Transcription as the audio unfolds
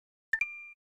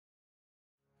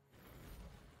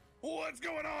What's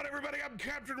going on, everybody? I'm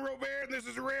CaptainRoBear, and this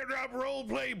is Rare Drop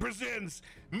Roleplay presents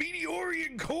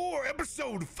Meteorian Core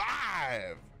Episode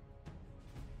 5.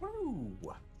 Woo!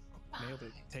 Nailed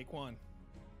it. Take one.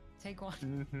 Take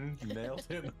one. Nailed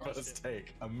it in the first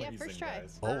take. Amazing, first try.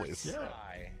 guys. Always. Yeah.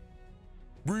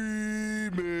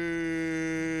 Remix.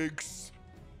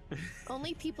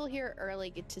 Only people here early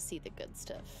get to see the good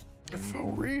stuff.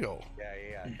 For real.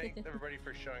 Yeah. Thanks everybody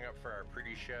for showing up for our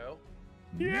pre-show.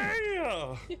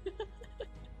 Yeah.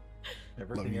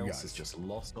 Everything you else guys. is just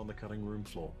lost on the cutting room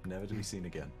floor, never to be seen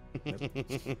again.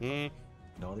 Nope.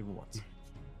 Not even once.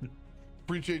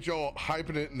 Appreciate y'all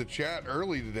hyping it in the chat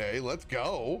early today. Let's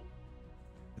go.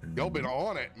 Y'all been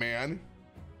on it, man.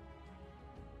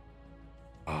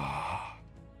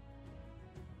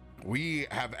 We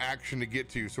have action to get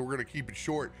to, so we're going to keep it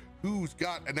short. Who's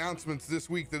got announcements this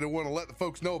week that they want to let the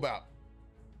folks know about?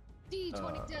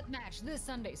 D20 Deathmatch this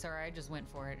Sunday. Sorry, I just went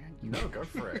for it. No, go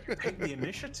for it. Take the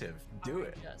initiative. Do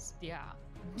it. Yeah.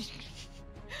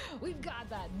 We've got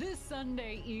that this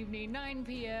Sunday evening, 9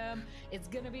 p.m. It's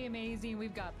going to be amazing.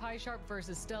 We've got Pie Sharp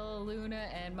versus Stella Luna,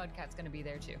 and Mudcat's going to be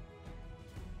there too.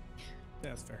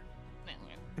 That's fair.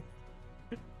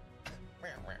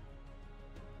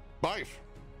 Byf.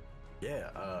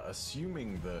 Yeah,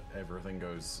 assuming that everything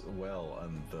goes well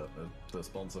and the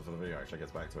sponsor for the video actually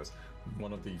gets back to us,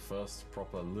 one of the first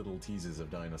proper little teasers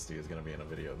of Dynasty is going to be in a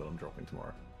video that I'm dropping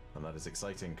tomorrow. And that is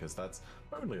exciting because that's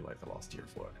only like the last year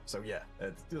of work. So yeah,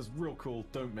 it's real cool.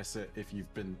 Don't miss it if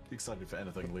you've been excited for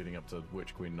anything leading up to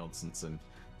Witch Queen nonsense and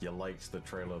you liked the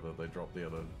trailer that they dropped the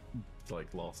other, like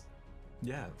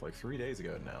 3 days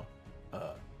ago now.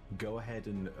 Go ahead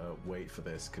and wait for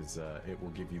this because it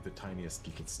will give you the tiniest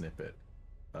little snippet.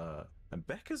 And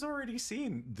Becca's already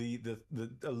seen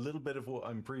a little bit of what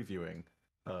I'm previewing.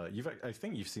 I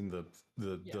think you've seen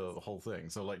the whole thing.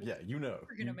 So like, yeah, you know,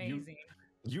 Freaking amazing.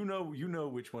 You know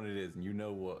which one it is, and you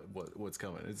know what's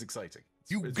coming. It's exciting.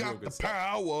 It's real Got good the stuff.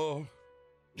 power.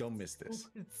 Don't miss this.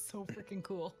 It's so freaking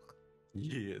cool.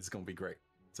 Yeah, it's gonna be great.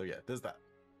 So yeah, there's that.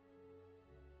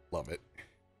 Love it.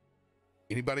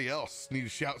 Anybody else need to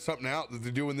shout something out that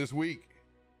they're doing this week?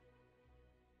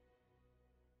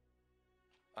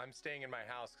 I'm staying in my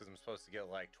house because I'm supposed to get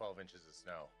like 12 inches of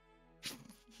snow.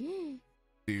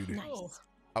 Dude, Nice.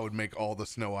 I would make all the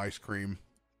snow ice cream.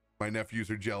 My nephews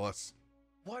are jealous.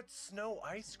 What snow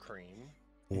ice cream?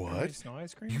 What? Snow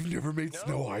ice cream? You've never made No.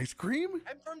 snow ice cream?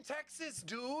 I'm from Texas,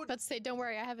 dude. Let's say, don't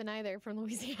worry, I haven't either from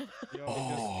Louisiana. Yo,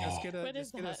 Oh. just get What a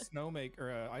is get a that? snow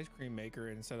maker, or ice cream maker,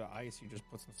 and instead of ice, you just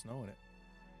put some snow in it.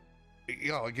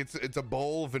 Yeah, like it's a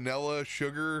bowl, vanilla,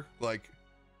 sugar, like,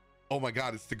 oh my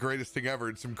god, it's the greatest thing ever.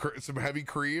 It's some heavy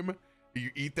cream.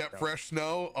 You eat that fresh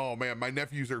snow. Oh man, my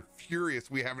nephews are furious.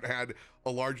 We haven't had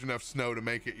a large enough snow to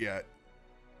make it yet.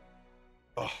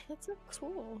 Oh. That's so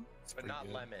cool. But not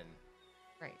lemon.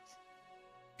 Right.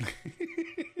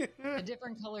 A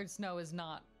different colored snow is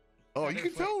not. Oh, better you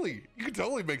could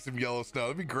totally make some yellow snow.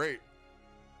 That'd be great.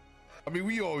 I mean,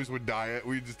 we always would dye it.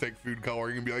 We'd just take food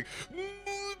coloring and be like,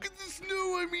 look at the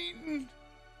snow I'm eating.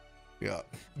 Yeah,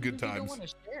 good If you don't times. want to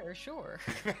share, sure.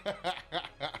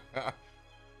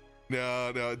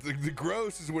 No, it's the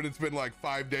gross is when it's been like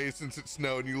 5 days since it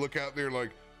snowed and you look out there like,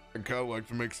 I'd kind of like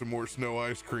to make some more snow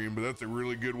ice cream, but that's a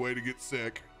really good way to get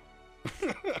sick.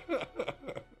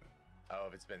 Oh,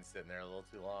 if it's been sitting there a little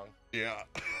too long. Yeah.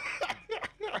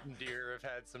 Deer have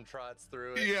had some trots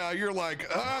through it. Yeah, you're like,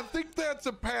 I think that's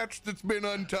a patch that's been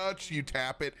untouched. You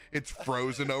tap it, it's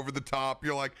frozen over the top.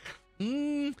 You're like,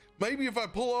 maybe if I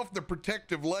pull off the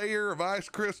protective layer of ice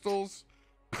crystals.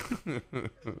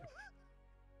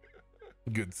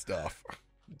 Good stuff.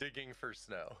 Digging for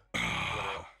snow.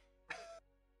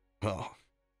 Well,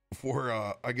 before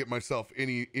I get myself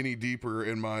any deeper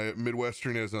in my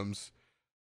Midwesternisms,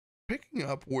 picking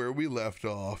up where we left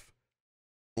off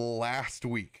last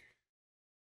week,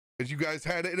 as you guys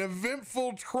had an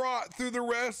eventful trot through the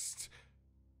rest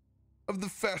of the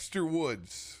Fester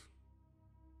Woods,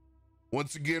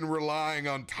 once again relying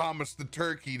on Thomas the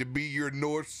Turkey to be your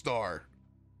North Star,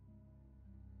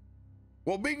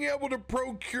 while being able to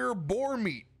procure boar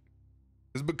meat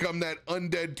has become that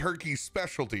undead turkey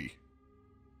specialty.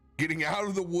 Getting out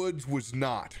of the woods was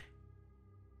not.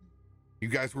 You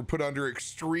guys were put under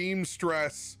extreme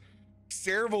stress.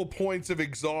 Several points of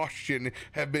exhaustion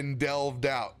have been delved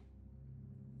out.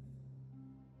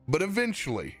 But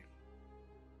eventually,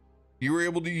 you were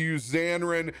able to use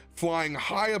Zanryn flying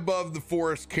high above the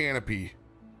forest canopy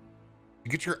to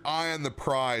get your eye on the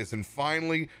prize and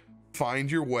finally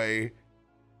find your way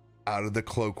out of the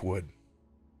Cloakwood.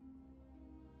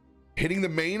 Hitting the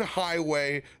main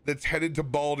highway that's headed to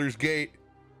Baldur's Gate,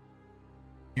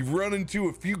 you've run into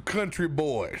a few country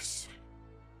boys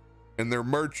and their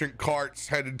merchant carts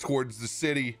headed towards the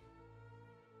city.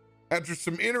 After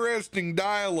some interesting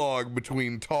dialogue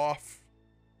between Toff,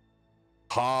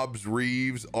 Hobbs,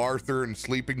 Reeves, Arthur, and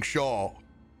Sleeping Shaw,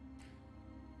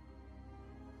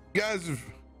 you guys have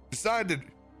decided to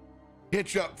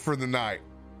hitch up for the night,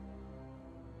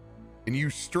 and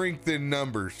you strengthen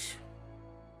numbers.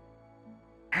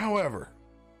 However,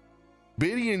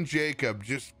 Biddy and Jacob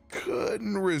just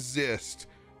couldn't resist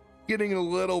getting a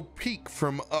little peek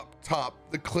from up top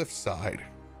the cliffside,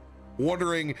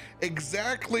 wondering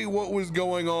exactly what was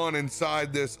going on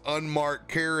inside this unmarked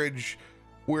carriage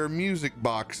where music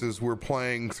boxes were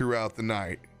playing throughout the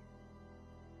night.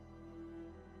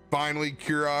 Finally,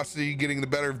 curiosity getting the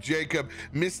better of Jacob,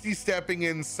 Misty stepping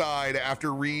inside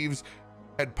after Reeves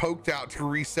had poked out to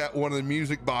reset one of the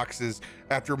music boxes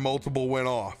after multiple went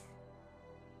off.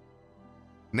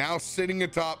 Now sitting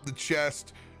atop the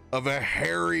chest of a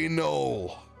hairy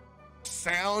gnoll,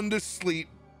 sound asleep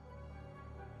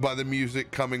by the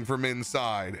music coming from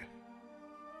inside.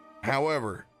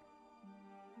 However,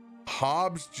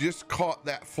 Hobbs just caught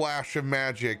that flash of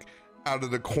magic out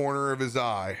of the corner of his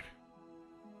eye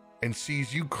and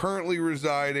sees you currently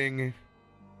residing,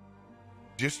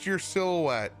 just your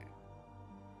silhouette,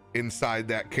 inside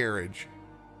that carriage.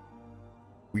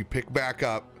 We pick back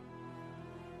up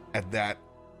at that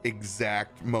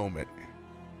exact moment.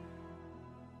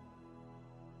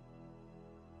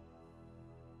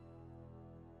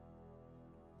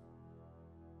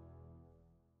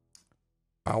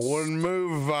 I wouldn't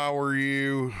move if I were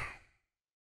you.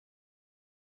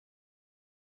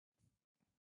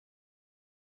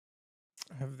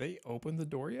 Have they opened the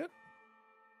door yet?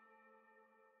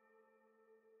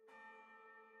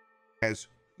 Has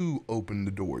who opened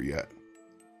the door yet?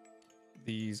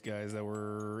 These guys that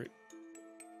were...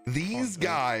 These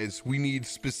guys, we need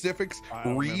specifics. I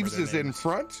don't Reeves remember is their in names.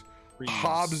 front. Reeves.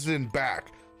 Hobbs is in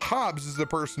back. Hobbs is the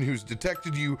person who's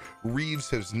detected you. Reeves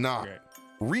has not. Okay.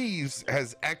 Reeves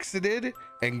has exited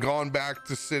and gone back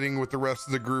to sitting with the rest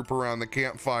of the group around the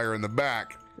campfire in the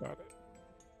back. Got it.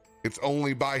 It's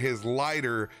only by his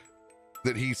lighter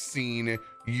that he's seen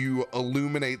you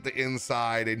illuminate the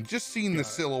inside and just seen the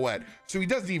silhouette. So he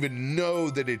doesn't even know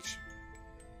that it's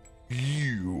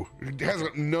you. He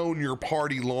hasn't known your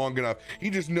party long enough. He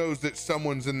just knows that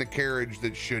someone's in the carriage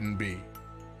that shouldn't be.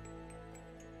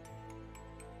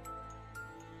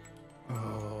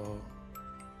 Oh.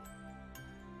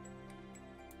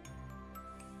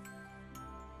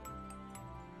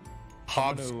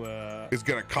 Hobbs is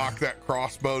gonna cock that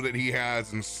crossbow that he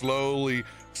has and slowly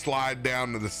slide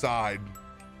down to the side.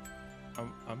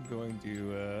 I'm going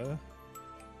to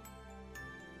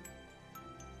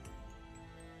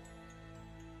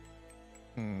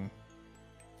I'm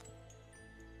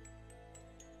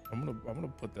gonna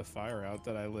put the fire out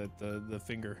that I lit the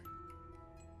finger.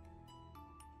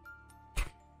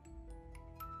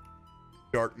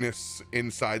 Darkness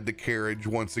inside the carriage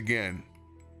once again.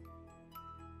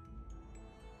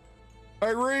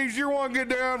 Hey Reeves, you want to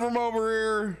get down from over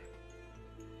here?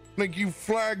 I think you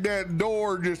flagged that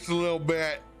door just a little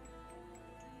bit.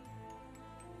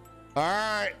 All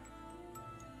right.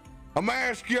 I'm gonna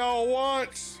ask y'all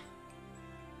once.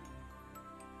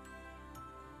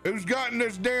 Who's got in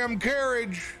this damn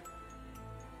carriage?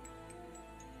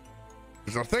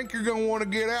 Because I think you're gonna want to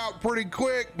get out pretty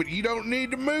quick, but you don't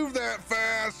need to move that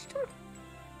fast.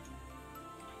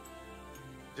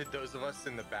 Did those of us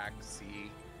in the back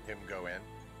see him go in?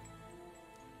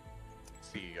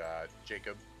 See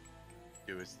Jacob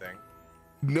do his thing?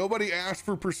 Nobody asked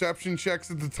for perception checks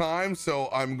at the time, so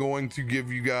I'm going to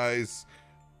give you guys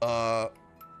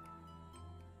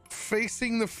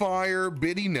facing the fire.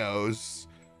 Biddy knows.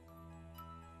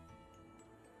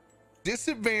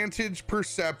 Disadvantage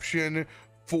perception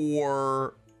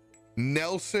for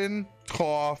Nelson,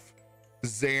 Toff,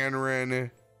 Zanryn,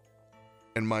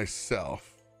 and myself.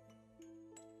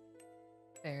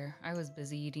 Fair. I was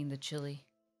busy eating the chili.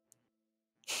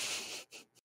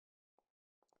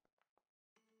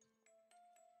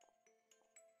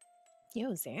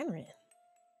 Yo, Zanryn.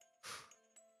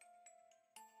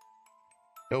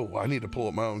 Oh, I need to pull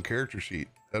up my own character sheet.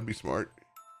 That'd be smart.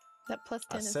 That plus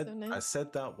 10 is so I nice.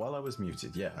 said that while I was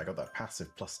muted. Yeah, I got that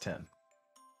passive plus 10.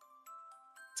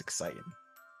 It's exciting.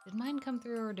 Did mine come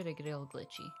through or did it get all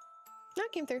glitchy? That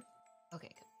came through. Okay,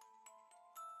 good.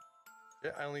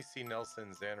 Yeah, I only see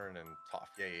Nelson, Zanryn, and Toff.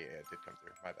 Yeah, it did come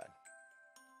through. My bad.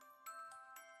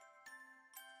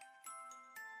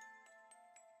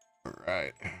 All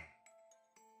right.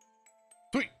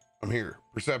 Sweet. I'm here.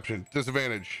 Perception.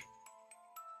 Disadvantage.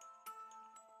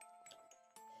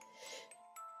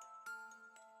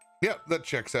 Yep, that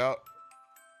checks out.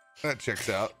 That checks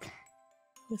out.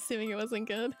 Assuming it wasn't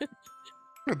good.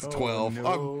 It's Oh, 12.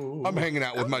 no. I'm hanging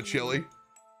out with my chili.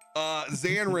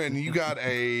 Zanryn, you got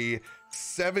a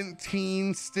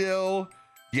 17 still.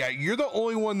 Yeah, you're the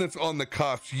only one that's on the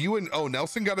cusp. You and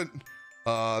Nelson got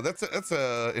a that's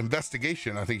a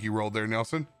investigation. I think you rolled there,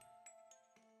 Nelson.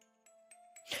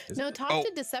 No, Toff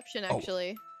did deception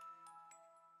actually.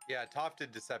 Yeah, Toff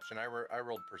did deception. I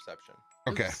rolled perception.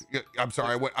 Okay. Oops. Yeah, I'm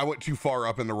sorry. I went too far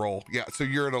up in the roll. Yeah, so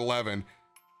you're at 11.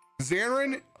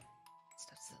 Zanryn,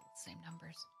 Stuff's the same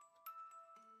numbers.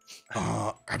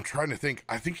 I'm trying to think.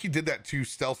 I think he did that too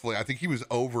stealthily. I think he was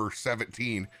over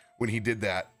 17 when he did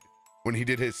that. When he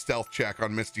did his stealth check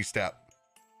on Misty Step.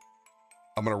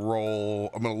 I'm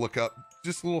gonna look up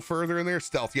just a little further in there.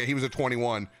 Stealth. Yeah, he was a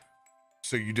 21.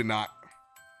 So you did not.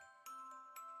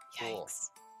 Cool.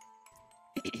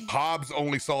 Yikes. Hobbs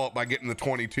only saw it by getting the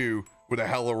 22 with a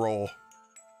hella roll.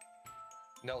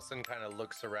 Nelson kind of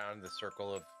looks around the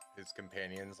circle of his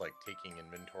companions, like taking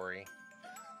inventory.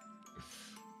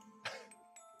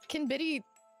 Can Biddy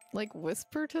like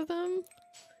whisper to them?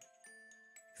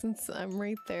 Since I'm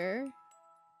right there.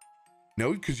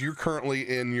 No, because you're currently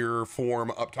in your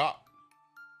form up top.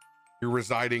 You're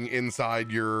residing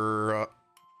inside your.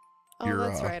 Oh,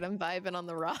 that's right. I'm vibing on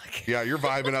the rock. Yeah, you're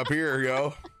vibing up here,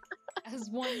 yo. As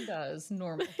one does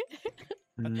normally.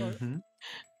 Mhm.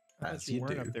 I thought As you you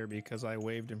weren't do. up there because I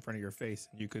waved in front of your face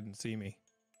and you couldn't see me.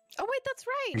 Oh wait, that's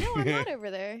right. No, I'm not over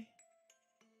there.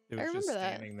 It I was just remember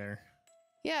that. standing there.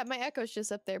 Yeah, my echo's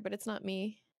just up there, but it's not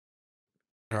me.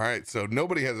 All right, so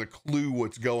nobody has a clue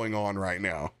what's going on right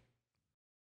now.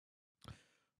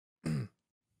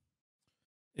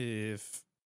 If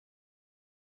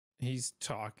he's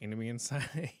talking to me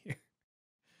inside here.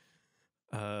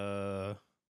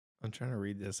 I'm trying to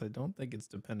read this. I don't think it's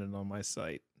dependent on my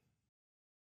sight.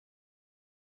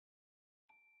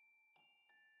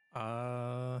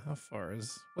 How far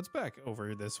is what's back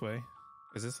over this way?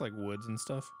 Is this like woods and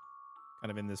stuff?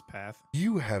 Kind of in this path?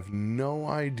 You have no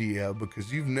idea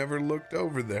because you've never looked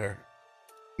over there.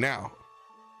 Now,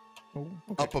 Oh,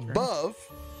 okay, up fair enough. above,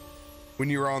 when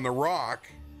you're on the rock,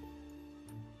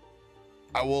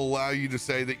 I will allow you to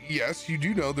say that yes, you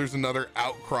do know there's another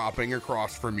outcropping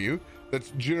across from you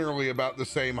that's generally about the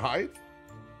same height.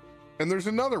 And there's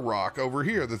another rock over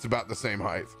here that's about the same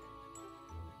height.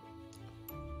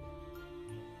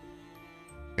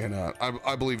 And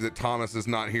I believe that Thomas is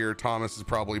not here. Thomas is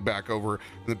probably back over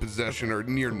in the possession or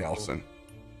near Nelson,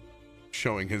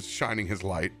 shining his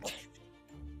light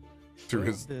through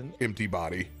his Then- empty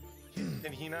body.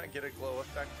 Can he not get a glow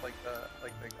effect like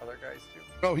the other guys do?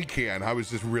 Oh, he can. I was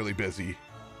just really busy.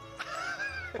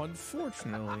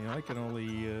 Unfortunately, I can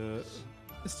only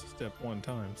step one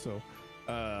time, so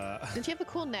Did you have a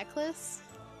cool necklace?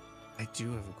 I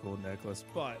do have a cool necklace,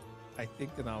 but I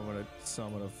think that I'm gonna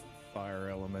summon a fire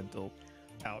elemental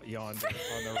out yonder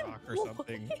on the rock or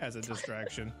something as a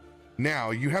distraction.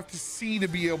 Now you have to see to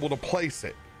be able to place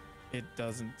it. It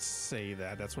doesn't say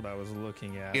that. That's what I was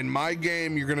looking at. In my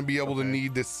game, you're going to be able to Okay.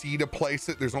 need to see to place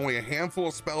it. There's only a handful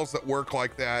of spells that work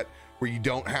like that where you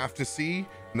don't have to see,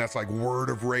 and that's like Word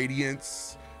of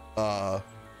Radiance.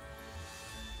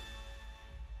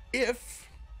 If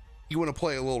you want to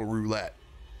play a little roulette,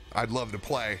 I'd love to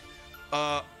play.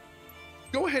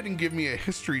 Go ahead and give me a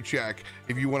history check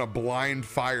if you want to blind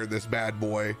fire this bad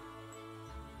boy.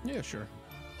 Yeah, sure.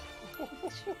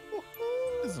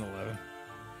 This is an 11.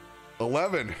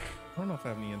 11. I don't know if I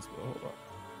have any inspo. Hold on.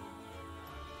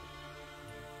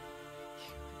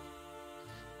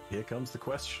 Here comes the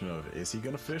question of, is he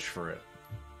going to fish for it?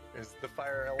 Is the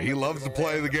fire element? He loves to gonna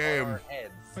play land the game. on our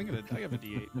heads? I have a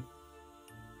D8.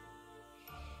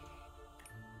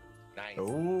 Nice.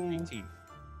 Oh, 18.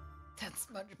 That's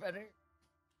much better.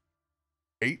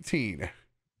 18.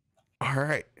 All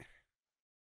right.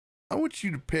 I want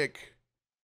you to pick.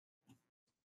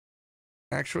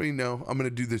 Actually, no, I'm going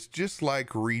to do this just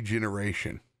like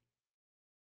regeneration.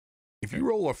 If you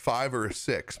roll a 5 or a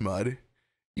 6, Mud,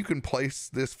 you can place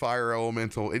this fire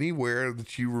elemental anywhere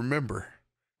that you remember.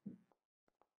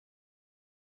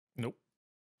 Nope.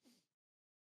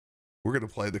 We're going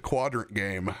to play the quadrant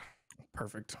game.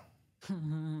 Perfect.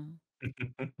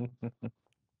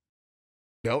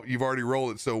 Nope, you've already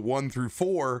rolled it. So 1 through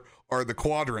 4 are the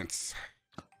quadrants.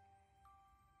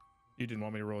 You didn't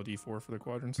want me to roll a D4 for the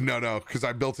quadrants? No, because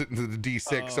I built it into the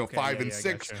D6. Oh, So okay. 5 Yeah, and yeah,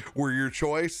 6 gotcha. were your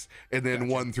choice, and then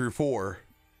Gotcha. 1 through 4.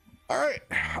 All right,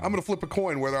 I'm gonna flip a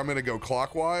coin whether I'm gonna go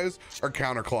clockwise or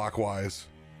counterclockwise.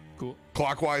 Cool.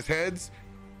 Clockwise heads,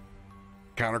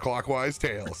 counterclockwise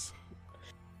tails.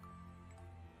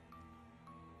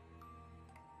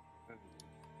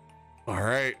 All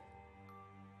right,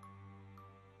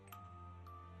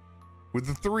 with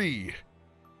the 3.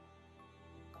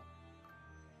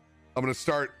 I'm going to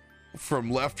start from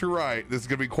left to right. This is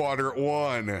going to be quadrant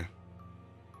 1,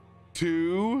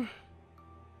 2,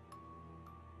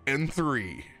 and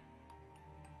 3.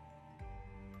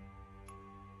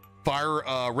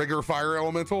 Fire, regular fire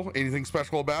elemental. Anything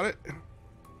special about it?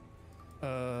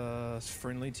 It's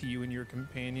friendly to you and your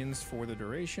companions for the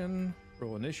duration.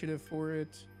 Roll initiative for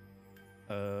it.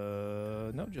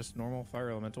 No, just normal fire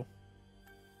elemental.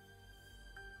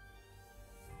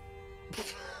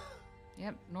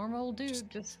 Yep, normal dude.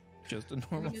 Just a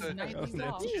normal Just fire nice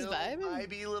elemental. off. He's vibing.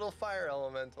 Vibey little fire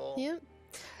elemental. Yep.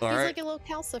 All He's right. like a little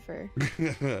calcifer.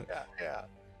 Yeah.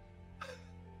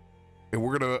 And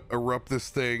we're gonna erupt this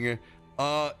thing.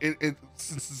 Since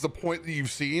it's the point that you've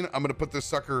seen, I'm gonna put this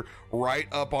sucker right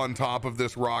up on top of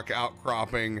this rock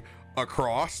outcropping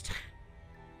across,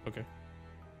 Okay.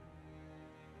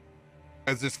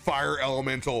 as this fire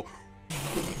elemental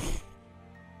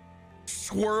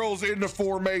swirls into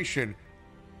formation.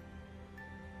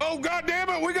 Oh, god damn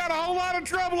it, we got a whole lot of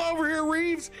trouble over here,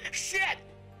 Reeves. Shit!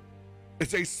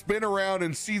 As they spin around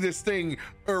and see this thing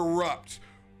erupt.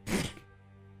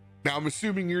 Now, I'm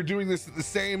assuming you're doing this at the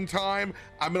same time.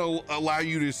 I'm going to allow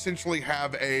you to essentially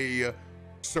have a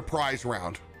surprise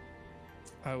round.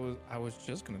 I was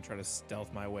just gonna try to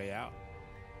stealth my way out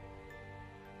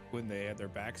when they had their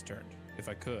backs turned, if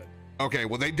I could. Okay,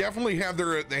 well, they definitely have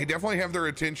their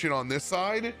attention on this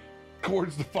side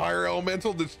towards the fire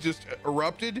elemental that's just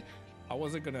erupted. I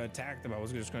wasn't gonna attack them. I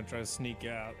was just gonna try to sneak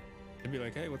out and be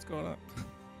like, "Hey, what's going on?"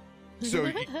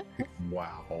 So,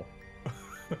 Wow.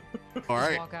 all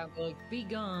right. walk out, go like, "Be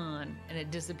gone," and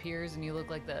it disappears, and you look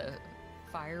like the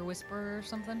fire whisperer or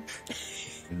something.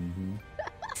 Mm-hmm.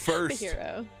 The First,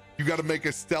 hero. you got to make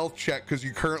a stealth check because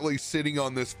you're currently sitting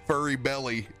on this furry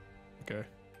belly. Okay.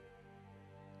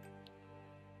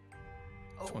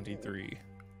 23.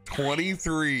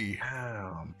 23.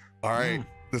 Damn. All right.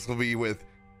 This will be with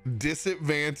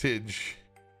disadvantage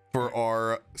for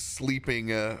our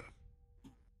sleeping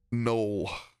knoll.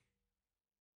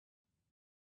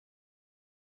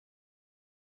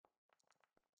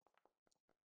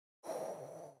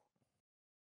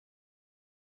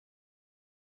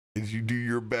 As you do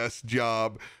your best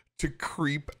job to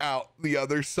creep out the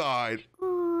other side.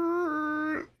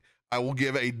 I will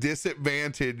give a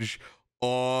disadvantage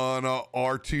on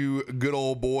our two good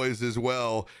old boys as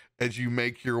well as you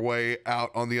make your way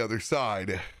out on the other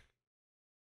side.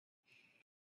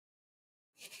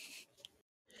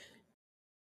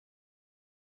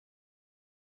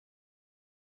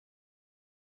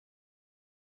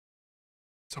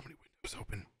 So many windows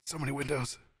open. So many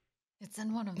windows. It's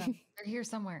in one of them. They're here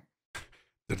somewhere.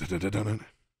 Dun-dun-dun-dun-dun.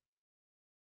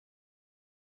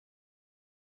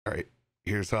 All right,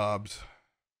 here's Hobbs.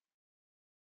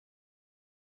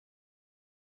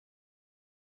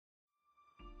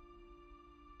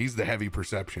 He's the heavy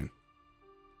perception.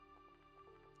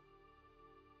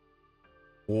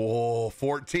 Whoa,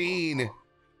 14.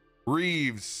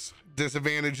 Reeves,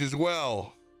 disadvantage as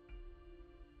well.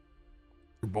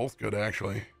 You're both good,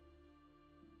 actually.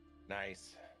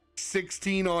 Nice.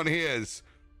 16 on his.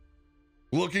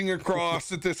 Looking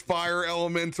across at this fire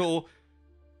elemental,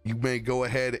 you may go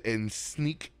ahead and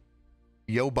sneak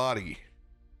your body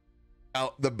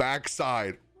out the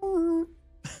backside.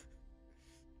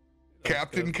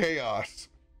 Captain Chaos.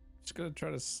 Just gonna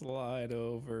try to slide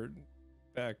over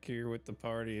back here with the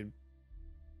party and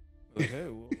like, hey,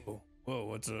 whoa,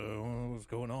 what's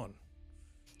going on?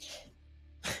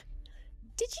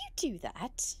 Did you do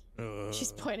that?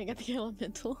 She's pointing at the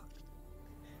elemental.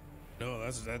 No,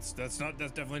 that's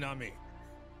definitely not me.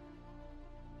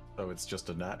 So it's just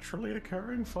a naturally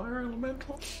occurring fire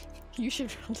elemental? You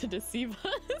should roll to deceive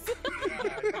us.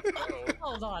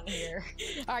 Hold on here.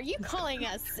 Are you calling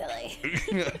us silly?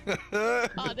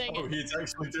 Oh, dang Oh, it. he's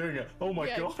actually doing it. Oh my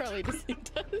Yeah, you god. probably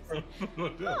deceived us.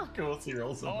 Of course he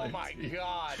rolls a Oh my 19.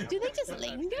 god. Do they just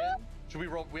linger? Should we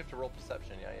roll? We have to roll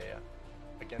perception. Yeah.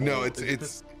 Again. No, Oh,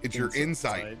 it's your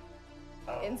insight.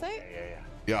 Oh, Insight? Yeah.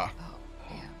 Yeah. Oh,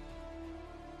 yeah.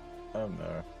 Oh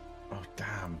no. Oh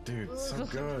damn, dude, so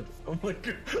good. Oh my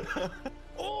god.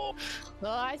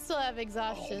 Well, I still have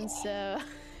exhaustion, so.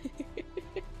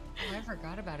 Oh, I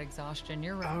forgot about exhaustion.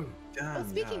 You're right. Oh damn. Well,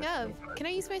 speaking yeah, of, can I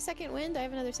use my second wind? I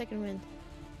have another second wind.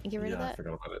 And get rid of I that.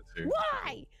 forgot about it too.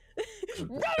 Why?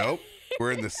 Nope.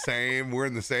 We're in the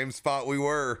same spot we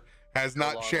were. Has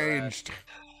not long changed.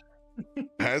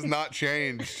 Has not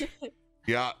changed.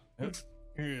 Yeah.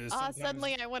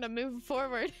 Suddenly I want to move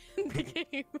forward in the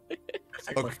game.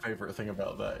 I think my favorite thing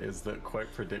about that is that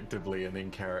quite predictably and in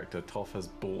character, Toff has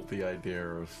bought the idea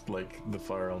of like the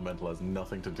fire elemental has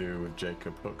nothing to do with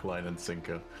Jacob, hook, line, and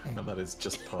sinker, and that is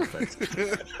just perfect.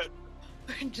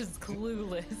 I'm just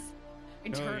clueless. I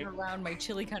turn around, my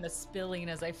chili kind of spilling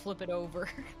as I flip it over.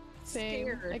 Same.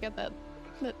 Scared. I got that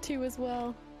too as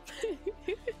well.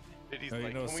 He's No, you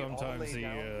like, know, can we all sometimes lay the,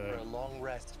 down for a long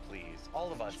rest, please? All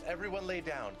of us, everyone lay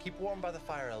down. Keep warm by the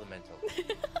fire elemental.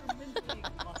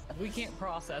 We can't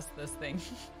process this thing.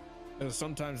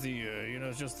 Sometimes the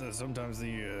it's just sometimes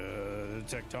the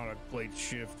tectonic plates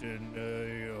shift and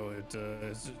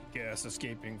it's gas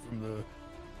escaping from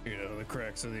the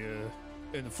cracks of the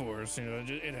in the forest.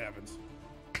 It happens.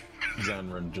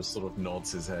 Zanryn just sort of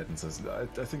nods his head and says, I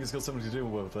think it's got something to do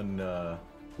with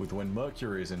when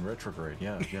Mercury is in retrograde.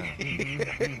 Yeah.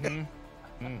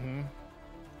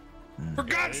 For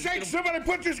God's sake, somebody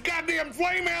put this goddamn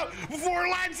flame out before it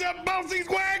lights up both these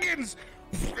wagons!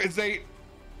 As they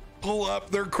pull up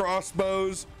their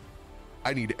crossbows.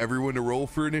 I need everyone to roll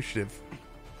for initiative.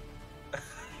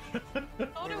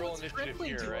 Oh, We roll initiative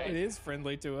here, right? It is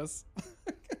friendly to us.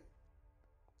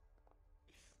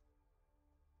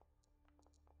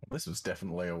 This was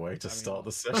definitely a way to start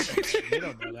the session. You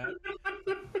don't know that.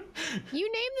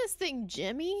 You name this thing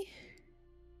Jimmy?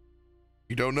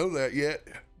 You don't know that yet,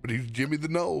 but he's Jimmy the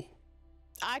Knoll.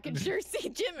 I can sure see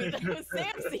Jimmy though.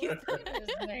 Sam sees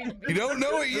You don't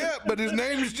know it yet, but his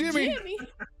name's Jimmy. Jimmy.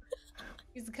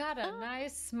 He's got a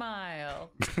nice smile.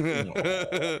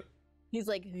 He's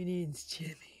like, who needs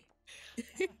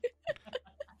Jimmy?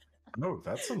 No,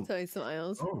 that's a So he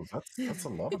smiles. that's a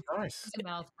lot of dice. He's a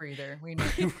mouth breather. We know.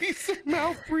 He's a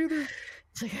mouth breather.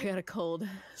 It's like I got a cold.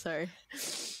 Sorry.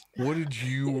 What did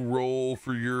you roll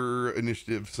for your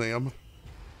initiative, Sam?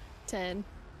 10.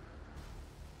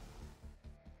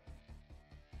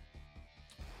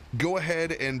 Go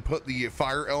ahead and put the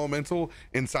fire elemental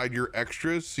inside your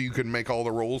extras so you can make all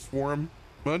the rolls for him.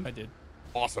 Mud? I did.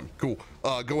 Awesome. Cool.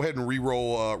 Go ahead and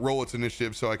re-roll roll its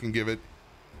initiative so I can give it.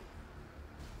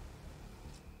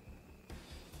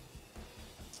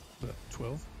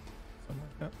 12? Something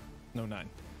like that? No, 9.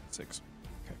 6.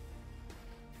 Okay.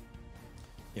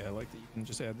 Yeah, I like that you can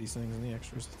just add these things in the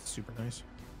extras. It's super nice.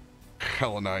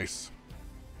 Hella nice.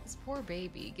 This poor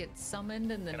baby gets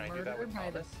summoned and then Can I do that murdered with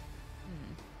by the. Thomas?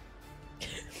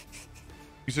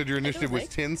 You said your initiative was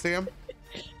like- 10, Sam?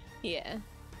 Yeah.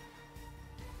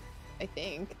 I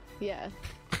think. Yeah.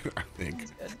 I think.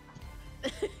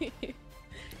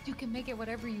 You can make it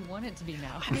whatever you want it to be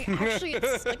now. I mean, actually,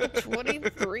 it's like a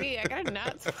 23. I got a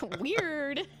nut. It's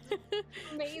weird.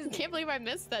 Amazing. Can't believe I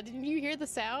missed that. Didn't you hear the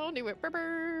sound? It went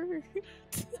brr.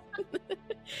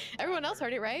 Everyone else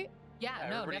heard it, right? Yeah,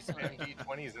 no, Everybody definitely. spammed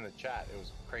D20s in the chat. It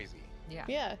was crazy. Yeah.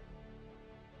 Yeah.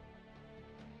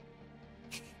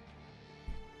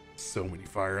 So many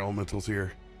fire elementals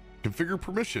here. Configure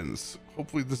permissions.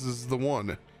 Hopefully this is the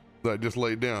one that I just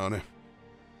laid down.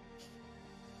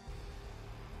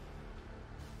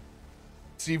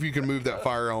 See if you can move that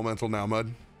fire elemental now,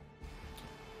 Mud.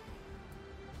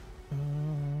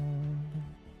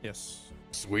 Yes.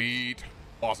 Sweet.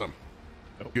 Awesome.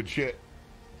 Nope. Good shit.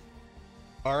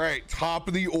 All right, top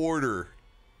of the order.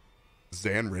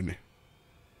 Zanryn.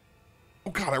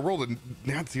 Oh God, I rolled a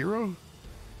nat 0.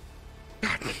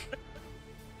 God.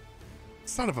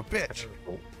 Son of a bitch.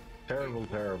 Terrible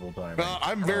timing.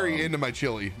 I'm very into my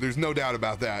chili. There's no doubt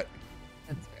about that.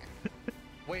 That's fair.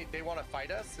 Wait, they want to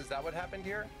fight us? Is that what happened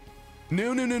here?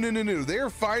 No. They're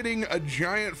fighting a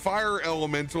giant fire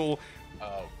elemental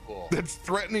Oh, cool. that's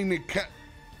threatening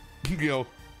to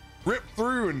rip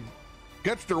through and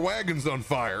catch their wagons on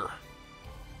fire.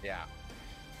 Yeah.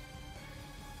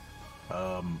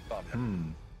 Hmm.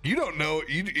 You don't know.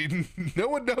 No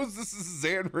one knows this is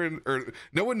Zanryn, or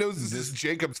no one knows this is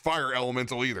Jacob's fire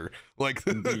elemental either. Like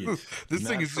Indeed. this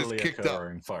thing is just Naturally kicked up.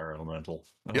 occurring fire elemental.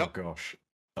 Oh Yep. gosh.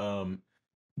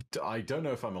 I don't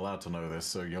know if I'm allowed to know this,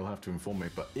 so you'll have to inform me.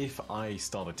 But if I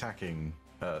start attacking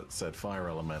said fire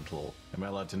elemental, am I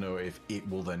allowed to know if it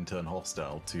will then turn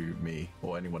hostile to me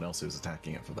or anyone else who's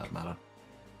attacking it, for that matter?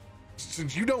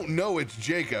 Since you don't know it's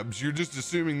Jacob's, you're just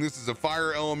assuming this is a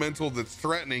fire elemental that's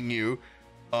threatening you.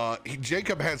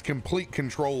 Jacob has complete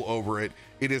control over it.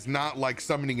 It is not like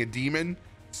summoning a demon,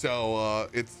 so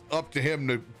it's up to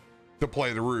him to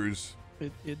play the ruse.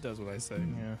 It does what I say,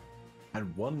 yeah.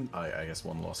 And I guess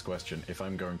one last question. If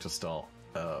I'm going to start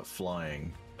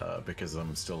flying, because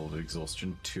I'm still at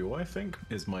exhaustion 2, I think,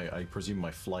 I presume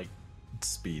my flight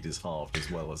speed is halved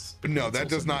as well as... No, it's that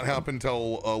also does not movement. happen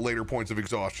until later points of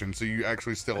exhaustion, so you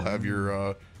actually still have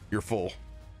your full.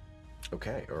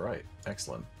 Okay, all right,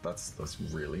 excellent. That's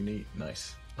really neat.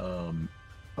 Nice.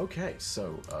 Okay,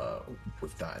 so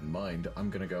with that in mind, I'm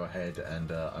gonna go ahead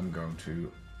and I'm going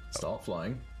to start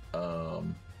flying.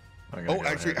 I'm gonna Oh, go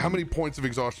actually, ahead how and- many points of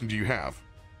exhaustion do you have?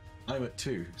 I'm at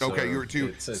 2. Okay, so you're at 2.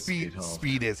 it says halved.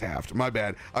 Speed is halved. My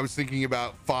bad. I was thinking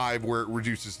about 5 where it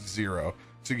reduces to 0.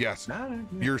 So yes, No,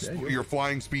 your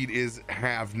flying speed is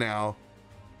halved now.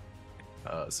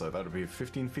 So that would be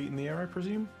 15 feet in the air, I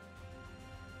presume.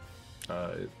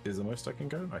 Is the most I can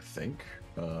go, I think,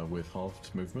 with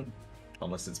halved movement,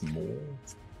 unless it's more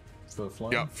for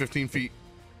flying. Yeah, 15 feet.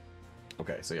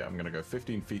 Okay, so yeah, I'm gonna go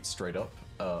 15 feet straight up.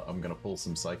 I'm gonna pull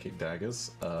some psychic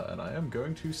daggers, and I am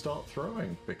going to start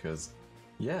throwing because,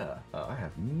 yeah, I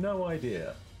have no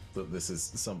idea that this is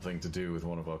something to do with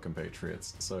one of our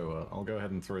compatriots. So I'll go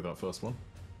ahead and throw that first one.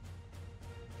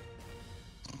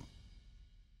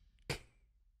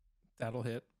 That'll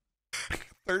hit.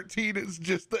 13 is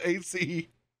just the AC.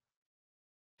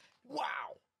 Wow.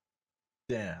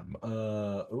 Damn.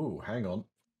 Ooh, hang on.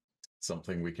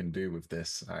 Something we can do with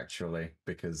this actually,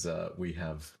 because we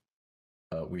have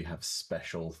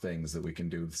special things that we can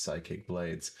do with psychic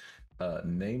blades.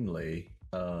 Namely,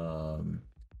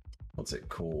 what's it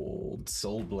called?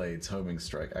 Soul Blades Homing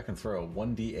Strike. I can throw a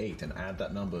 1d8 and add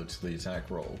that number to the attack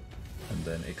roll, and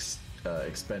then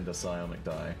expend a psionic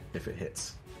die if it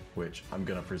hits, which I'm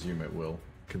gonna presume it will,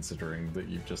 considering that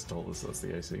you've just told us that's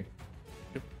the AC.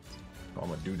 Yep. I'm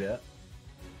gonna do that.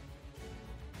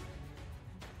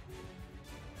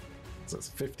 So that's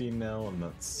 15 now, and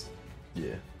that's,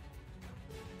 yeah.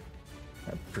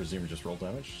 I presume just roll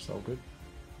damage, is that all good?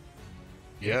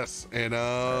 Yes, and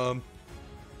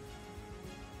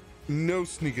no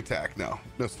sneak attack. No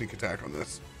sneak attack on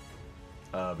this.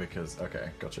 Because, okay,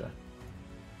 gotcha.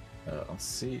 I'll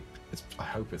see. I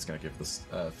hope it's going to give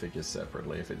the figures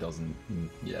separately. If it doesn't,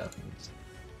 yeah, just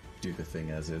do the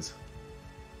thing as is.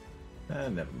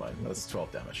 Never mind, that's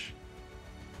 12 damage.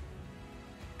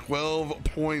 12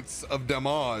 points of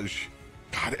damage.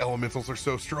 God, elementals are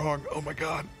so strong. Oh my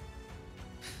god.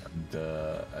 And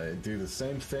I do the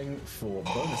same thing for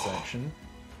bonus action.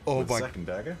 Oh with my. second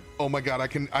dagger. Oh my god. I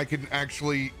can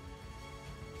actually.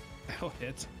 That'll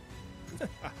hit.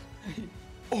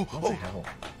 Oh, What the oh. hell?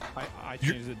 I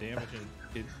changed the damage and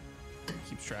it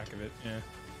keeps track of it. Yeah.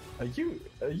 Are you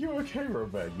okay,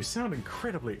 RoBear? You sound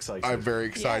incredibly excited. I'm very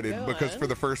excited go because on. for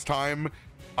the first time,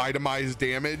 itemized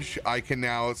damage, I can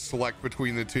now select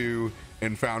between the 2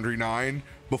 in Foundry 9.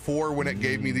 Before, when it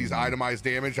gave me these itemized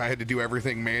damage, I had to do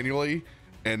everything manually.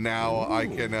 And now I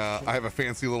can, I have a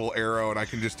fancy little arrow and I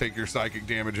can just take your psychic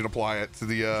damage and apply it to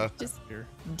the, Just Here.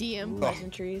 DM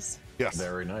pleasantries. yes.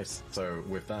 Very nice. So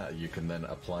with that, you can then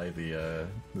apply the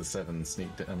 7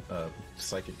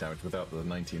 psychic damage without the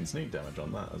 19 sneak damage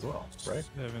on that as well, right?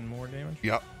 7 more damage.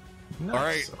 Yep. Nice. All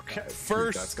right. Okay.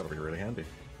 First- That's got to be really handy.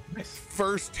 Nice.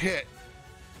 First hit.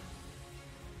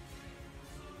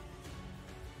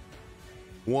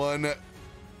 1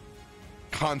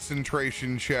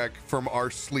 concentration check from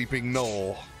our sleeping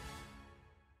Knoll.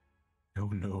 Oh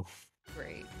no.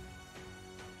 Great.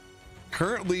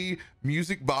 Currently,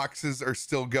 music boxes are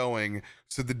still going,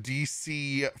 so the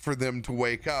DC for them to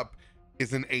wake up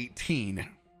is an 18.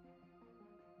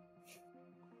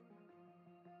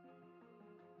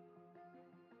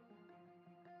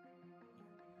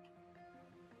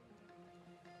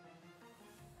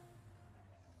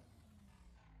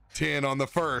 Ten on the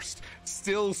first,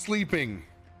 still sleeping.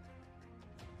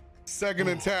 Second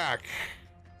attack.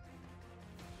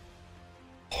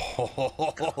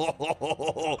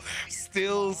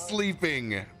 Still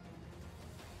sleeping.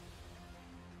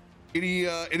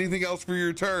 Anything else for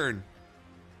your turn?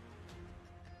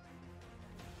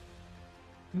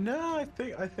 No, I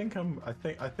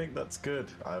think that's good.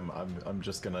 I'm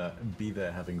just gonna be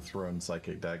there having thrown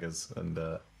psychic daggers, and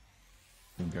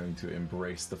I'm going to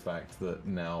embrace the fact that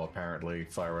now apparently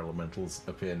fire elementals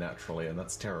appear naturally, and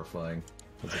that's terrifying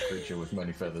as a creature with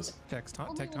many feathers.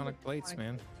 Tectonic plates,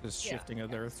 man. Just Yeah. shifting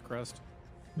of the Earth's crust.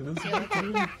 It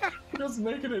doesn't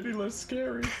make it any less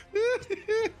scary.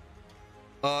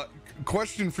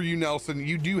 Question for you, Nelson.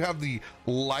 You do have the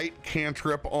light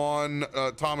cantrip on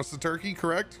Thomas the Turkey,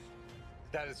 correct?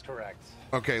 That is correct.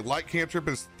 Okay, light cantrip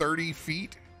is 30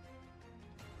 feet.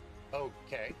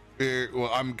 Okay. Well,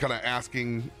 I'm kind of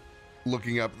asking,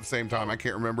 looking up at the same time. I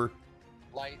can't remember.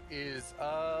 Light is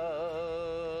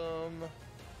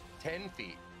 10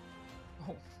 feet.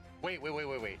 Oh. Wait.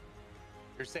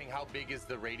 You're saying how big is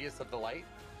the radius of the light?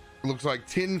 It looks like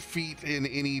 10 feet in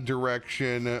any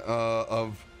direction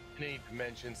of In any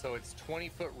dimension, so it's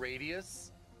 20-foot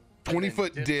radius. 20 and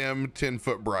foot then dim, 10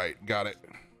 foot bright. Got it.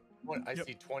 I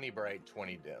see 20 bright,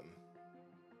 20 dim.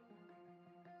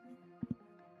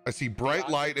 I see bright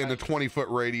light in a 20-foot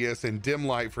radius and dim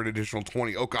light for an additional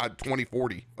 20. Oh God,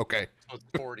 20/40. Okay. So it's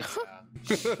 40.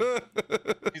 He's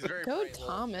very Go bright little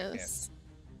Thomas.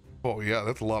 Oh yeah,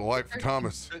 that's a lot of light for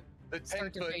Thomas. The 10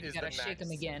 Start to foot fade, is gotta the shake max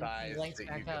him again. size Lights that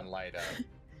back you can up. light up.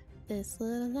 This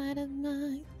little light of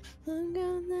mine, I'm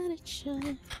gonna let it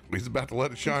shine. He's about to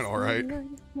let it shine. All right.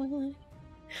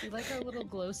 You like our little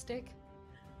glow stick?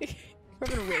 We're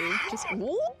gonna rave. Just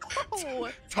whoa!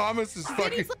 Thomas is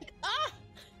fucking. He's like, ah,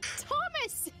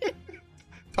 Thomas.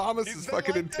 Thomas He's is been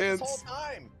fucking like that this intense. whole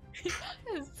time.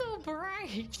 It's so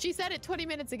bright. She said it 20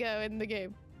 minutes ago in the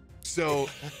game. So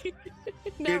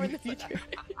Now we're in the future.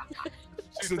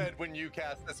 She So- said when you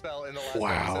cast the spell in the last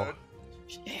Wow. episode.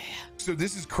 Yeah. So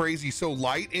this is crazy. So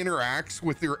light interacts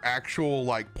with their actual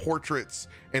like portraits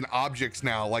and objects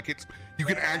now. Like it's you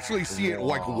can actually see it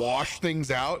like wash things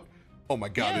out. Oh my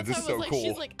God, it is Thomas so like, cool.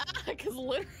 She's like, ah, because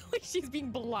literally she's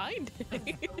being blinded.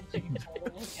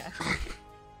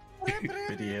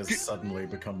 Biddy has suddenly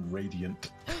become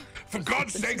radiant. For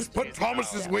God's sakes, put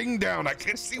Thomas's wing down. I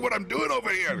can't see what I'm doing over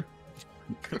here.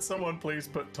 Could someone please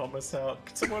put Thomas out?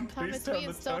 Could someone please Thomas, turn we the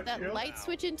installed that turkey light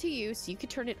switch into you so you could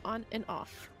turn it on and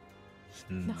off.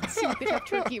 on? Not so you could have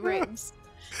turkey rings.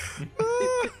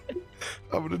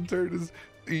 I'm gonna turn his.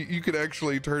 You can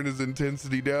actually turn his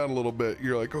intensity down a little bit.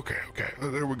 You're like, okay,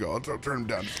 there we go. I'll turn him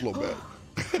down just a little bit.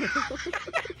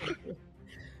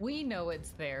 We know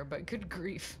it's there, but good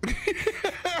grief.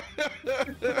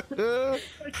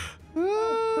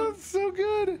 Oh, it's so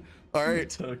good. All The right.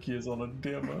 turkey is on a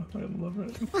dimmer. I love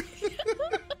it.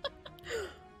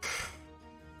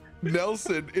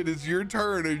 Nelson, it is your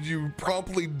turn as you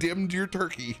promptly dimmed your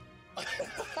turkey. I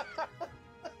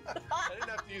didn't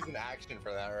have to use an action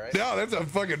for that, right? No, that's a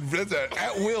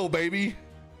at will, baby.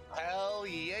 Hell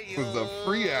yeah. It was a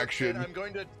free action. And I'm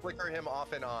going to flicker him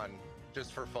off and on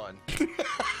just for fun.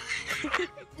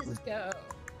 Let's go.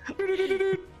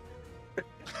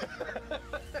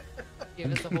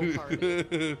 Give us a whole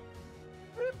party.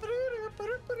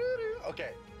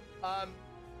 Okay.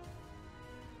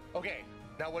 Okay.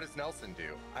 Now what does Nelson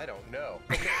do? I don't know.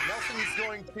 Okay,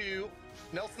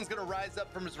 Nelson's gonna rise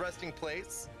up from his resting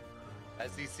place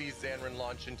as he sees Zanryn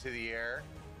launch into the air.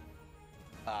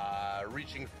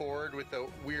 Reaching forward with a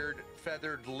weird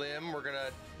feathered limb, we're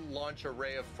gonna launch a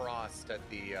ray of frost at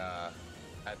the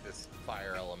at this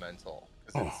fire elemental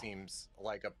because it seems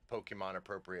like a Pokemon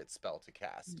appropriate spell to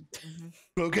cast.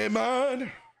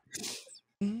 Pokemon.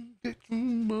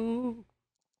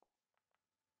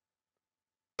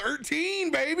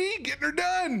 13, baby, getting her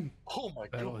done. Oh my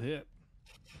That'll god. hit.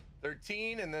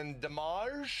 13 and then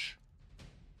damage.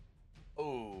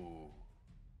 Oh.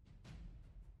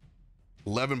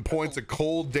 11 points of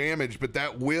cold damage, but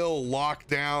that will lock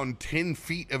down 10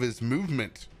 feet of his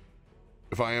movement,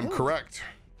 if I am correct,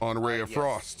 on Ray of yes.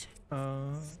 Frost.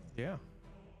 Yeah.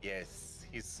 Yes,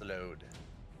 he's slowed.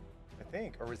 I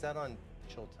think. Or was that on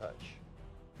Chill Touch?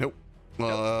 Nope. No,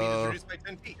 speed is reduced by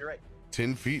 10 feet. You're right.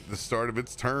 10 feet, the start of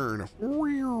its turn.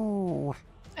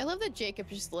 I love that Jacob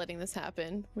is just letting this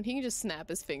happen when he can just snap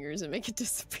his fingers and make it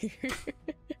disappear.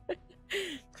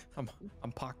 I'm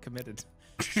Pac committed.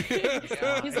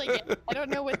 He's like, yeah, I don't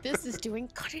know what this is doing.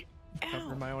 Cut it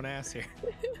Cover out. my own ass here.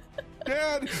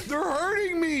 Dad, they're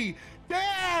hurting me.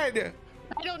 Dad.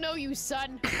 I don't know you,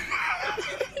 son.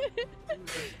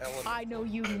 I know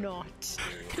you not.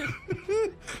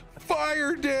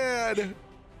 Fire, Dad.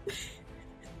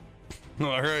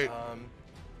 All right.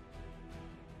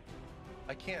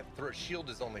 I can't throw. Shield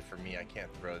is only for me. I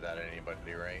can't throw that at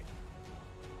anybody, right?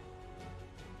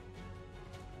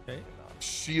 Okay.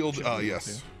 Shield,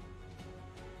 yes.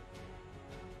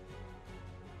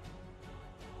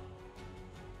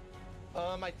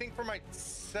 I think for my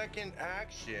second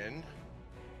action,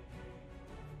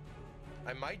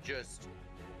 I might just.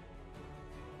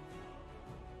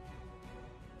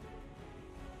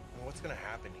 What's gonna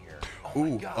happen here? Oh my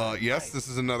Ooh, God, yes, nice. this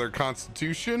is another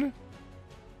Constitution.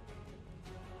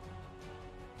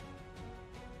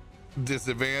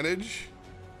 Disadvantage.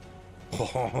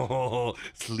 Oh,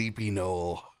 sleepy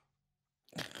no.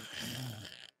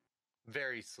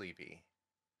 Very sleepy.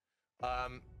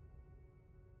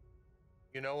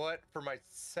 You know what? For my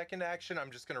second action,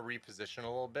 I'm just gonna reposition a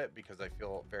little bit because I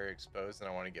feel very exposed and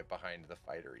I want to get behind the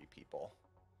fightery people.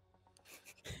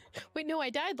 Wait, no, I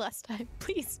died last time.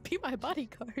 Please be my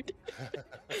bodyguard.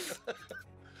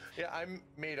 Yeah, I'm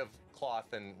made of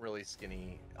cloth and really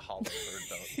skinny hollow bird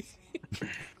bones,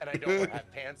 and I don't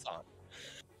have pants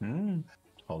on.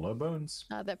 Hollow bones.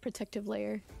 That protective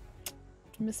layer.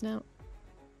 I'm missing out.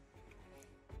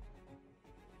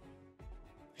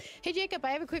 Hey, Hey Jacob,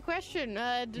 I have a quick question.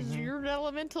 Does your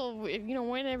elemental, you know,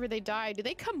 whenever they die, do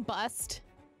they combust?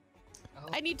 Oh.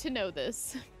 I need to know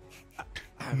this.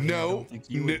 I mean, I No, don't think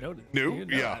you would know that. no, You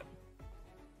know yeah.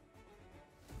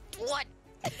 that. What?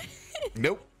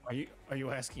 Nope. Are you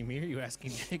asking me or are you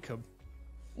asking Jacob?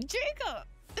 Jacob!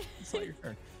 It's not your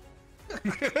turn.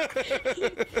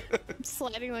 I'm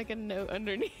sliding like a note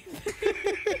underneath.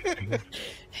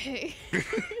 Hey.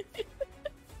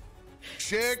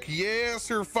 Check yes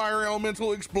or fire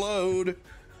elemental explode.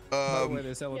 By the way,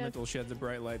 this elemental sheds a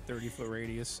bright light 30-foot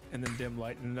radius and then dim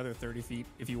light in another 30 feet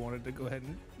if you wanted to go ahead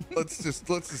and let's just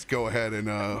go ahead and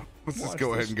Watch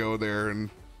go ahead this. and go there. And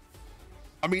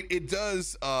I mean, it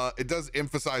does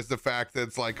emphasize the fact that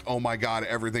it's like, oh my god,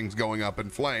 everything's going up in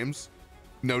flames,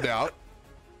 no doubt.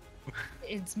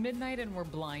 It's midnight and we're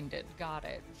blinded. Got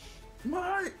it.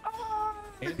 My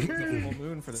and it's a full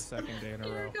moon for the second day in a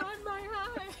row. You're on my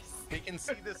eyes. We can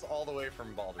see this all the way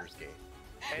from Baldur's Gate.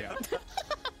 And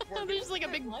we're There's like a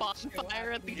big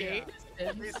bonfire at the gate.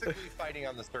 we're basically fighting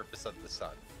on the surface of the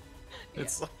sun.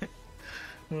 It's like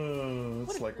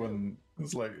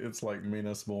it's like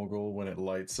Minas Morgul when it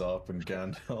lights up and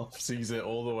Gandalf sees it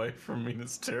all the way from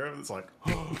Minas Tirith. It's like,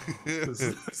 oh, there's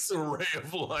this array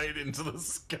of light into the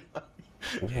sky.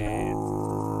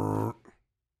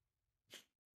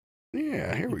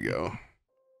 Yeah, here we go.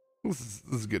 This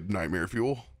is good nightmare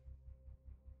fuel.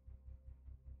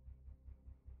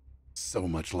 So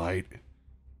much light.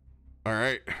 All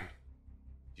right.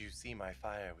 Do you see my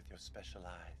fire with your special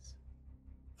eyes?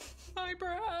 My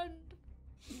brand.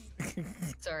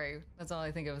 Sorry, that's all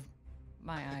I think of.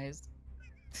 My eyes.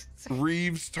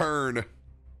 Reeves' turn.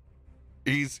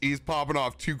 He's popping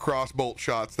off 2 crossbolt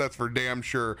shots. That's for damn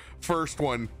sure. First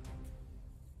one.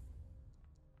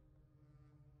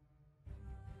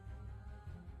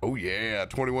 Oh yeah,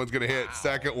 21's gonna hit. Wow.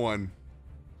 Second one.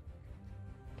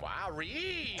 Wow,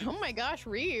 Reed! Oh my gosh,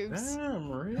 Reeves.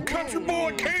 Damn, really? Country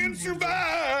boy can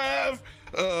survive.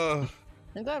 I'm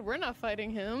glad we're not fighting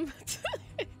him.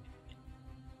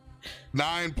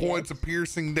 9 points of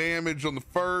piercing damage on the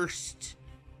first.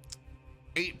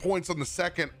 8 points on the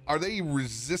second. Are they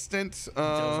resistant?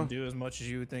 Doesn't do as much as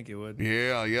you would think it would.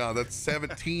 Yeah, that's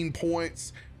 17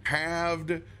 points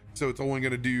halved. So it's only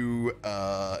gonna do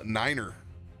 9er.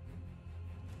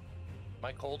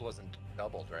 My cold wasn't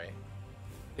doubled, right?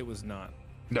 It was not.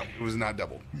 No, it was not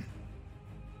doubled.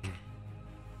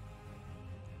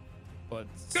 But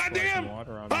Goddamn! splashing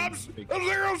water on Hobbs! him, big- Those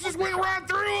arrows just went right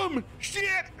through him!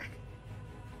 Shit!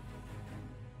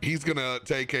 He's gonna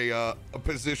take a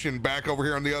position back over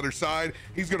here on the other side.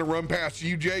 He's gonna run past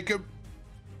you, Jacob.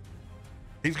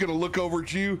 He's gonna look over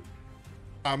at you.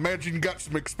 I imagine you got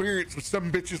some experience with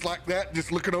some bitches like that,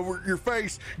 just looking over at your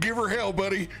face. Give her hell,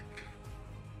 buddy.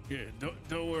 Yeah,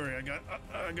 don't worry.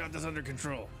 I got this under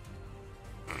control.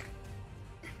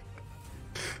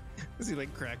 As he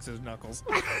like cracks his knuckles.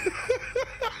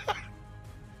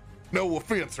 No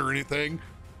offense or anything.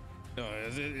 No,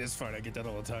 it's fine. I get that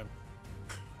all the time.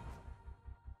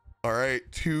 All right,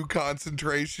 2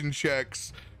 concentration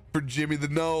checks for Jimmy the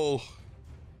Knoll.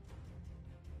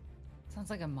 Sounds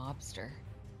like a mobster.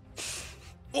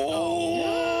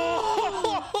 Oh!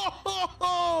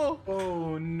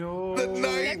 Oh no! The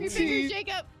Snap your fingers, 19.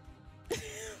 Jacob.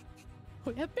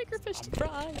 We have bigger fish to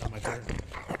fry. My turn.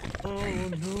 Oh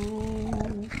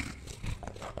no!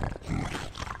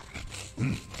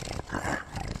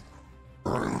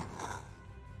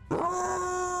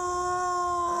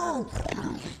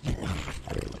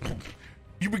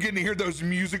 You begin to hear those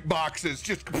music boxes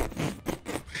just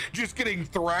getting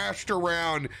thrashed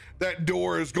around. That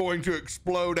door is going to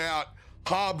explode out.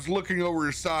 Hobbs looking over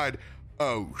his side.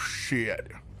 Oh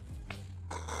shit.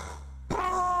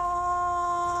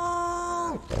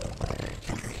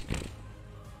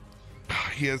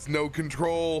 He has no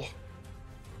control.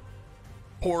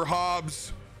 Poor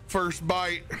Hobbs. First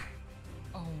bite.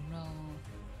 Oh no.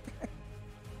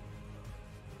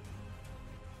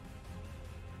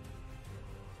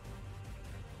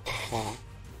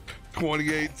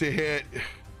 28 to hit.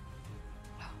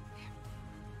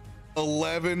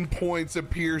 11 points of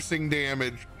piercing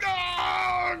damage.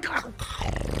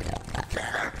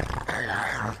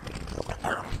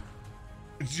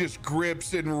 It just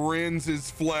grips and rends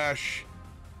his flesh.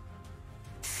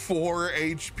 4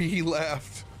 HP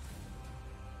left.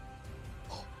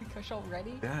 Oh my gosh,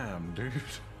 already? Damn, dude.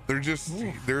 They're just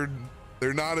they're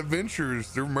not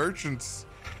adventurers, they're merchants.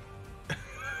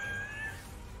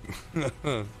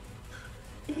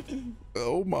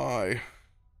 Oh my.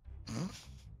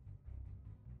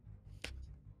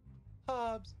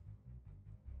 Hobbs.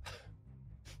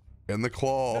 And the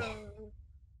claw. No.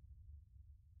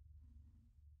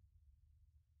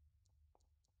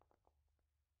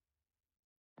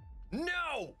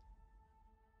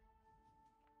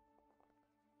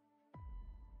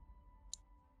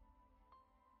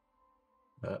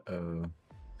 Uh-oh.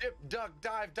 Dip, duck,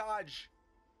 dive, dodge.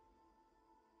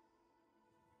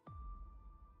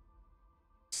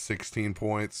 16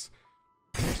 points.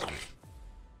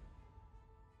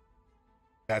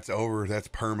 That's over. That's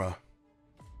perma.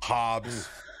 Hobbs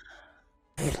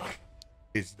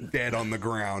is dead on the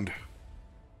ground.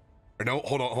 Or no,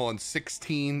 hold on.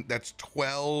 16. That's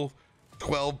 12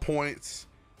 points.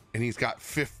 And he's got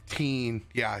 15.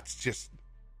 Yeah, it's just,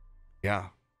 yeah.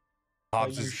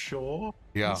 Hobbs Are you is, sure?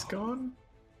 yeah. He's gone?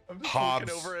 I'm just Hobbs.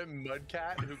 looking over at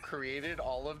Mudcat, who created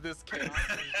all of this chaos.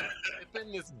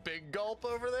 Sipping this big gulp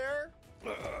over there.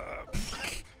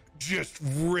 Just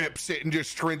rips it and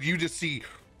just strings. You just see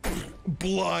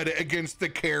blood against the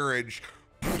carriage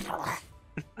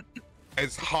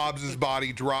as Hobbs's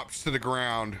body drops to the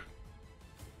ground.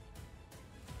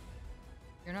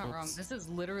 You're not wrong. This is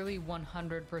literally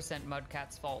 100%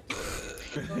 Mudcat's fault.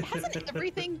 Hasn't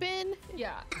everything been?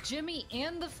 Yeah, Jimmy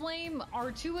and the Flame,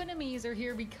 our two enemies, are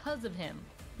here because of him.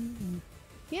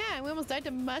 Yeah, and we almost died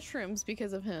to mushrooms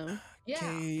because of him.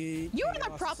 Yeah. You are the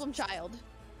problem child.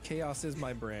 Chaos is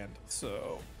my brand,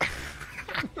 so.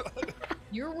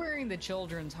 You're wearing the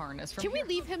children's harness. From Can we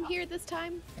leave him here this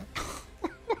time?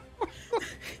 Throw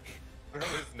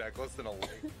his necklace in a lake.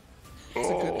 It's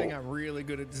a good thing I'm really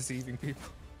good at deceiving people.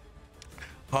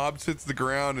 Hobbs hits the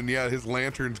ground, and yeah, his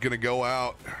lantern's gonna go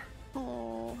out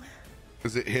Oh.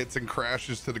 as it hits and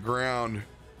crashes to the ground.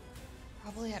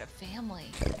 Probably had a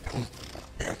family.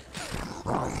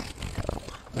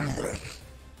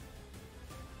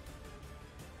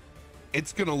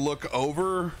 It's gonna look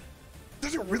over.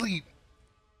 Does it really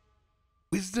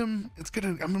wisdom?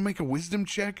 I'm gonna make a wisdom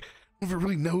check. I don't know if it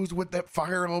really knows what that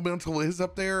fire elemental is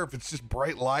up there, if it's just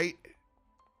bright light.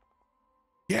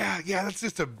 Yeah, that's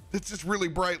just really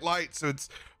bright light. So it's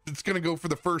gonna go for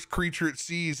the first creature it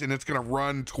sees, and it's gonna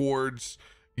run towards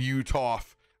you,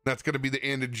 Toff. That's gonna be the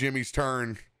end of Jimmy's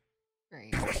turn.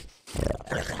 Great.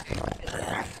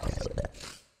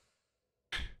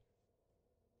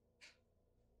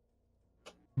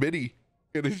 Biddy,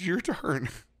 it is your turn.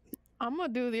 I'm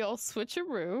gonna do the old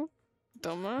switcheroo.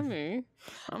 Don't mind me.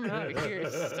 I'm out of here,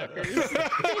 suckers.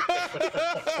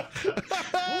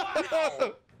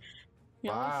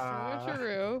 Wow.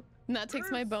 Switcheroo. And that takes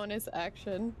my bonus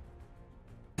action.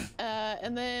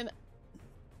 And then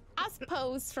I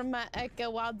suppose from my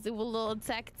echo, I'll do a little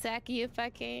tacky if I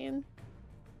can.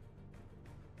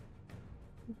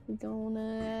 We're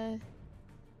gonna.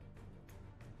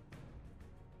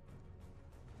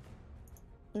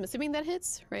 I'm assuming that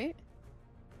hits, right?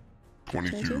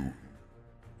 22.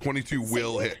 22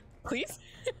 will hit. Please.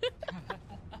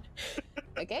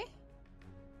 Okay.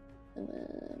 And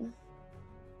then...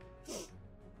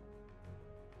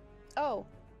 Oh,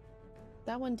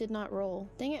 that one did not roll.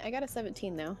 Dang it, I got a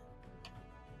 17 now.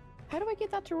 How do I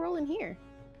get that to roll in here?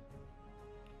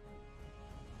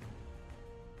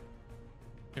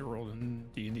 It rolled in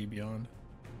D&D Beyond.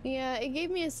 Yeah, it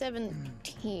gave me a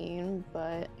 17,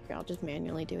 but here, I'll just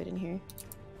manually do it in here.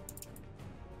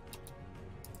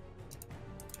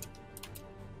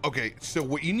 Okay, so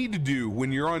what you need to do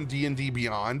when you're on D&D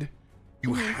Beyond,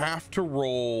 you have to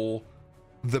roll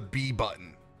the B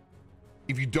button.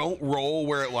 If you don't roll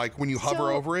where it, like when you hover So,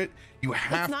 over it, you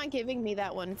have. It's not giving me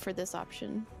that one for this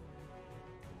option.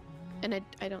 And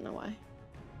I don't know why.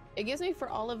 It gives me for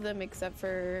all of them except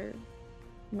for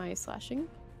my slashing.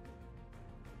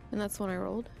 And that's when I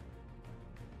rolled.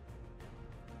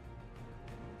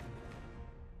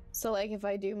 So like if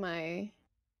I do my...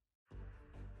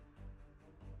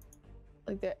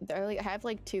 Like they're like, I have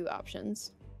like 2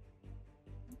 options.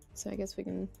 So I guess we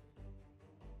can...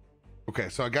 Okay,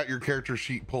 so I got your character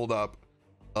sheet pulled up.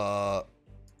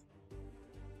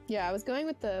 Yeah, I was going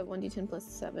with the 1d10 plus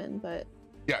 7, but...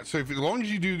 Yeah, so as long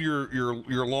as you do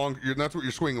your long, that's what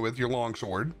you're swinging with, your long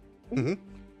sword. Mm-hmm.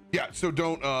 Yeah, so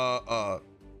don't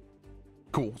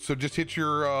cool. So just hit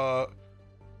your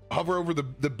hover over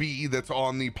the B that's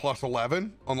on the plus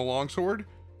 11 on the long sword.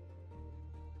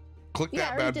 Click Yeah,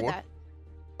 that I bad already did boy. that.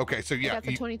 Okay, so yeah, I got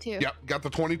the 22. Yep, got the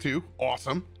 22.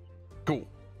 Awesome, cool.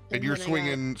 And you're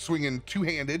then I swinging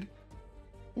two-handed.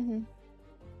 Mm-hmm.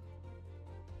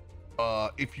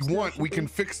 If you So want, should we can we-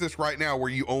 fix this right now where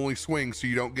you only swing so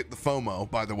you don't get the FOMO,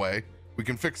 by the way. We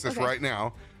can fix this Okay. right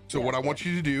now. So Yeah, what I yeah. want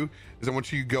you to do is I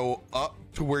want you to go up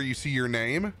to where you see your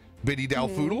name, Biddy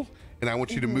Dalfoodle, and I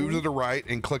want you to move to the right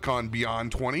and click on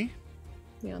Beyond 20,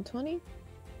 Beyond 20.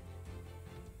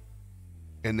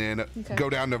 and then Okay. go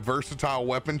down to Versatile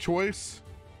Weapon Choice.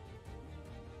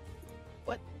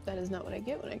 What? That is not what I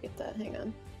get when I get that. Hang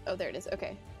on. Oh, there it is.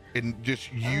 Okay. And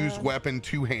just use weapon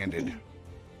two-handed.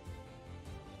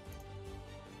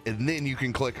 And then you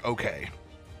can click OK.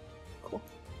 Cool.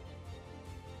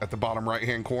 at the bottom right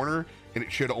hand corner, and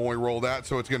it should only roll that.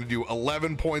 So it's going to do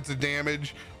 11 points of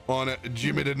damage on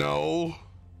Jimmy Deno.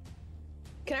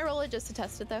 Can I roll it just to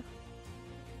test it though?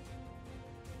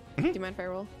 Do you mind if I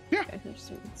roll? Yeah. Okay, just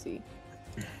so we can see.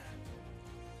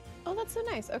 Oh, that's so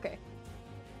nice. Okay.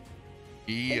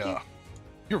 Yeah.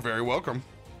 You're very welcome.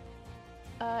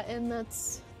 And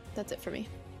that's it for me.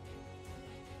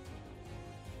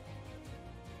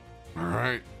 All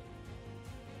right.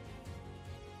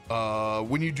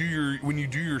 When you do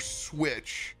your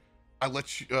switch, I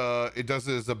let you. It does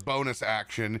it as a bonus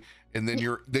action, and then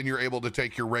you're able to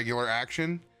take your regular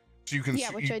action. So you can.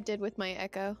 Yeah, which I did with my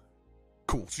echo.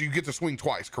 Cool. So you get to swing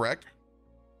twice, correct?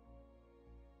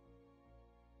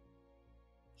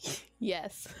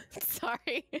 Yes.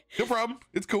 Sorry. No problem.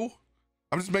 It's cool.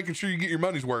 I'm just making sure you get your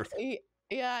money's worth.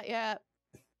 Yeah.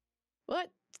 What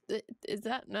is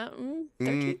that? Not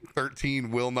 13?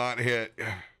 13 will not hit.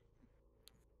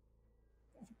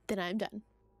 Then I'm done.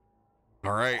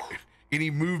 All right.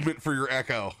 Any movement for your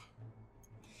echo?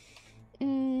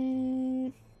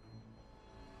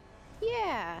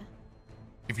 Yeah.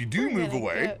 If you do We're move gonna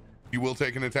away, go- you will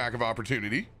take an attack of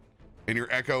opportunity. And your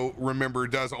echo, remember,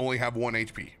 does only have 1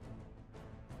 HP.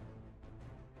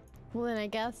 Well, then I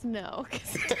guess no,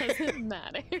 because it doesn't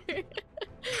matter.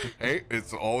 Hey,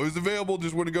 it's always available.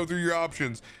 Just want to go through your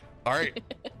options. All right.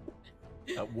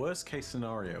 Worst case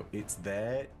scenario, it's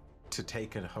there to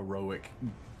take a heroic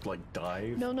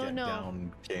dive. No.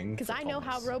 Down king. Because for I know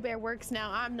how Thomas. RoBear works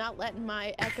now. I'm not letting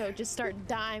my echo just start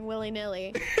dying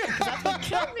willy-nilly. Because that's what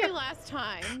killed me last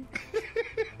time.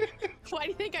 Why do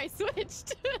you think I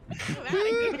switched? I'm out of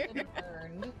here.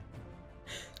 Burned.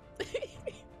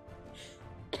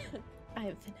 I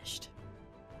have finished.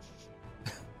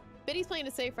 Biddy's playing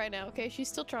it safe right now, okay? She's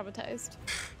still traumatized.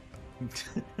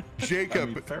 Jacob.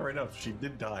 I mean, fair enough. She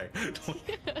did die.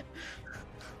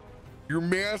 Your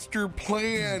master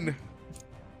plan.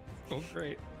 Oh,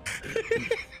 great.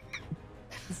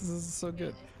 This is so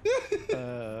good.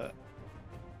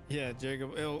 Yeah,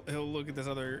 Jacob, he'll look at this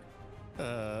other.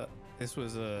 This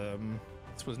was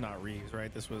not Reeves,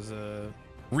 right? This was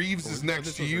Reeves is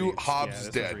next to you. Reeves. Hobbs Yeah, is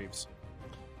this was dead. Reeves.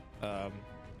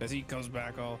 As he comes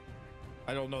back,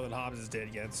 I don't know that Hobbs is dead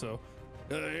yet, so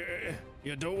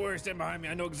yeah, don't worry, stand behind me.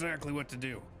 I know exactly what to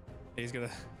do. He's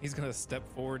gonna step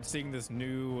forward, seeing this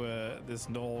new this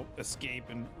null escape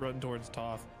and run towards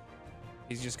Toff.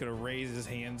 He's just gonna raise his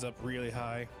hands up really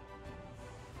high.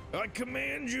 I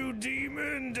command you,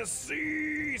 demon, to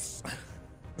cease.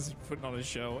 He's putting on a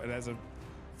show, and as a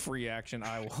free action,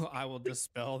 I will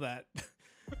dispel that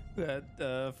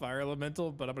fire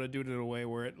elemental, but I'm gonna do it in a way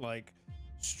where it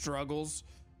struggles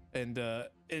and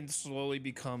slowly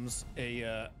becomes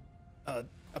a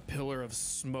pillar of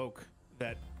smoke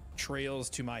that trails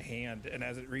to my hand, and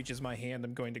as it reaches my hand,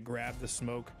 I'm going to grab the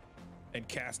smoke and,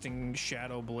 casting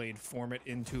Shadow Blade, form it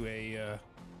into a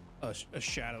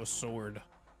shadow sword.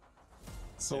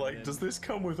 So, does this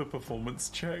come with a performance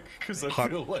check? Because I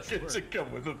feel like it should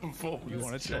come with a performance check. You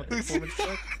want to tell the performance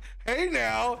check? Hey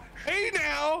now,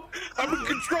 I'm in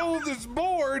control of this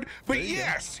board, but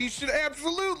yes, he should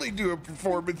absolutely do a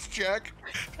performance check.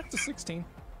 That's a 16.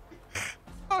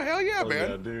 Oh hell yeah, man!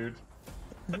 Yeah, dude.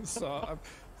 So I'm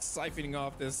siphoning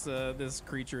off this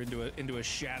creature into a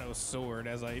shadow sword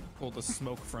as I pull the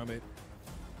smoke from it,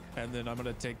 and then I'm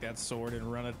gonna take that sword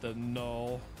and run at the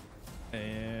null.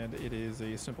 And it is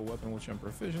a simple weapon, which I'm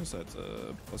proficient, so that's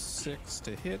a +6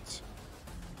 to hit.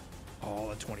 Oh,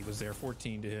 the 20 was there.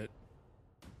 14 to hit.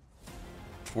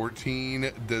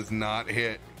 14 does not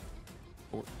hit.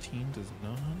 14 does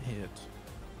not hit.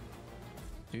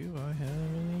 Do I have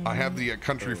any? I have the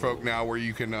country folk now, where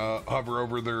you can hover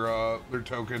over their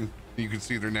token. You can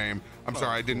see their name. I'm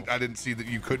sorry, I didn't see that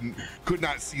you could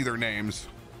not see their names.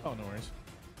 Oh, no worries.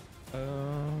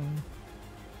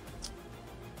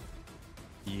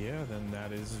 Yeah, then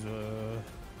that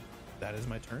is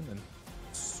my turn. Then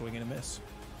swing and a miss.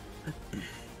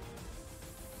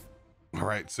 All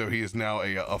right, so he is now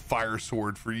a fire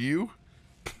sword for you.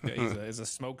 Yeah, he's a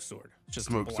smoke sword. Just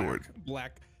Smoke sword.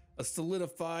 A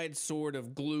solidified sword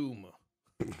of gloom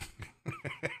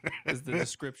is the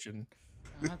description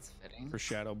That's fitting. for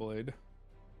Shadow Blade.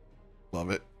 Love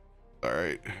it. All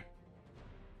right.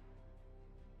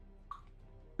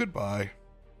 Goodbye.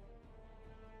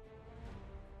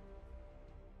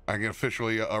 I can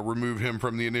officially remove him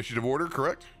from the initiative order,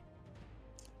 correct?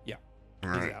 Yeah,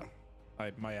 All he's right. out.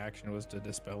 My action was to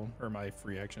dispel him, or my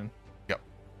free action. Yep.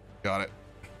 Got it.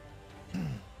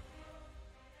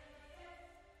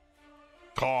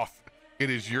 Cough. It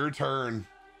is your turn.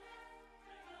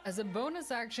 As a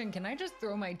bonus action, can I just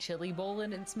throw my chili bowl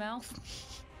in its mouth?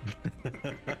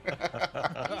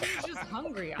 He's just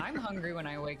hungry. I'm hungry when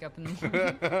I wake up in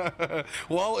the morning.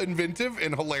 While inventive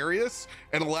and hilarious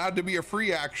and allowed to be a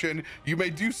free action, you may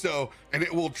do so, and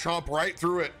it will chomp right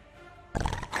through it.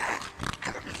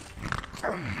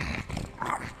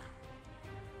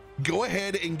 Go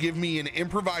ahead and give me an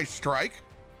improvised strike.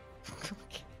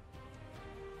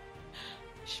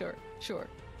 Sure.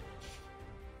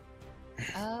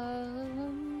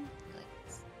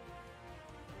 Let's...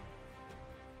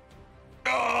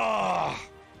 Ah,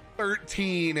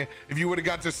 13. If you would have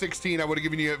got to 16, I would have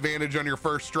given you advantage on your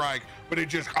first strike, but it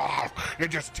just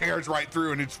tears right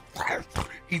through and it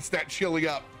eats that chili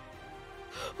up.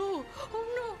 Oh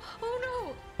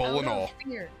no. Bowl and Out of all.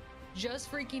 fear.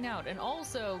 Just freaking out. And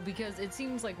also because it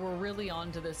seems like we're really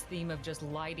onto this theme of just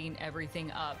lighting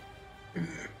everything up.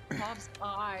 Pop's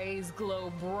eyes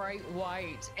glow bright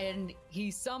white and he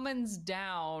summons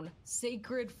down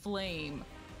Sacred Flame,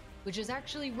 which is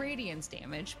actually radiance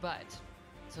damage, but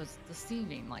so it's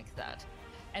deceiving like that.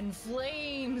 And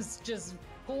flames just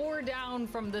pour down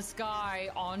from the sky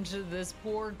onto this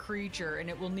poor creature, and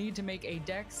it will need to make a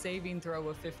dex saving throw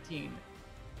of 15.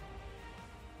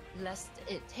 Lest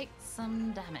it takes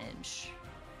some damage.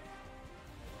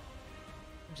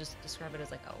 Just describe it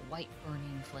as like a white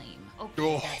burning flame. Okay,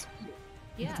 Oh. that's cool.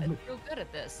 Yeah, it's real good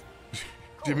at this.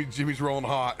 Cool. Jimmy's rolling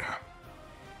hot.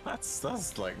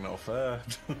 That's like not fair.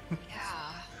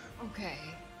 Yeah. Okay.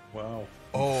 Wow.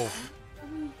 Oh,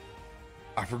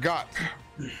 I forgot.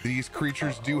 These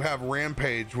creatures do have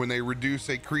rampage. When they reduce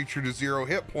a creature to 0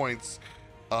 hit points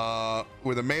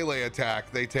with a melee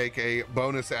attack, they take a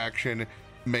bonus action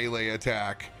melee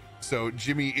attack. So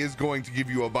Jimmy is going to give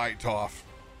you a bite, Toff.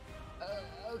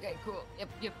 Okay, cool.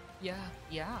 Yep.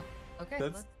 Yeah. Okay,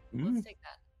 That's- let's take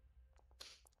that.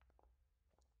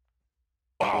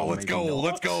 Oh, let's Maybe go. not.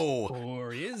 Let's go.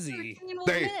 Or is he?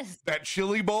 That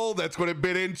chili bowl, that's what it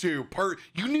bit into.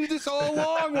 You knew this all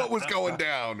along what was going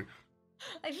down.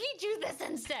 I feed you this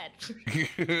instead.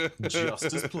 Just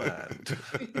as planned.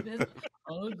 This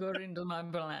all according to my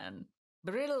plan.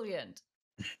 Brilliant.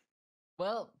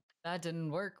 Well, that didn't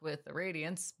work with the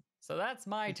radiance, so that's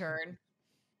my turn.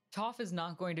 Toff is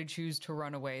not going to choose to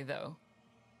run away, though.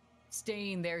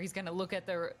 Staying there, he's going to look at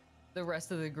the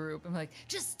rest of the group and be like,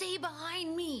 just stay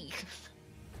behind me.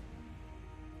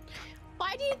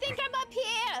 Why do you think I'm up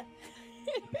here?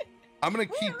 I'm going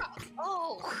to keep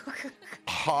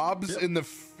Hobbs in the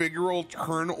figural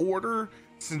turn order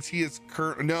since he is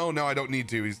No, I don't need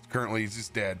to. He's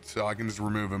just dead, so I can just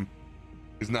remove him.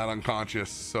 He's not unconscious,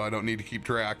 so I don't need to keep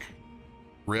track.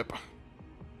 Rip.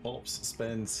 Pops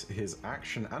spends his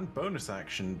action and bonus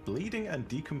action bleeding and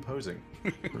decomposing,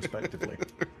 respectively.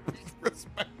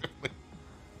 Respectively.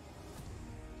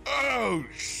 Oh,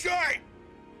 shit!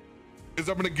 Is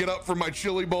I'm gonna get up from my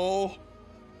chili bowl,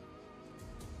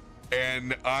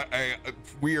 and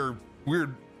we're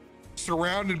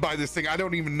surrounded by this thing. I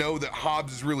don't even know that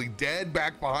Hobbs is really dead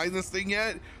back behind this thing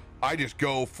yet. I just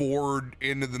go forward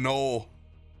into the knoll.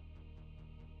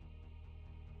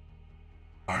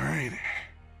 All right.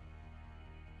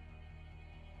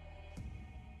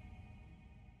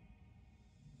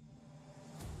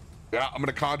 Yeah, I'm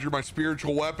gonna conjure my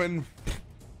spiritual weapon,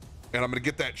 and I'm gonna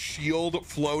get that shield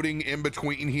floating in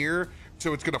between here.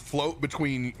 So it's gonna float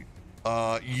between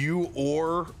you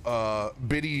or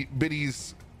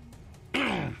Biddy's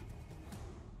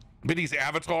Biddy's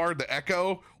avatar, the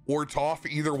Echo, or Toff,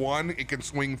 either one. It can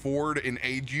swing forward and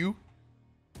aid you.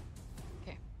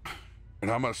 Okay. And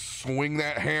I'm gonna swing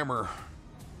that hammer.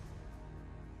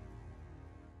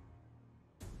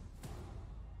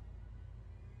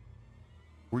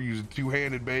 We're using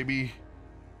two-handed, baby.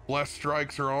 Blessed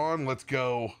strikes are on. Let's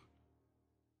go.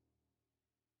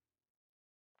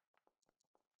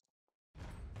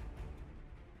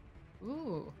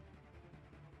 Ooh.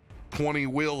 20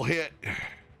 will hit.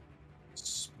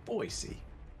 Spicy.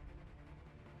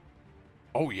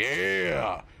 Oh,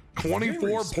 yeah.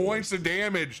 24 points of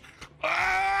damage.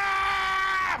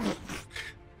 Ah!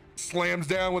 Slams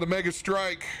down with a mega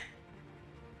strike.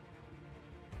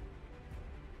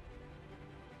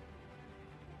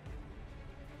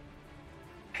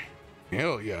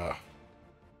 Hell yeah.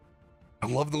 I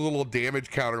love the little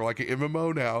damage counter like an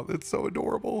MMO now. That's so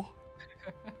adorable.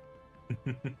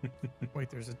 Wait,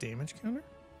 there's a damage counter?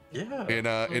 Yeah.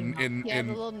 And Yeah, the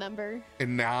little number.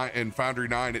 in Foundry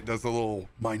 9 it does the little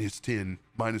 -10,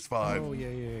 -5. Oh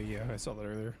yeah. I saw that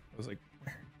earlier. I was like,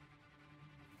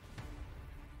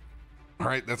 All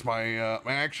right, that's my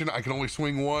my action. I can only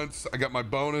swing once. I got my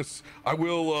bonus. I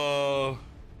will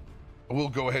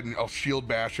go ahead and I'll shield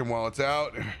bash him while it's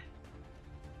out.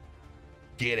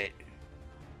 Get it.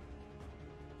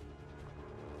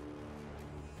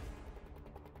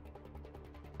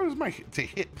 What was my to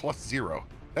hit +0?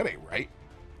 That ain't right.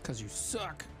 Because you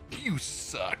suck. You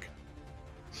suck.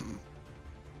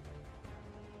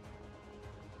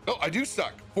 Oh, I do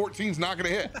suck. 14's not gonna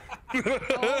hit.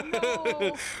 Oh,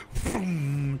 no.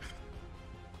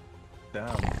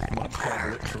 Damn,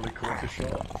 Mudcat literally caught a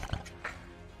shot.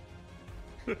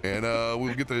 And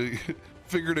we'll get the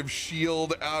figurative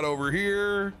shield out over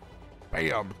here.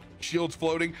 Bam. Shield's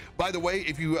floating. By the way,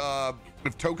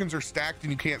 if tokens are stacked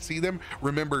and you can't see them,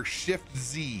 remember Shift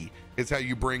Z is how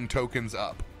you bring tokens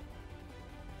up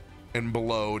and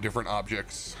below different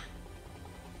objects.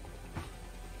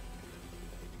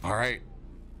 All right.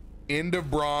 End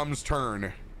of Brom's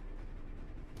turn.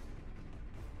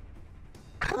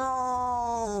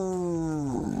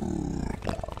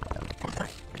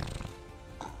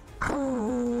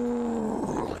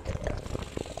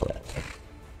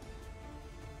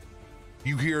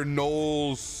 You hear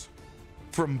gnolls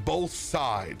from both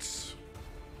sides.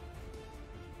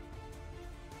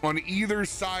 On either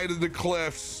side of the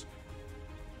cliffs,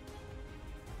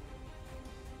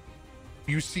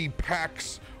 you see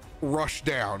packs rush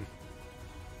down.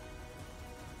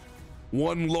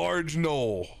 One large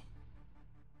gnoll.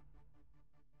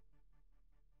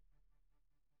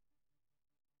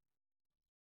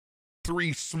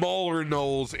 Three smaller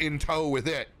gnolls in tow with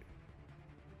it.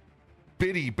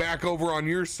 Biddy, back over on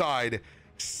your side,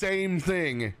 same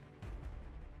thing.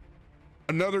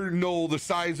 Another gnoll the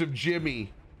size of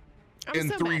Jimmy, I'm and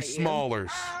so three mad at you.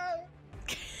 smallers.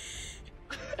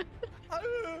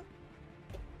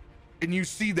 And you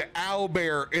see the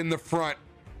owlbear in the front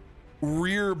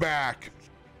rear back.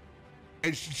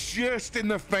 It's just in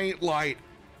the faint light,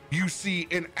 you see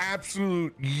an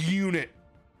absolute unit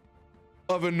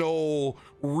of a gnoll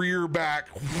rear back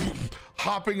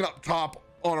hopping up top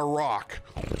on a rock.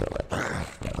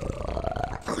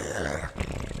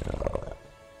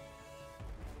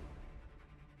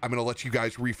 I'm gonna let you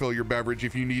guys refill your beverage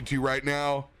if you need to right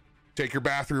now. Take your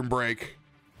bathroom break.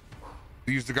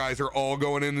 These guys are all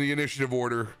going in the initiative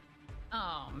order.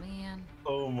 Oh man.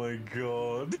 Oh my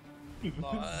god.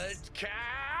 Mudcat!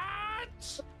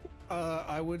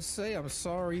 I would say I'm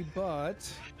sorry, but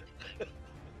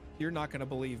you're not gonna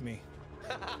believe me.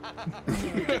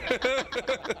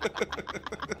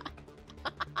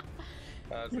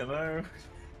 You know,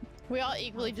 We all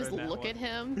equally just Heard that look one. at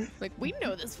him like, we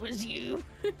know this was you.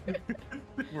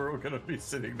 we're all gonna be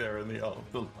sitting there in the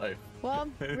afterlife. Well,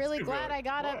 I'm It's really too glad bad. I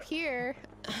got up What? here.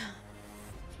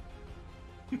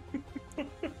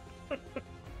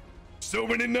 So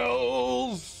many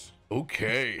gnolls.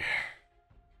 Okay.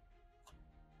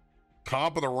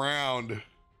 Top of the round.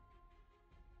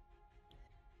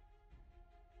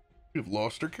 We've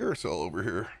lost our carousel over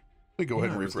here. Let me go ahead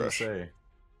and I was gonna refresh. say,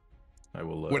 I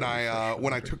will. When I refresh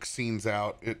when I later. took scenes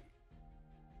out, it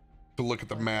to look at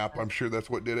the map, I'm sure that's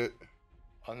what did it.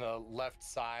 On the left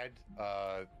side,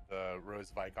 the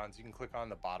rows of icons you can click on,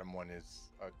 the bottom one is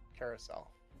a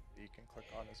carousel that you can click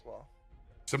on as well.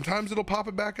 Sometimes it'll pop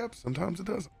it back up, sometimes it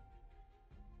doesn't.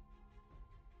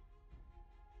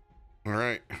 All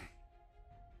right.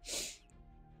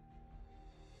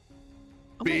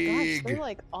 Oh my gosh, Big. they're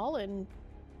like all in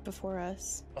before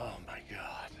us. Oh my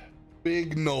god.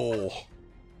 Big Knoll.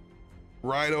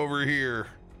 Right over here.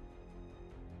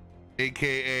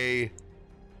 AKA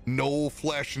Knoll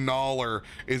Flesh Gnaller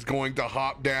is going to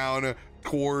hop down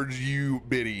towards you,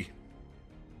 Biddy.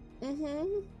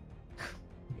 Mm-hmm.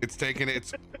 It's taking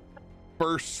its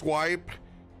first swipe.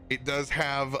 It does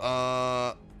have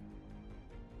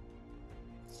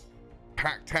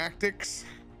pack tactics.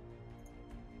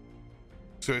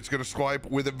 So it's gonna swipe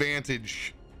with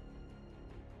advantage.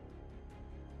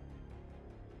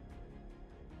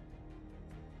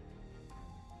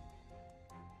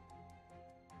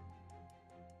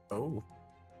 Oh,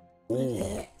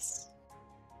 Ooh.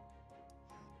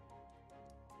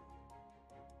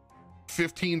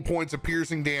 15 points of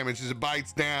piercing damage as it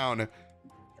bites down.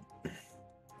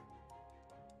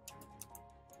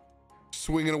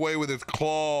 Swinging away with its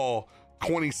claw.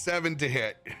 27 to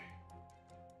hit.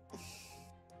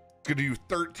 It's gonna do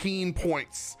 13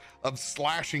 points of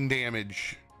slashing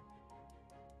damage.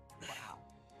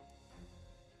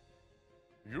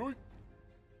 Yoink.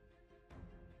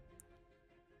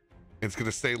 It's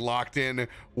gonna stay locked in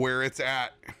where it's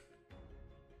at.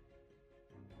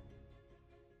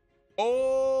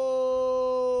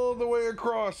 All the way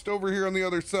across over here on the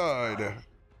other side.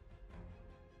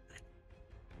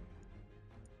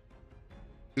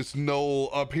 This knoll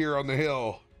up here on the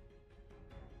hill.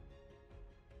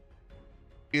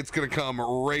 It's gonna come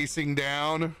racing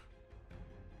down.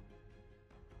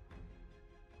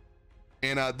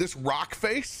 And this rock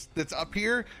face that's up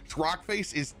here, this rock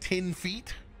face is 10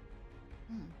 feet.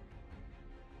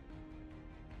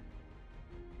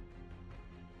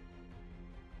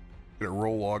 Get a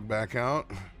roll log back out.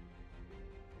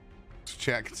 So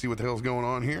chat can see what the hell's going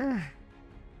on here.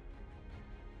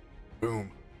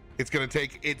 Boom. It's going to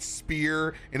take its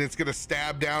spear and it's going to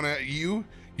stab down at you.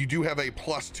 You do have a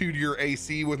 +2 to your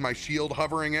AC with my shield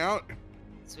hovering out.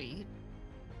 Sweet.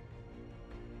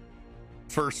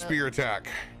 First spear attack.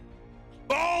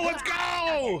 Oh, let's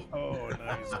go! Oh,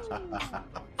 nice.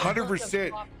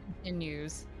 100%.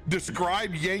 Continues.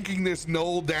 Describe yanking this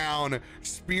knoll down,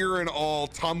 spear and all,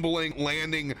 tumbling,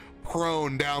 landing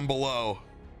prone down below.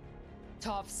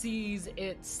 Toff sees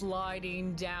it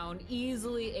sliding down,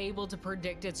 easily able to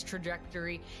predict its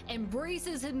trajectory, and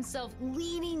braces himself,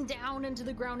 leaning down into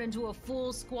the ground into a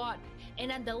full squat,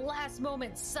 and at the last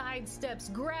moment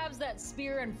sidesteps, grabs that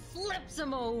spear, and flips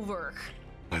him over.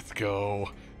 Let's go.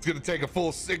 It's gonna take a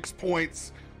full 6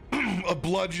 points of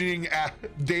bludgeoning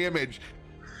damage.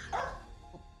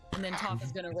 And then Toff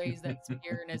is gonna raise that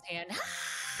spear in his hand.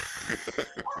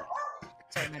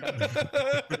 Sorry, my dog.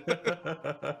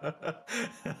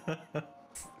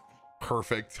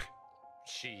 Perfect.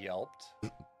 She yelped.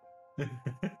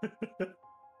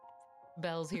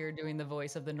 Belle's here doing the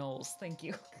voice of the gnolls. Thank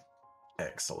you.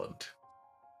 Excellent.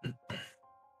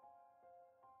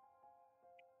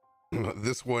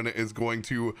 This one is going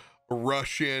to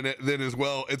rush in then as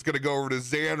well. It's going to go over to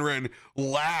Zanryn,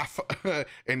 laugh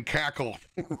and cackle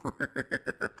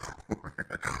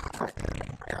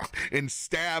and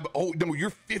stab. Oh no, you're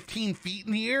 15 feet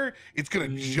in the air. It's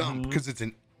going to jump because it's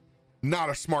not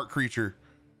a smart creature.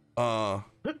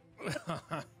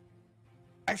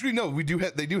 Actually no,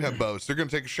 they do have bows. They're going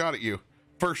to take a shot at you.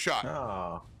 First shot.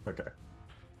 Oh, okay.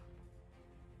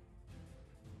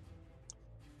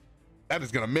 That is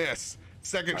going to miss.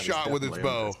 Second That is shot with its definitely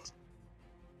a bow. miss.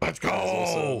 Let's That is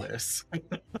also go. a miss.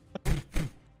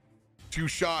 2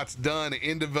 shots done.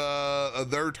 End of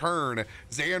their turn.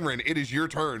 Zanryn, it is your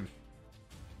turn.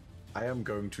 I am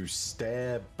going to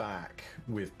stare back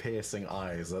with piercing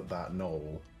eyes at that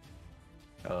knoll.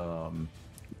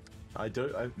 I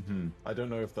don't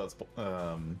know if that's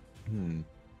Can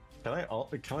I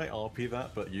RP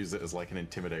that but use it as like an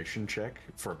intimidation check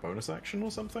for a bonus action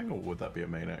or something, or would that be a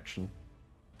main action?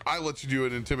 I let you do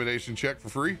an intimidation check for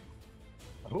free.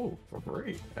 Oh, for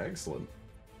free. Excellent.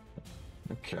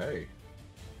 Okay.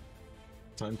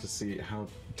 Time to see how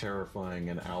terrifying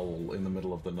an owl in the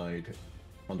middle of the night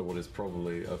under what is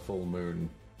probably a full moon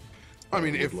I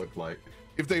mean, would if look like.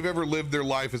 if they've ever lived their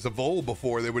life as a vole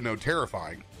before, they would know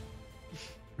terrifying.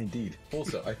 Indeed.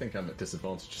 Also, I think I'm at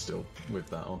disadvantage still with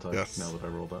that, aren't I? Yes. Now that I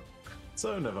rolled that.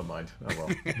 So never mind. Oh well.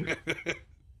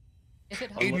 If it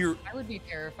In helps, your- I would be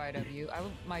terrified of you.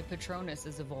 My Patronus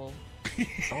is evolved.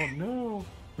 Oh no.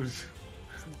 It's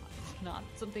not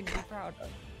something to be proud of.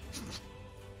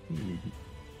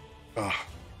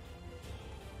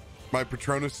 My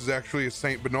Patronus is actually a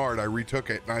Saint Bernard. I retook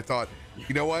it and I thought,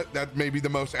 you know what? That may be the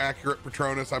most accurate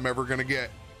Patronus I'm ever gonna get.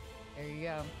 There you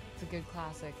go. It's a good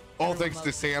classic. All Everyone thanks to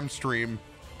loves Sam Stream,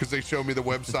 because they show me the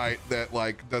website that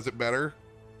like does it better.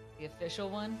 the official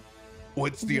one. Well,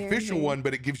 it's the Very official good. one,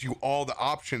 but it gives you all the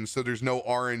options, so there's no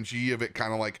RNG of it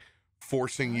kind of like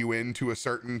forcing you into a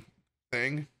certain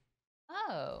thing.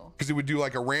 Oh. Because it would do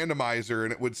like a randomizer,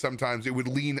 and it would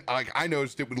lean, like I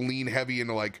noticed it would lean heavy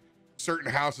into like certain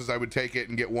houses. I would take it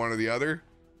and get one or the other.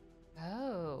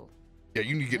 Oh. Yeah,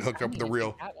 you need to get Guess hooked I up with need the to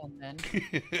real. take that one then.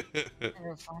 I'm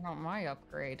gonna find out my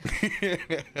upgrade.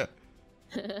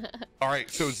 All right,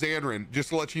 so Zanryn, just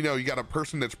to let you know, you got a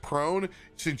person that's prone.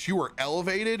 Since you are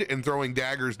elevated and throwing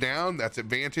daggers down, that's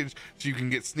advantage. So you can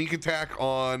get sneak attack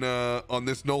on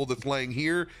this knoll that's laying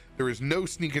here. There is no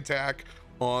sneak attack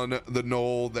on the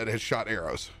knoll that has shot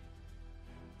arrows.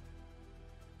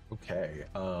 Okay.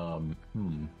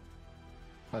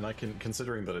 And I can,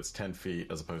 considering that it's 10 feet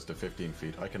as opposed to 15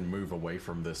 feet, I can move away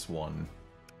from this one,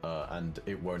 and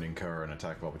it won't incur an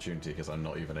attack of opportunity because I'm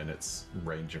not even in its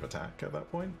range of attack at that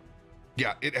point.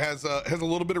 Yeah, it has a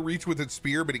little bit of reach with its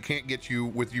spear, but it can't get you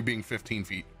with you being 15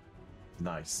 feet.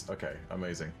 Nice. Okay,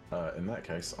 amazing. In that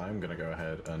case, I'm going to go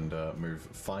ahead and move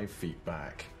 5 feet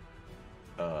back,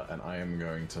 and I am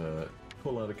going to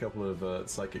pull out a couple of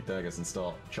psychic daggers and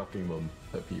start chucking them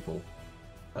at people.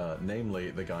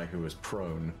 Namely, the guy who was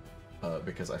prone,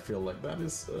 because I feel like that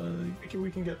is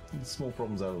we can get small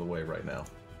problems out of the way right now.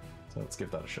 So let's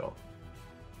give that a shot.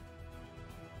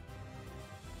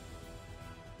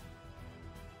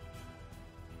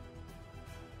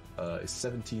 Is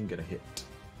 17 gonna hit?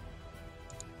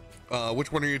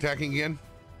 Which one are you attacking again?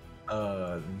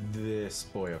 This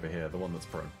boy over here, the one that's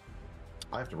prone.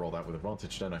 I have to roll that with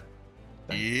advantage, don't I?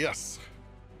 Yes.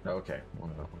 Okay. Well,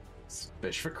 it's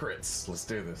fish for crits. Let's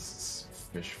do this. It's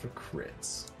fish for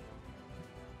crits.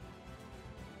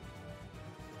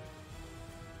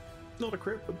 Not a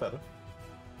crit, but better.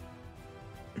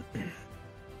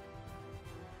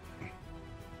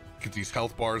 Get these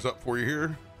health bars up for you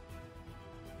here.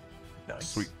 Nice.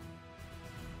 Sweet.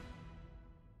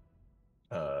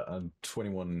 And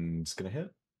 21's gonna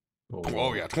hit? Or...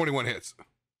 Oh yeah, 21 hits.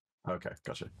 Okay,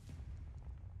 gotcha.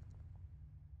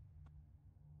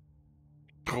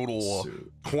 Total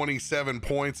 27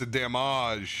 points of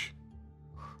damage.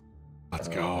 Let's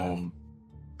go.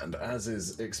 And as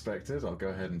is expected, I'll go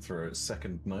ahead and throw a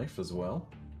second knife as well.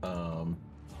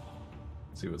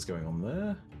 See what's going on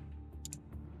there.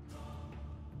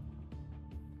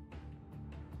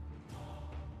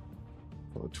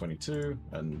 For 22,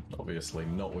 and obviously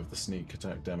not with the sneak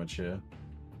attack damage here.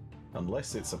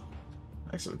 Unless it's a...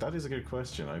 Actually, that is a good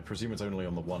question. I presume it's only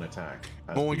on the one attack.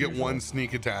 Only get one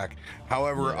sneak attack.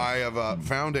 However, Yeah. I have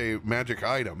found a magic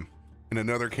item in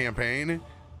another campaign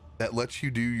that lets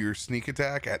you do your sneak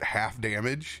attack at half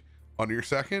damage on your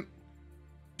second.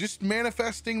 Just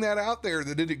manifesting that out there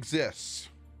that it exists.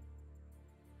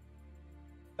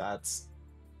 That's...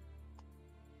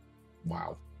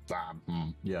 Wow.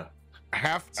 Yeah.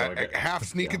 Half So I get- half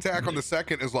sneak yeah. attack on the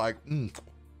second is like,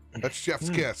 that's chef's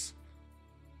kiss.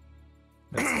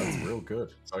 That's real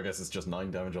good. So I guess it's just 9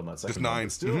 damage on that second. Just one, 9.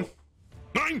 but Still.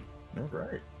 9. All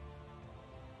right.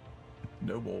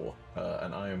 No more.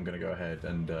 And I am going to go ahead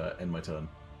and end my turn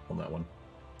on that one.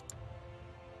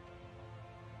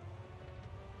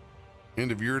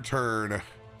 End of your turn.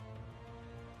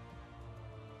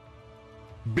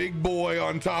 Big boy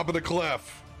on top of the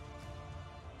cliff.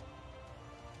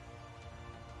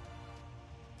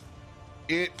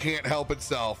 It can't help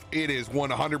itself. It is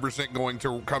 100% going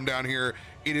to come down here.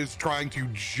 It is trying to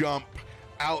jump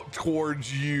out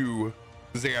towards you,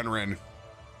 Zanryn.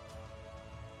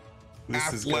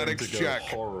 This is going Athletics to go check.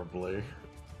 horribly.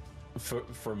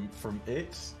 From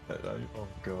it? Oh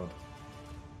god.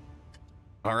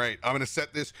 All right, I'm going to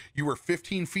set this. You were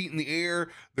 15 feet in the air.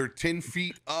 They're 10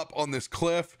 feet up on this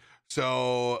cliff.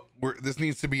 So this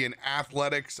needs to be an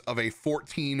athletics of a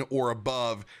 14 or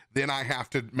above. Then I have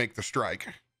to make the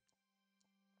strike.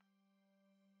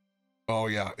 Oh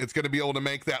yeah, it's going to be able to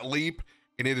make that leap,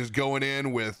 and it is going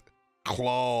in with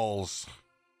claws.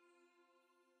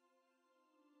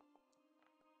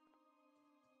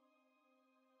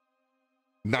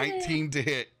 $19 to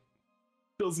hit.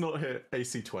 Does not hit.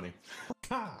 AC 20.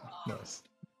 Nice.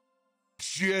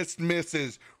 Just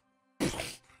misses.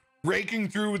 Raking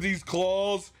through with these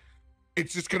claws.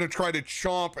 It's just going to try to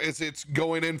chomp as it's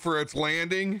going in for its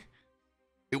landing.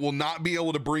 It will not be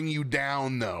able to bring you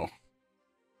down, though.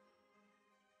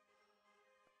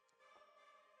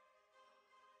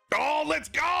 Oh, let's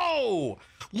go!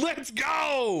 Let's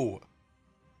go!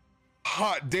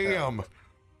 Hot damn.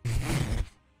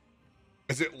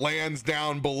 As it lands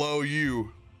down below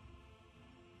you.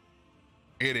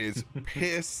 It is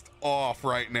pissed off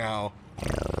right now.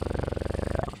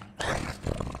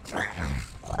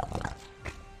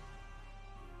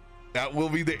 That will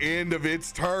be the end of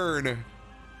its turn.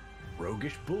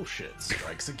 Roguish bullshit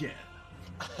strikes again.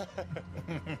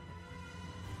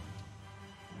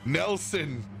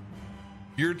 Nelson,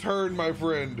 your turn, my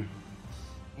friend.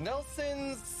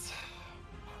 Nelson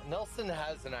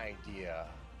has an idea.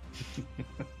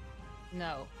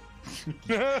 No.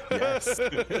 Yes.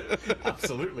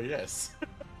 Absolutely, yes.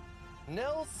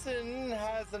 Nelson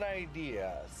has an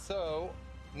idea. So,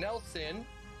 Nelson,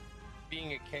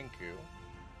 being a Kenku,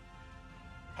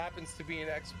 happens to be an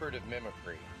expert of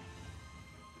mimicry.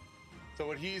 So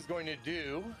what he's going to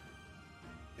do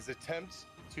is attempt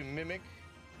to mimic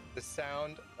the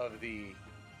sound of the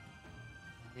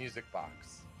music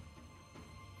box.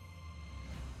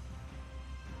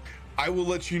 I will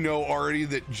let you know already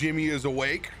that Jimmy is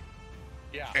awake.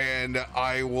 Yeah. And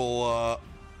I will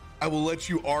let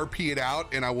you RP it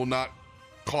out, and I will not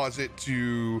cause it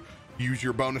to use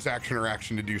your bonus action or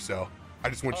action to do so. I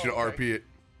just want you to okay. RP it.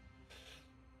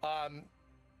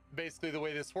 Basically the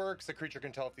way this works, a creature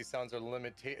can tell if these sounds are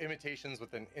imitations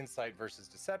with an insight versus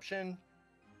deception.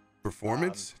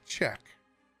 Performance check.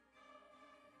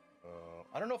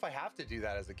 I don't know if I have to do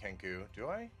that as a Kenku, do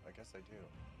I? I guess I do.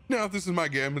 No, this is my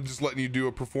game. I'm just letting you do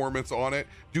a performance on it.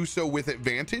 Do so with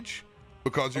advantage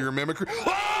because of your mimicry.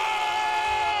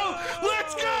 Oh!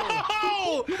 Let's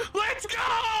go! Let's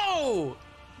go!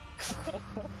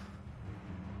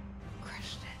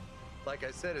 Crushed it. Like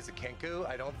I said, as a Kenku,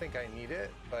 I don't think I need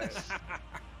it, but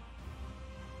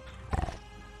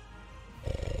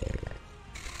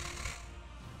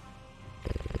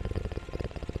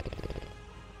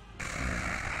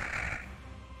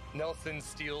Nelson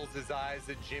steals his eyes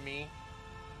at Jimmy.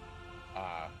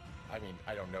 I mean,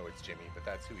 I don't know it's Jimmy, but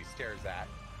that's who he stares at.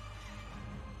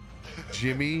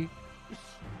 Jimmy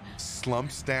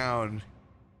slumps down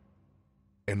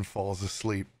and falls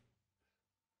asleep.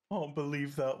 Can't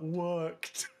believe that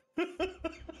worked.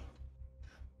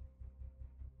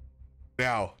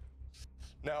 Now,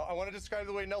 I want to describe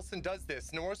the way Nelson does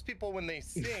this. Now, most people, when they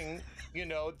sing, you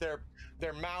know, their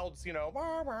mouths, you know,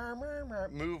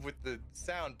 move with the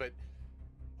sound, but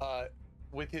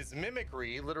with his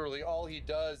mimicry, literally all he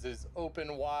does is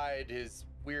open wide his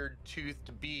weird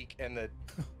toothed beak, and the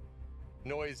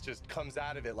noise just comes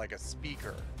out of it like a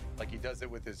speaker. Like he does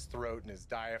it with his throat and his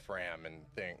diaphragm and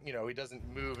thing. You know, he doesn't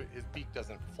move, his beak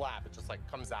doesn't flap, it just like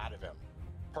comes out of him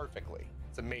perfectly.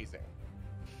 It's amazing.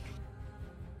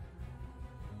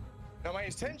 Now, my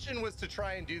intention was to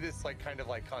try and do this like kind of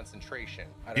like concentration.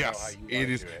 I don't know how yes, you it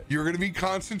is. do it. You're going to be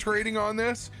concentrating on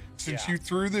this. Since Yeah. you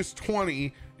threw this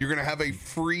 20, you're going to have a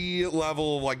free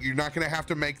level. Like you're not going to have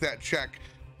to make that check.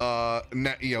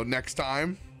 Next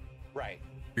time. Right.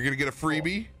 You're going to get a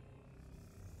freebie.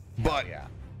 But yeah.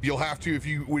 you'll have to if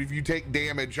you take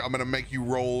damage. I'm going to make you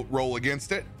roll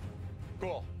against it.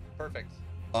 Cool. Perfect.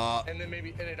 And then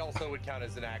and it also would count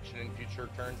as an action in future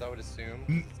turns, I would assume.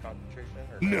 It's concentration.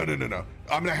 Or No.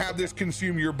 I'm going to have this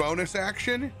consume your bonus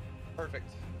action.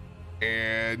 Perfect.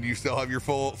 And you still have your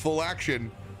full action.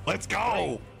 Let's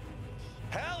go.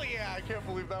 Hell yeah! I can't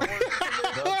believe that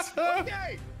worked.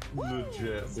 Okay.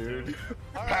 Legit, dude.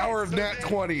 All Power right, of so nat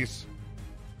then,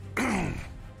 20s.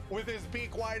 with his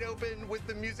beak wide open, with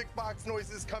the music box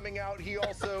noises coming out, he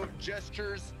also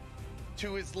gestures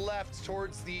to his left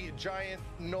towards the giant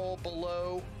knoll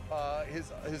below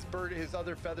his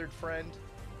other feathered friend,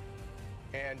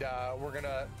 and we're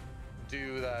gonna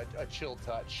do a chill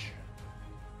touch.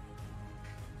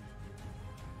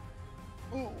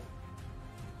 Ooh.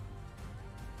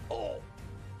 Oh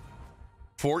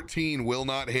 14 will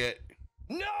not hit.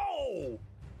 no!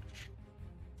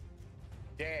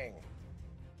 Dang.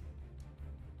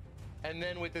 And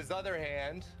then with his other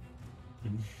hand,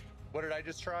 what did I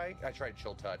just try? I tried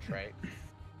chill touch, right?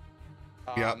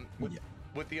 Yep.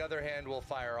 With the other hand, we'll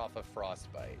fire off a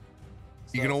frostbite.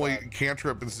 You So can if only I-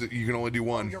 cantrip. You can only do Oh,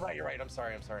 one. you're right. I'm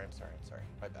sorry.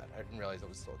 My bad. I didn't realize it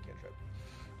was still a cantrip.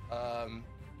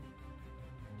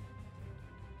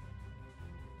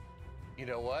 You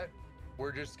know what?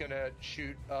 We're just gonna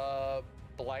shoot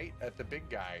blight at the big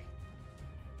guy.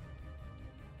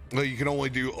 No, you can only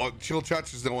do chill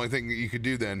touch is the only thing that you could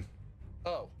do then.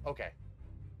 Oh, okay.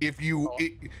 If you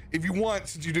want,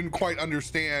 since you didn't quite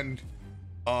understand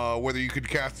whether you could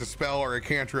cast a spell or a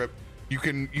cantrip, you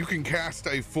can cast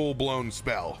a full-blown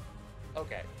spell.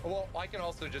 Okay. Well, I can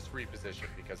also just reposition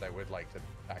because I would like to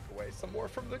back away some more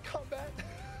from the combat.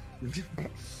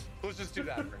 Let's just do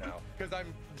that for now, because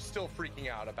I'm still freaking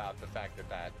out about the fact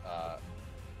that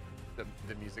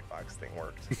the music box thing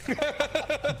worked.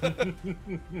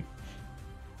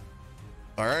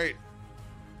 All right.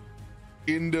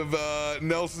 End of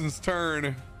Nelson's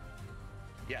turn.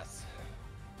 Yes.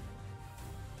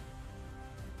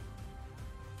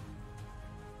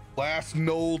 Last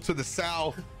knoll to the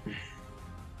south.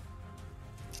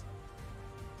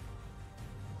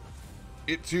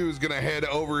 It too is gonna head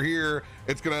over here.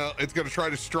 It's gonna try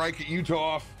to strike at you,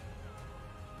 Toff.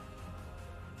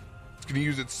 It's gonna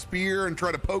use its spear and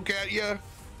try to poke at you.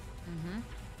 Mm-hmm.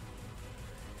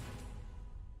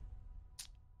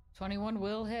 21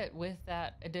 will hit with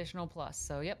that additional plus.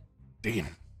 So, yep.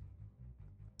 Damn.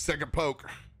 Second poke.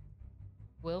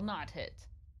 Will not hit.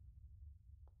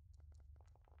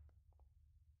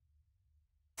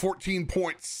 14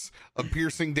 points of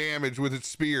piercing damage with its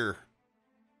spear.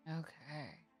 Okay.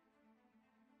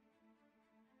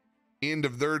 End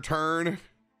of their turn.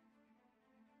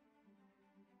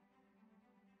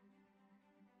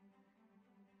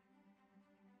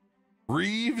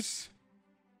 Reeves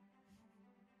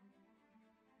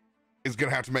is going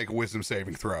to have to make a wisdom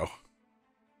saving throw.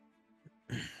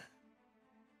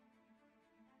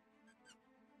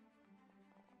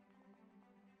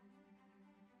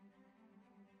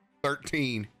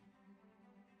 $13.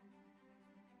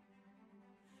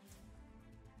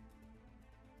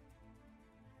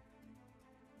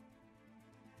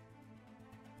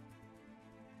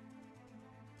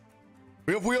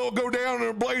 If we all go down in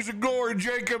a blaze of glory,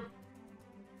 Jacob,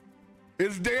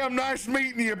 it's damn nice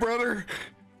meeting you, brother.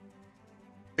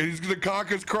 And he's gonna cock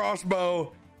his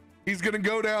crossbow. He's gonna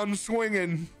go down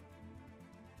swinging,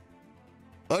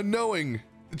 unknowing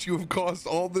that you have caused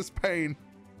all this pain.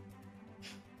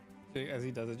 As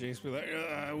he does it, Jake's be like,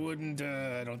 I wouldn't,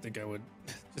 I don't think I would.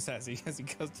 Just as he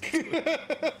goes to do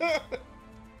it.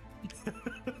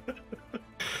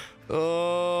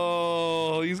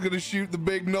 Oh, he's gonna shoot the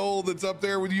big knoll that's up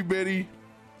there with you, Biddy.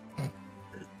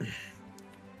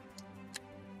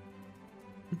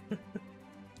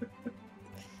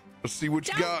 Let's see what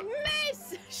you got. Don't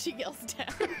miss! She yells down.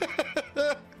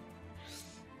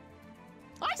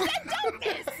 I said don't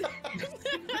miss!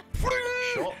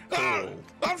 Shot call.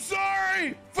 I'm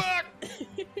sorry! Fuck!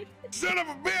 Son of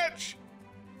a bitch!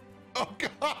 Oh,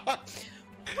 God!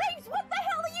 Reese, what the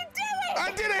hell are you doing?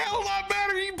 I did a hell of a lot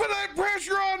better! You put that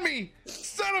pressure on me!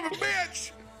 Son of a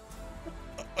bitch!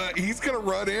 He's gonna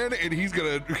run in and he's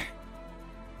gonna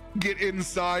get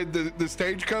inside the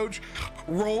stagecoach,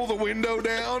 roll the window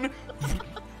down.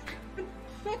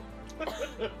 Cool.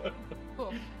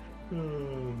 Oh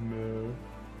no.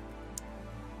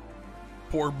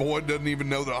 Poor boy doesn't even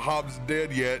know that Hobbs is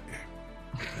dead yet.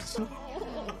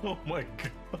 Oh my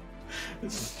god.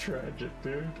 This is tragic,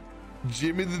 dude.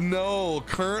 Jimmy the Knoll,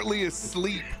 currently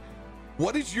asleep.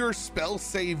 What is your spell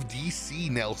save DC,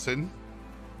 Nelson?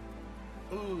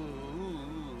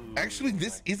 Actually,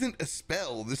 this isn't a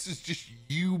spell. This is just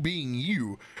you being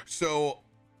you. So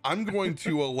I'm going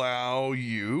to allow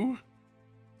you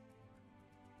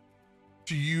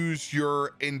to use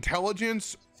your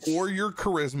intelligence or your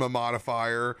charisma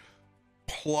modifier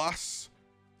plus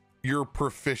your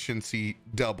proficiency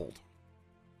doubled.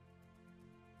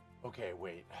 Okay,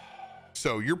 wait.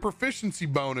 So your proficiency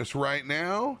bonus right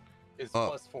now It's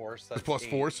 +4. So is that's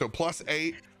 +4, so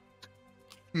 +8.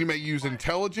 You may use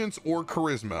intelligence or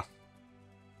charisma.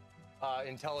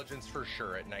 Intelligence for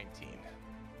sure at 19.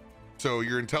 So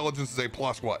your intelligence is a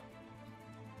plus what?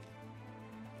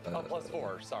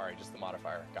 +4. Sorry, just the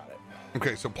modifier. Got it.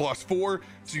 Okay, so +4.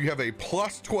 So you have a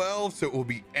 +12, so it will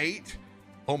be 8.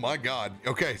 Oh my God.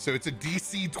 Okay, so it's a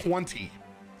DC 20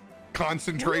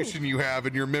 concentration you have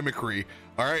in your mimicry.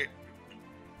 All right,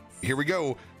 here we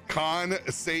go. Con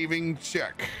saving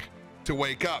check to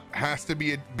wake up has to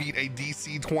be beat a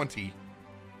DC 20.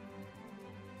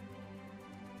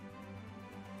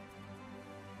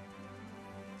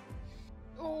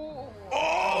 Oh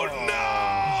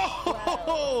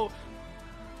no!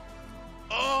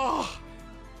 Oh,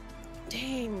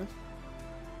 Dang.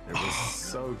 It was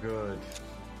so good.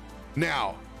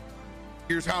 now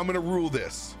here's how I'm gonna rule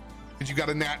this. Because you got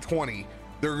a nat 20,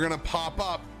 they're gonna pop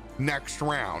up next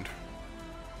round.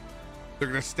 They're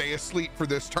gonna stay asleep for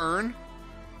this turn.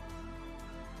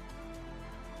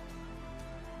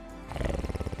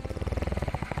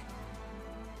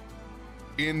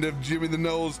 End of Jimmy the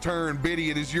Knoll's turn.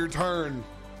 Biddy, it is your turn.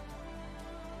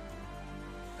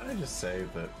 Can I just say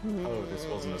that, oh, this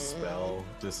wasn't a spell,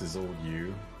 this is all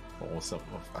you? Or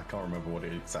something. I can't remember what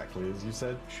it exactly is you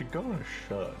said. You should go on a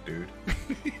shirt, dude.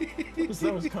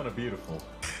 That was kind of beautiful.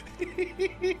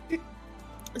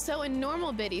 So in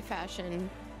normal Biddy fashion,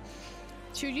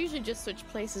 she would usually just switch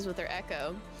places with her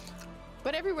echo.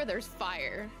 But everywhere there's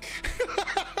fire.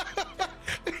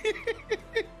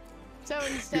 So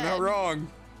instead, You're not wrong.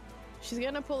 she's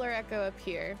gonna pull her echo up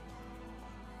here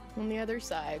on the other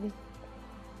side.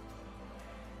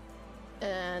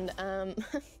 And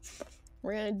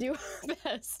we're gonna do our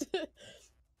best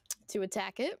to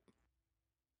attack it.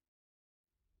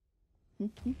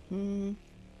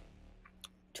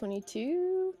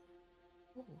 22.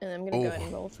 And I'm gonna go ahead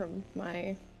and roll from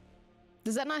my.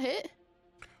 Does that not hit?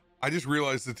 I just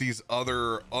realized that these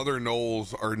other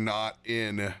knolls are not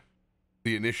in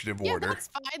the initiative Yeah, order. that's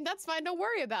fine. That's fine. Don't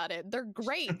worry about it. They're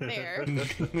great there.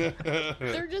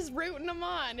 They're just rooting them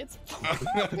on. It's fine.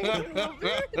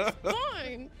 It's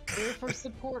fine. They're for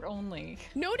support only.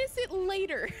 Notice it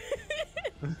later.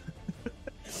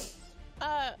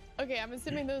 Okay, I'm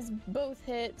assuming those both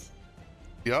hit.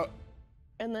 Yep.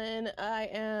 And then I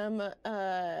am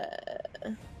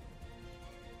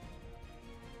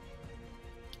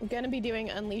gonna be doing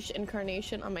Unleash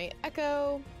Incarnation on my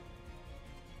Echo.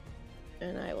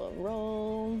 And I will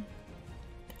roll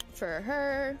for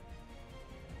her.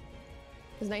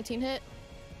 Does 19 hit?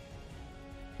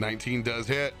 19 does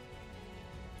hit.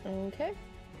 Okay.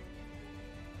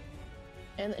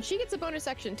 And she gets a bonus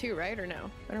action too, right? Or no?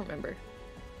 I don't remember.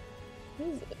 What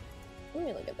is it? Let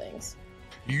me look at things.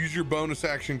 Use your bonus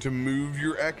action to move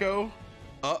your echo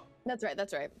up. That's right,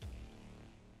 that's right.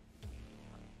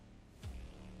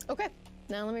 Okay,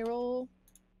 now let me roll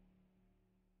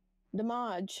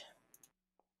damage.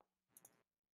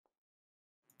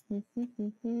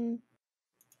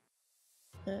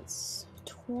 That's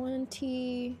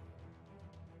 20,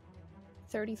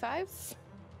 35.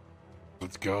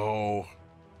 Let's go.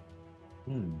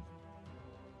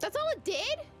 That's all it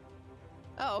did?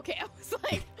 Oh, okay. I was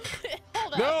like, hold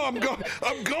hold No, up.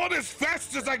 I'm going as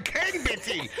fast as I can,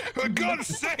 Bitty. For God's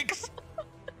sakes.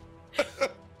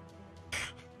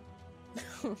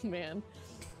 Oh, man.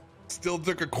 Still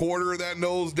took a quarter of that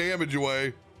Knoll's damage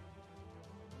away.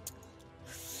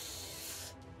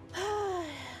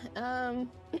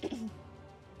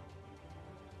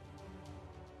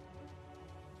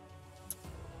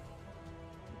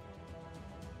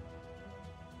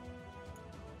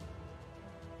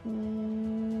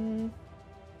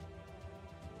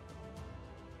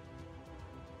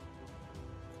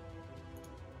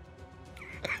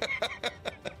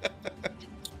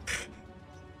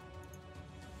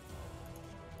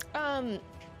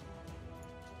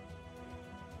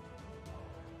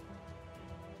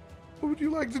 What would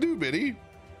you like to do, Biddy?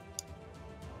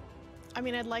 I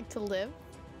mean, I'd like to live.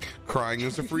 Crying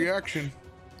is a free action.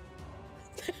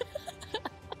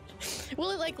 Will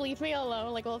it like leave me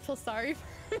alone? Like, will it feel sorry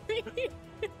for me?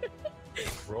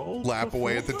 Roll. Lap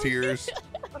away at the tears.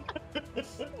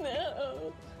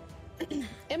 No.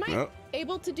 Am I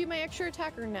able to do my extra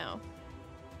attack or no?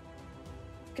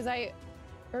 Because I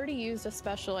already used a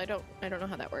special. I don't know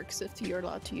how that works. If you're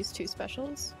allowed to use 2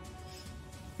 specials.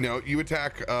 No, you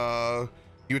attack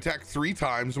 3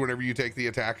 times whenever you take the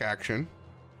attack action.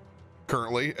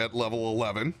 Currently at level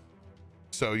 11.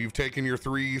 So you've taken your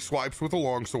 3 swipes with a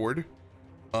longsword.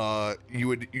 You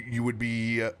would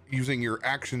be using your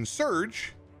action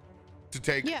surge to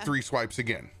take 3 swipes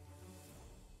again.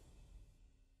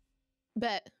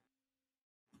 Bet.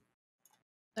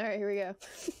 All right, here we go.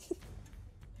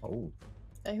 Oh.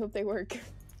 I hope they work.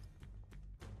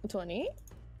 20.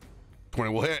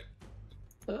 20 will hit.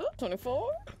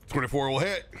 24. 24 will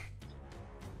hit.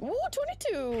 Ooh,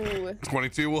 22.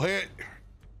 22 will hit.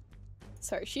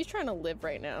 Sorry, she's trying to live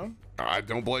right now. I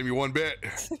don't blame you one bit.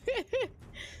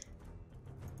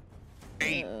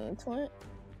 8.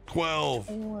 12.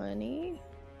 20.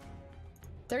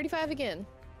 35 again.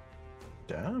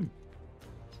 Damn.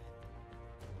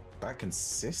 That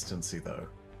consistency, though.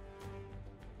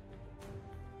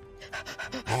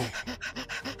 Oh.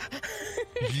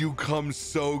 You come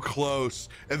so close,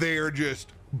 and they are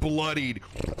just bloodied.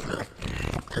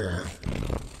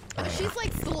 She's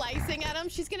like slicing at him.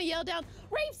 She's gonna yell down,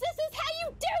 "Rapes, this is how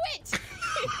you do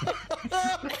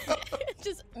it!"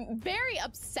 Just very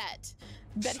upset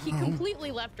that he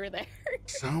completely left her there.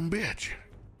 Some bitch.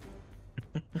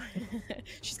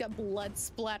 She's got blood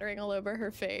splattering all over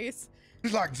her face.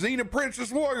 She's like Xena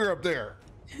Princess Warrior up there.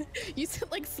 You see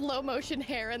like slow motion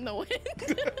hair in the wind,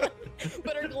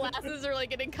 but her glasses are like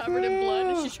getting covered in blood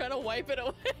and she's trying to wipe it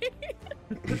away.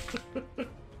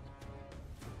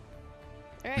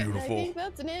 All right, Beautiful. I think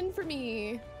that's an end for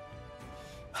me.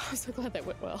 I'm so glad that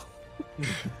went well.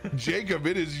 Jacob,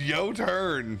 it is your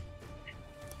turn.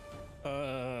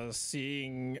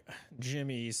 Seeing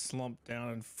Jimmy slumped down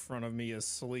in front of me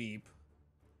asleep,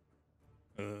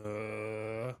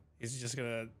 he's just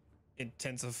gonna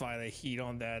intensify the heat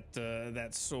on that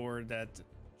sword, that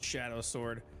shadow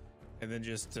sword, and then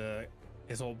just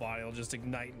his whole body will just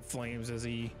ignite in flames as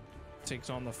he takes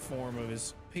on the form of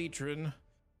his patron.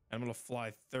 I'm gonna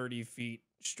fly 30 feet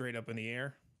straight up in the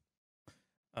air.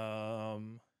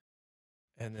 And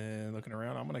then looking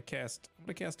around, I'm gonna cast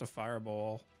a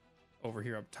fireball over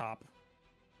here up top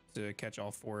to catch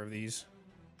all 4 of these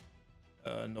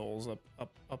gnolls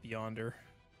up yonder.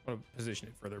 I'm gonna position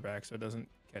it further back so it doesn't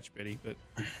catch Biddy, but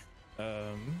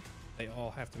they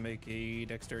all have to make a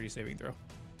dexterity saving throw.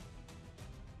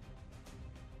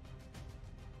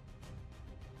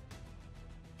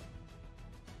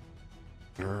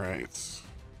 All right.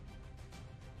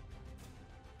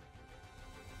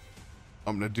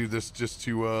 I'm gonna do this just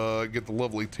to get the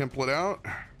lovely template out.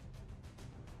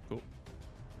 Cool.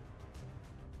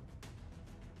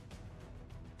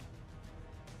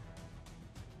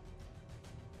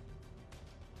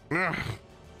 Ugh.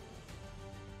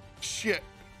 Shit.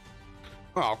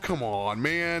 Oh, come on,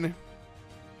 man.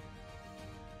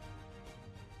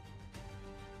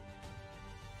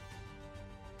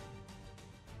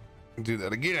 Do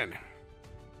that again.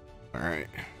 All right.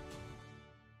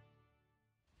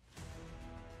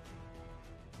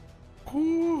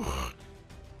 Whew.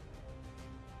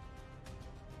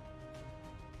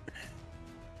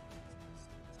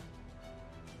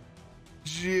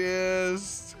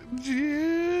 Just.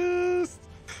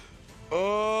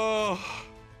 Oh.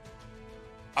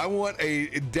 I want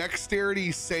a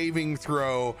dexterity saving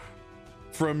throw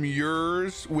from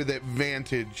yours with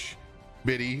advantage,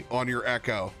 Biddy, on your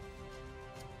echo.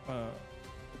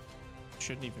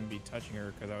 Shouldn't even be touching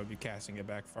her because I would be casting it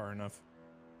back far enough.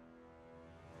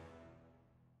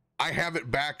 I have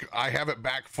it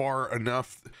back far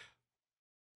enough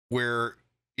where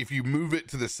if you move it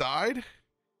to the side,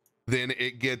 then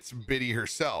it gets Biddy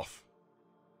herself.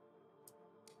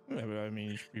 Yeah, but I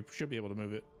mean, you should be able to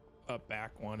move it up,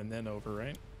 back one, and then over,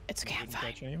 right? It's okay, I'm Wouldn't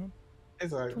fine. touch anyone?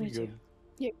 It's alright, we 22. good.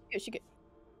 Yeah, she good.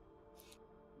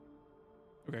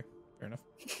 Okay, fair enough.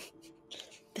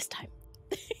 This time.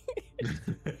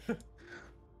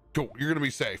 Cool, you're gonna be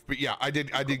safe. But yeah, I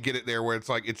did get it there where it's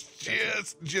like it's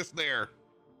just there.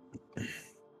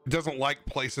 It doesn't like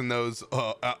placing those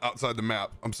outside the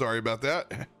map. I'm sorry about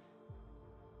that.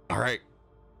 All right.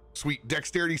 Sweet.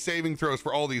 Dexterity saving throws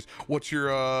for all these. What's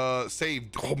your save?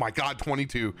 Oh my god,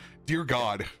 22. Dear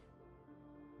God.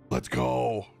 Let's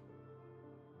go.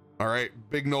 All right,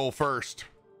 Big Knoll first.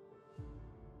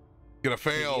 Gonna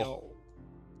fail.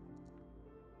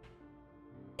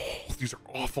 Oh, these are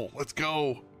awful. Let's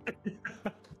go.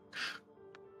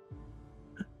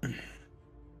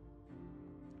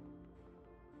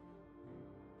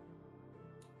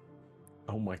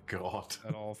 Oh my god.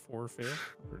 That all 4 fail?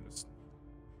 Or just...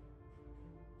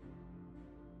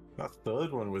 That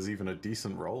third one was even a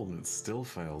decent roll and it still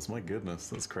fails. My goodness,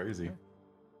 that's crazy.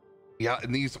 Yeah,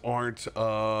 and these aren't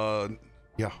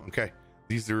yeah, okay.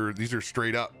 These are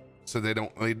straight up. So they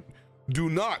do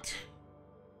not.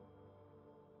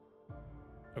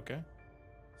 Okay.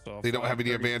 So They don't have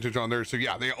any advantage on there. So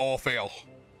yeah, they all fail.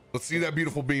 Let's see that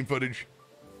beautiful beam footage.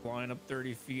 Flying up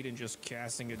 30 feet and just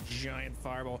casting a giant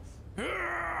fireball.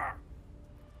 There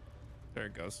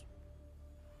it goes.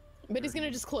 But he's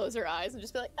gonna just close her eyes and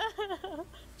just be like,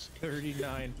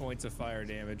 39 points of fire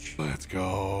damage. Let's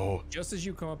go. Just as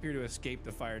you come up here to escape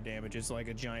the fire damage, it's like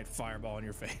a giant fireball in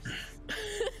your face.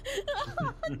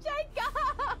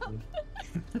 Jacob!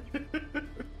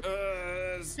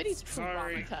 Bitty's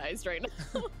Sorry. traumatized right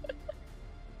now.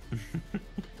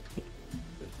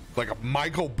 Like a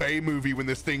Michael Bay movie when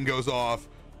this thing goes off.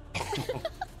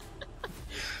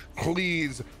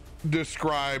 Please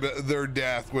describe their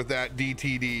death with that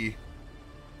DTD.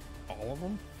 All of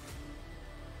them?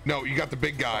 No, you got the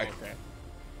big guy. Oh, okay.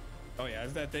 Oh yeah,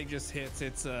 as that thing just hits,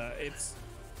 it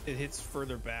hits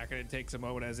further back, and it takes a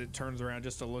moment as it turns around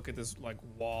just to look at this like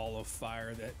wall of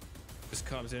fire that just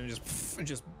comes in and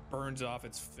just burns off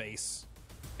its face,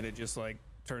 and it just like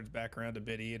turns back around to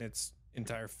Biddy, and its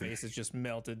entire face is just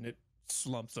melted, and it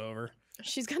slumps over.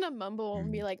 She's gonna mumble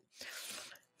and be like,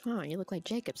 "Oh, you look like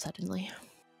Jacob suddenly."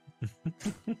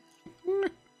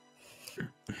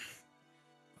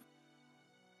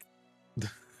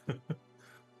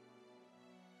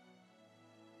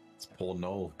 This poor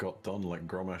Noel got done like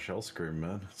Gromash Hellscream,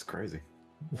 man. It's crazy.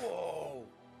 Whoa.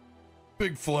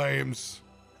 Big flames.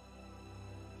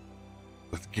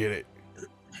 Let's get it.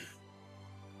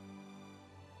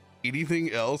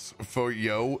 Anything else for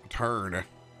yo turn?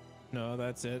 No,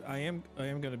 that's it. I am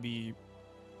gonna be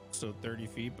 30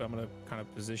 feet, but I'm gonna kind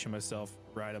of position myself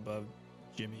right above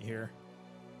Jimmy here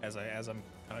as I'm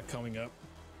kind of coming up.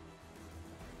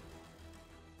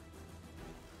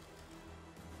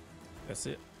 That's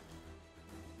it.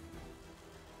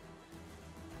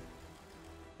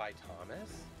 By Thomas?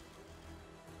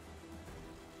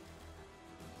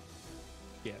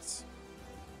 Yes.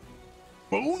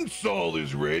 Bonesaw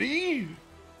is ready.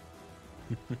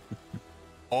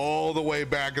 All the way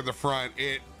back at the front.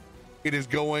 It is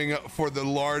going for the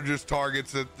largest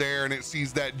targets that there, and it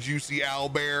sees that juicy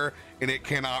owlbear, and it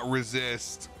cannot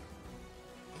resist.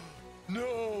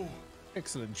 No.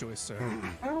 Excellent choice, sir.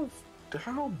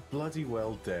 How bloody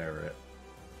well dare it?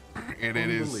 And it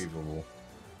is Unbelievable.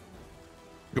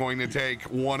 going to take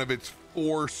one of its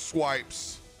 4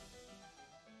 swipes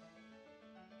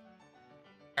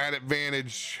at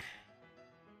advantage.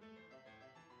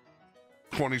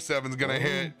 27's gonna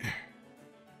hit.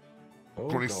 Oh,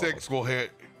 26 God. will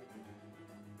hit.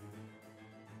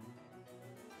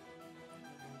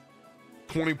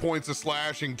 20 points of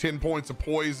slashing, 10 points of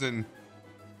poison.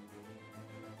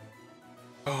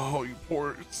 Oh, you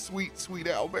poor sweet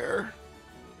owlbear.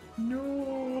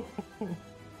 No.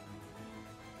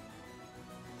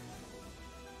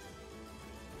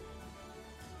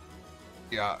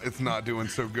 Yeah, it's not doing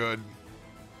so good.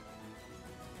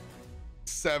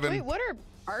 7. Wait, what are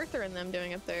Arthur and them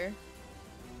doing up there?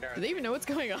 Do they even know what's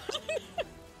going on?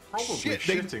 Probably Shit,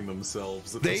 shitting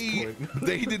themselves at this point.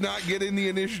 they did not get in the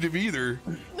initiative either.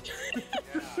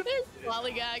 They're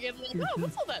lollygagging like, oh,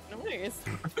 what's all that noise?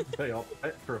 They are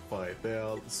petrified. They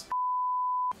are.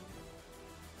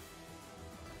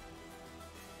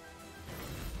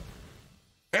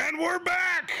 And we're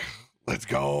back. Let's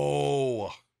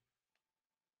go.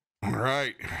 All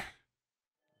right.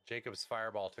 Jacob's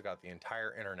fireball took out the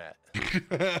entire internet.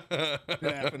 It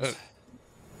happens.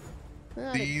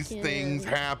 Not These again. things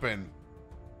happen.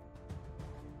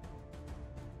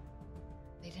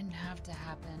 It didn't have to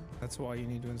happen. That's why you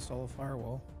need to install a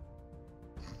firewall.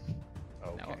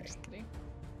 Okay. No, I'm just kidding.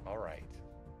 All right.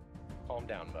 Calm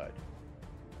down, bud.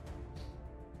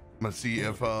 I'm gonna see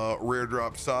if rare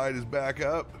drop side is back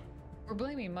up. We're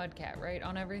blaming Mudcat, right,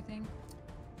 on everything?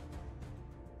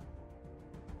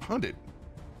 Hunted.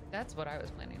 That's what I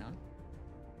was planning on.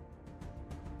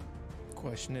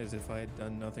 Question is, if I had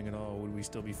done nothing at all, would we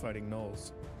still be fighting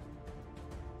gnolls?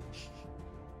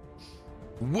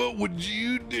 What would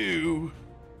you do?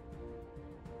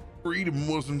 Freedom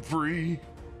wasn't free.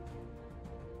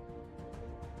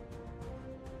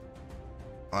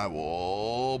 I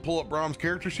will pull up Brom's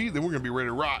character sheet, then we're gonna be ready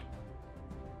to rock.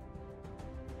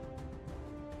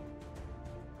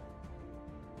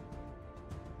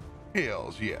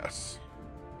 Hells yes.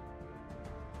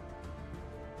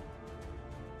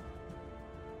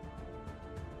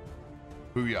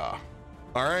 Booyah.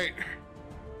 All right.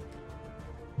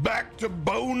 Back to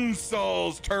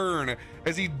Bonesaw's turn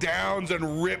as he downs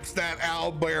and rips that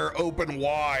owlbear open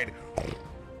wide.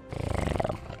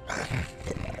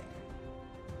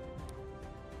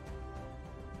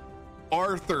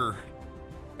 Arthur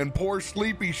and poor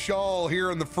sleepy Shawl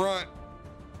here in the front.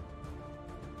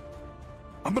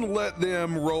 I'm gonna let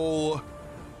them roll.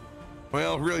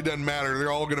 Well, it really doesn't matter.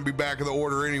 They're all gonna be back in the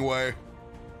order anyway.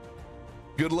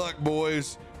 Good luck,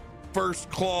 boys. First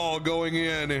claw going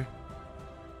in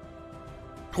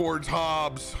towards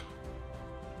Hobbs.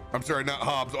 I'm sorry, not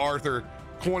Hobbs, Arthur.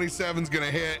 27's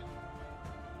gonna hit.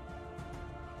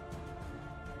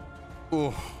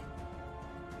 Ooh.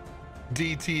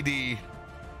 DTD.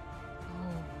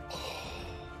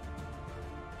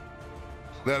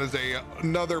 That is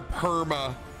another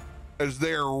perma as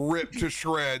they're ripped to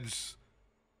shreds.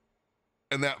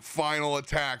 And that final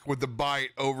attack with the bite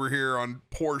over here on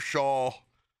poor Shawl.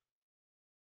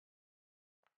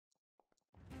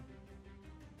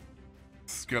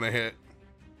 It's gonna hit.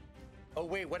 Oh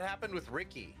wait, what happened with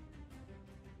Ricky?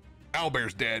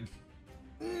 Owlbear's dead.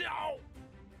 No.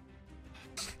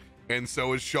 And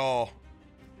so is Shawl.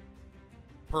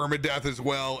 Permadeath as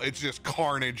well. It's just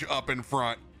carnage up in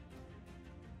front.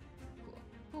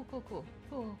 Cool.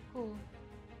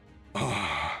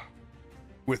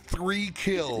 With 3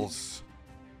 kills,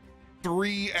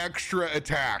 3 extra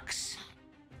attacks.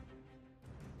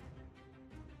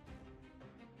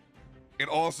 It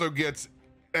also gets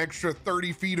extra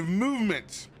 30 feet of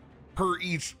movement per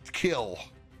each kill.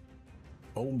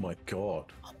 Oh my god.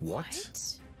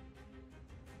 What?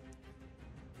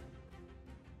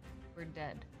 We're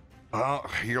dead.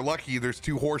 You're lucky there's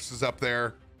 2 horses up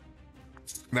there.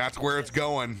 And that's where it's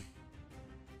going.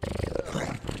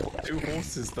 2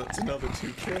 horses, that's another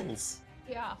 2 kills.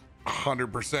 Yeah.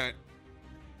 100%.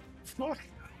 Fuck.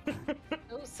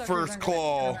 Those suckers First aren't gonna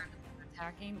claw. start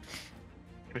attacking.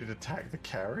 Did it attack the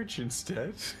carriage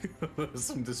instead? There's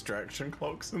some distraction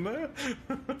clocks in there.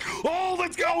 Oh,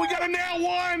 let's go. We got a nat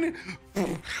 1.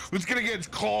 It's going to get its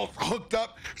claw hooked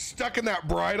up, stuck in that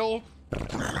bridle.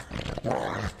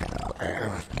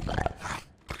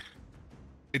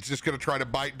 It's just going to try to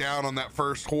bite down on that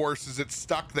first horse as it's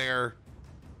stuck there.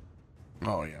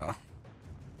 Oh, yeah.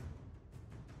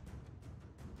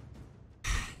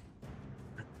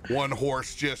 One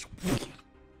horse just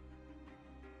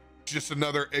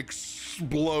another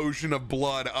explosion of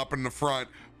blood up in the front,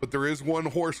 but there is 1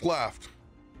 horse left.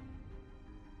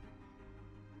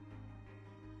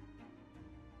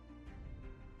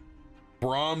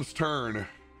 Brom's turn.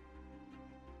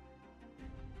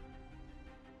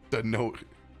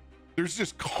 There's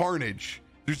just carnage.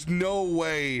 There's no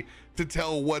way to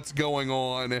tell what's going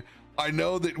on. I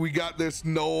know that we got this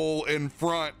gnoll in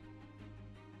front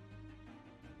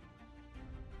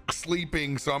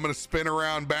sleeping, so I'm gonna spin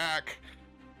around back.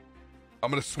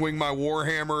 I'm gonna swing my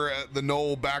warhammer at the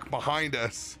gnoll back behind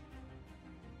us.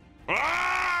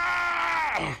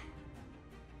 Ah!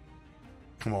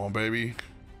 Come on, baby.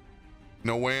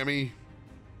 No whammy.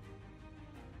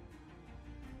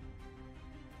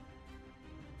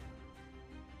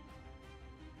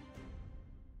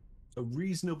 A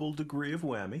reasonable degree of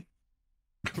whammy.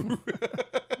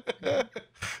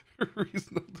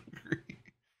 Reasonable degree.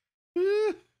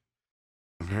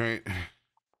 All right.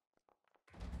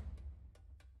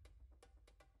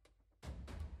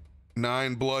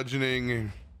 Nine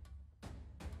bludgeoning.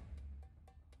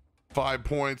 5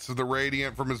 points of the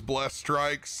radiant from his blessed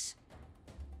strikes.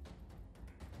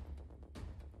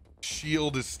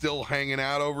 Shield is still hanging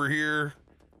out over here,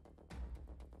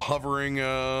 hovering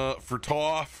for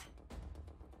Toff.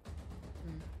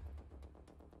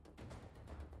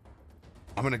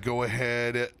 I'm gonna go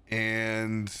ahead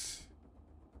and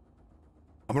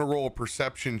I'm gonna roll a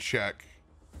perception check.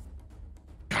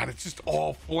 God God, it's just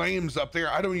all flames up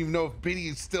there. I don't even know if Biddy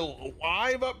is still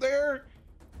alive up there.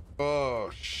 Oh,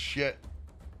 shit.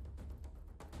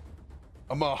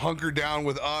 I'm gonna hunker down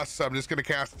with us. I'm just gonna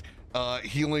cast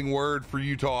healing word for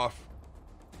you, Toff.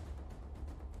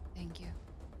 Thank you.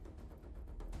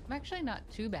 I'm actually not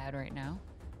too bad right now.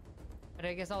 But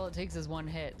I guess all it takes is one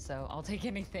hit, so I'll take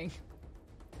anything.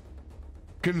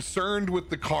 Concerned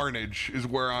with the carnage is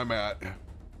where I'm at.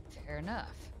 Fair enough.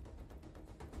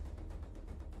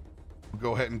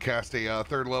 Go ahead and cast a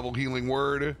third level healing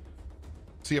word.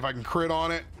 See if I can crit on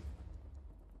it.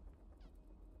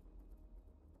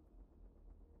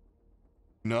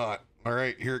 Not. All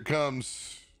right, here it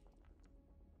comes.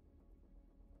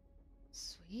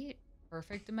 Sweet.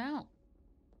 Perfect amount.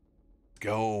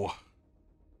 Go.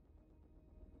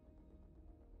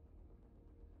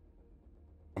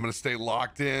 I'm gonna stay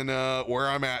locked in where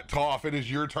I'm at. Toff, it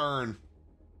is your turn.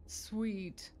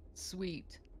 Sweet.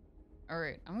 Sweet. All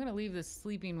right, I'm gonna leave this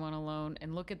sleeping one alone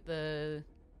and look at this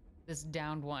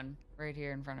downed one right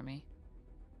here in front of me.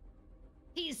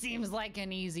 He seems like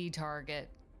an easy target.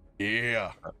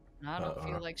 Yeah. I don't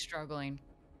feel like struggling.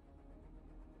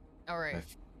 All right.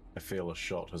 I feel a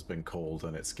shot has been called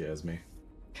and it scares me.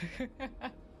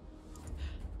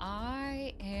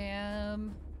 I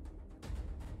am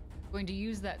going to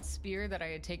use that spear that I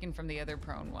had taken from the other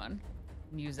prone one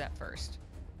and use that first.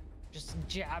 Just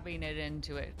jabbing it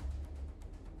into it.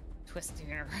 Twisting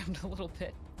it around a little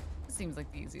bit. This seems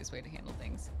like the easiest way to handle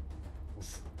things.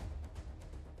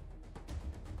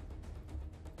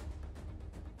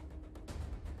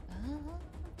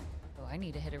 Oh, I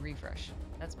need to hit a refresh.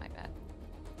 That's my bad.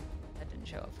 That didn't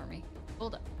show up for me.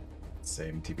 Hold up.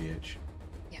 Same TBH.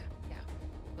 Yeah.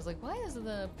 I was like, why is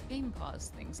the game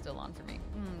pause thing still on for me?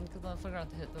 Because I forgot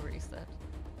to hit the reset.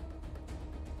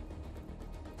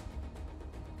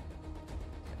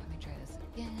 Okay, let me try this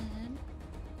again.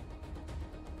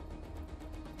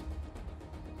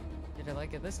 Did I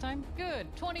like it this time? Good.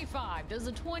 25. Does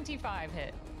a 25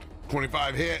 hit?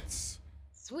 25 hits.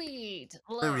 Sweet.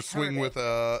 We're gonna swing with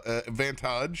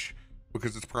advantage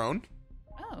because it's prone.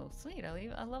 Oh, sweet.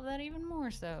 I love that even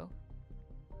more so.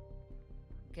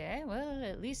 Okay, well,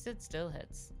 at least it still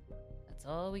hits. That's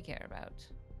all we care about.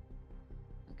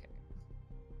 Okay.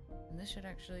 And this should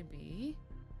actually be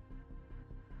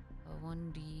a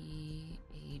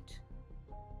 1d8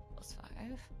 plus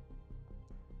 5.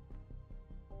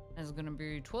 That's gonna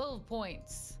be 12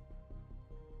 points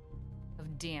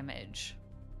of damage.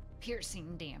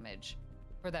 Piercing damage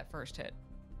for that first hit.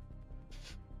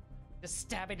 Just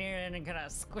stabbing it in and kind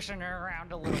of squishing her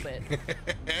around a little bit.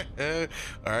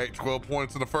 All right, 12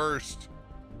 points in the first.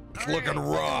 It's All looking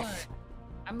right, rough.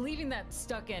 I'm leaving that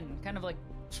stuck in, kind of like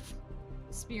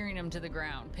spearing him to the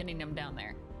ground, pinning him down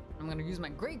there. I'm gonna use my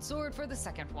great sword for the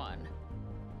second one.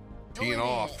 Teeing Going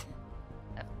off. in.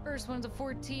 That first one's a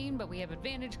 14, but we have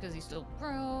advantage because he's still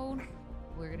prone.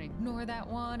 We're gonna ignore that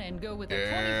one and go with a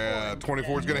 24. Yeah,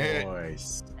 24 is gonna hit.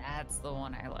 Nice. That's the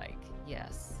one I like.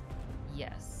 Yes.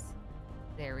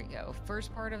 There we go.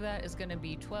 First part of that is going to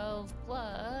be 12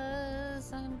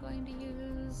 plus. I'm going to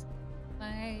use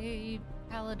my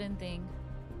paladin thing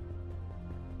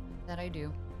that I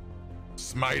do.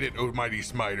 Smite it, oh mighty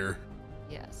smiter.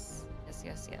 Yes. I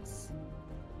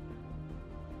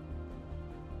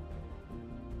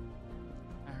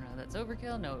don't know. That's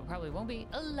overkill. No, it probably won't be.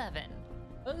 11.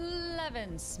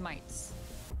 11 smites.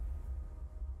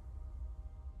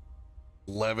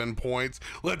 11 points.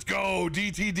 Let's go.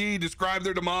 DTD, describe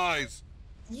their demise.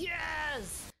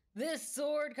 Yes! This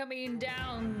sword coming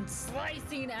down,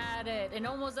 slicing at it, and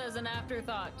almost as an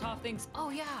afterthought, Toff thinks,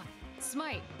 oh yeah,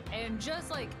 smite. And just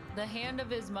like the hand of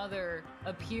his mother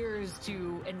appears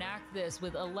to enact this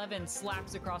with 11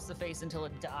 slaps across the face until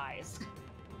it dies.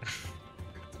 It's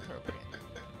appropriate.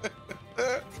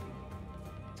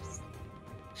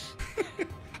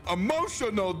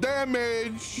 Emotional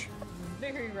damage.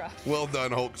 Very rough. Well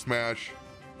done, Hulk Smash.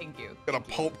 Thank you. Got a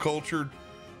pulp culture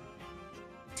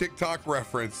TikTok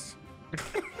reference.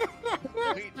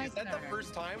 Wait, is that the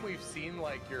first time we've seen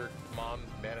like your mom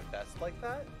manifest like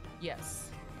that?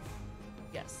 Yes.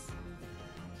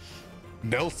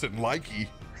 Nelson Likey.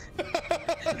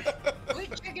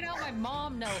 Quit checking out my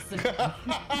mom, Nelson.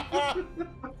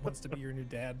 Wants to be your new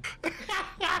dad.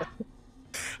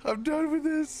 I'm done with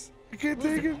this. I can't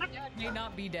take it. My dad may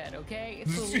not be dead, okay?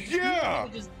 So Yeah.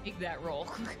 just take that roll.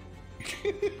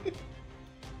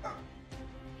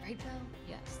 Right though?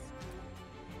 Yes.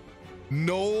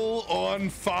 Knoll on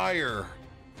fire.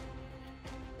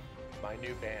 My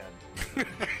new band.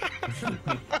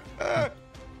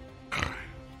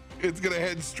 It's gonna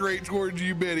head straight towards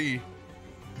you, Biddy.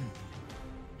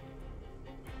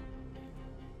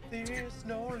 This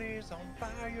knoll is on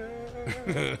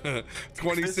fire.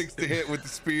 26 to hit with the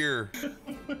spear.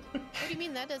 What do you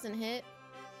mean that doesn't hit?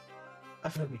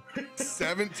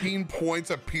 17 points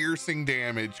of piercing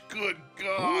damage. Good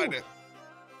God.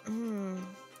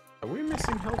 Are we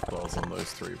missing health bars on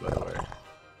those 3, by the way?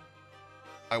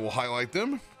 I will highlight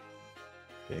them.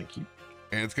 Thank you.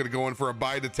 And it's going to go in for a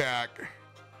bite attack.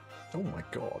 Oh my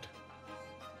god.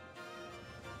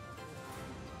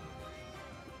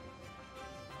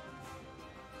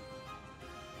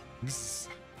 This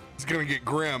is going to get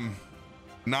grim.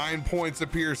 9 points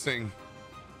of piercing.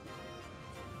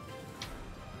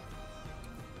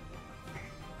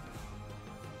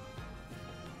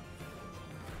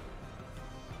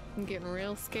 I'm getting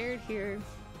real scared here.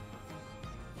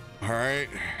 All right.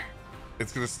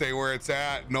 It's going to stay where it's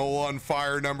at. Knoll on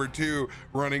fire number 2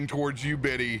 running towards you,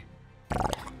 Biddy.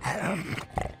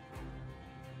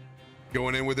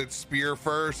 Going in with its spear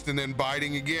first and then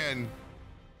biting again.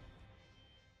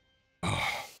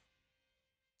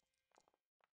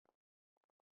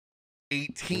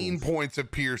 18 points of Oh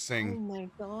piercing. my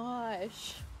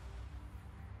gosh.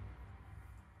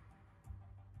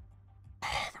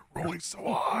 Oh, they're rolling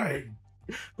so high.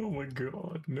 Oh my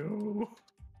god, no.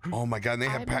 Oh my God. And they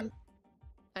have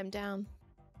I'm down.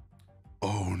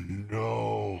 Oh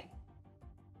no.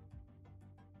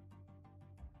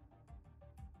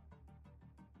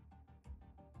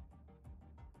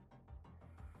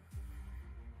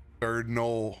 Third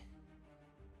knoll.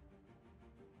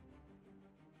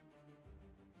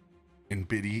 And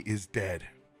Biddy is dead.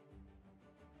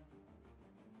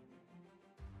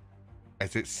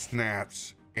 As it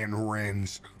snaps and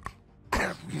rends.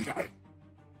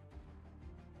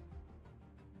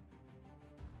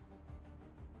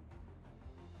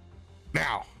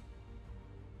 Now,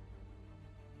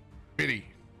 Biddy,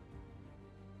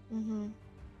 you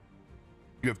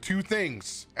have 2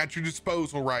 things at your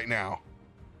disposal right now.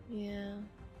 Yeah.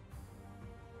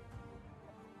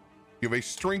 You have a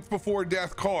Strength Before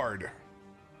Death card.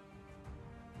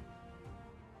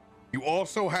 You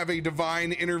also have a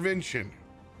Divine Intervention.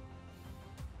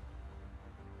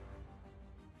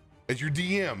 As your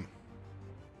DM,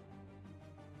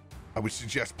 I would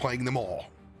suggest playing them all.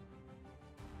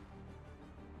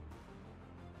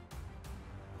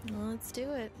 Well, let's do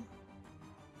it.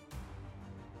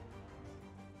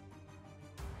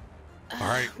 All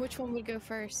right. Which one would go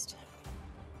first?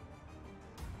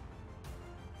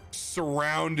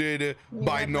 Surrounded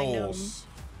by gnolls.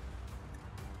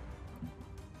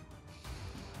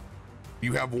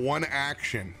 You have 1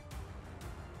 action.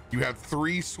 You have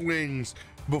 3 swings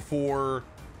before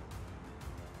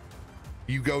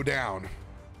you go down.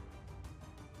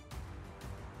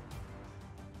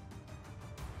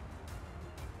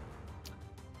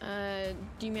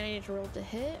 Do you mean I need to roll to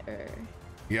hit, or?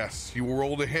 Yes, you will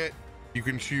roll to hit. You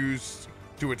can choose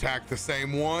to attack the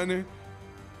same one.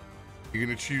 You're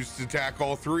going to choose to attack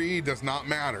all 3. Does not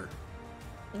matter.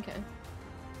 Okay.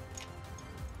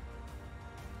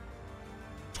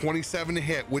 27 to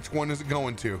hit. Which one is it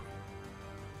going to?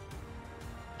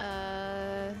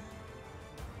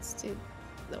 Let's do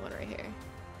the one right here.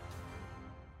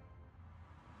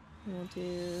 We'll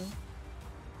do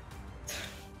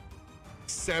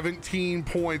 17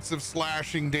 points of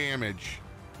slashing damage.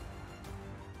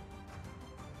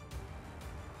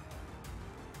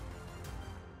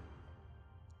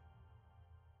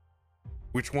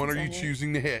 Which one are you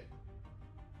choosing to hit?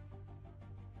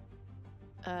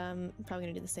 Probably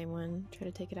gonna do the same one. Try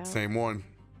to take it out. Same one.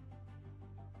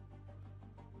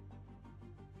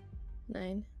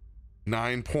 9.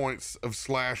 9 points of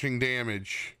slashing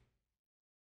damage.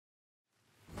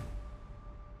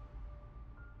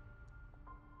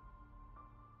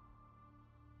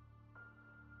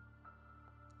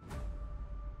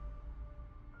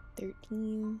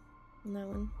 $13 on that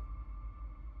one.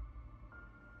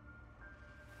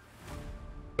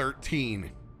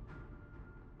 13.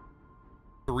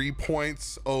 3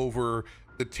 points over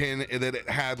the 10 that it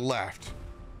had left.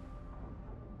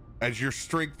 As your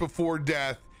Strength Before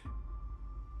Death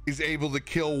is able to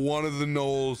kill one of the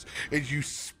gnolls, as you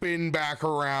spin back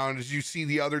around, as you see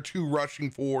the other 2 rushing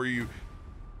for you,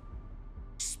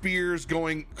 spears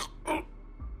going,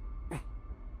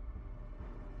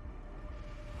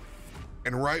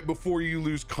 and right before you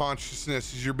lose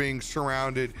consciousness, as you're being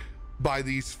surrounded by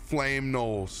these flame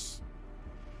gnolls,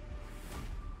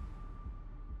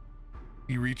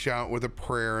 you reach out with a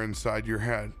prayer inside your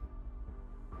head.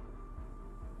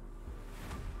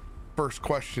 First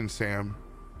question, Sam.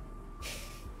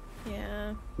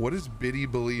 Yeah. What does Biddy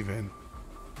believe in?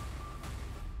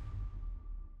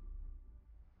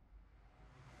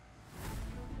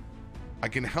 I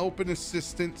can help and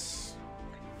assistance.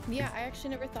 Yeah, I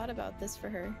actually never thought about this for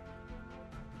her.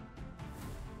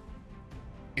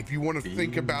 If you want to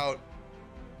think about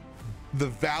the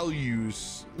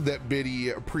values that Biddy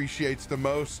appreciates the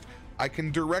most, I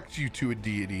can direct you to a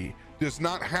deity. Does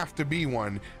not have to be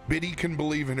one. Biddy can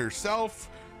believe in herself,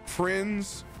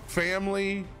 friends,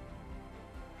 family,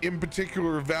 in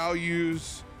particular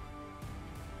values,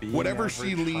 whatever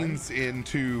she leans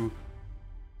into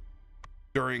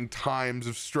during times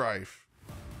of strife.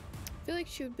 I feel like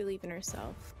she would believe in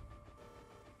herself.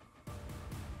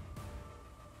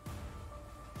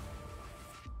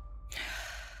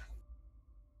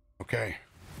 Okay.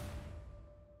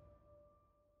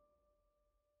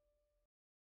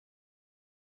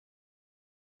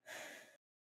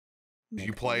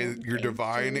 You play your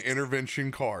divine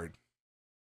intervention card.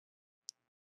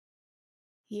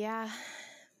 Yeah,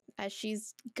 as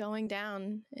she's going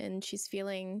down and she's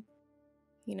feeling,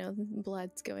 you know,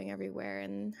 blood's going everywhere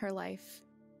and her life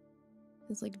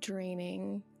is like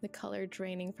draining, the color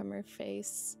draining from her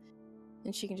face,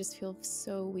 and she can just feel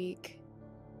so weak.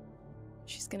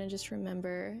 She's gonna just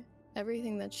remember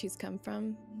everything that she's come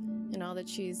from and all that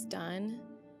she's done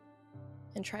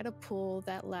and try to pull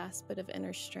that last bit of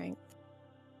inner strength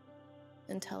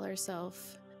and tell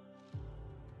herself,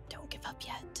 don't give up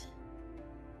yet.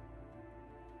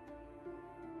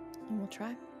 And we'll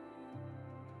try.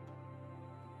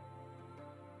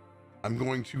 I'm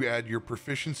going to add your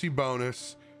proficiency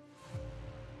bonus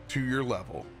to your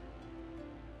level.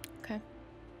 Okay.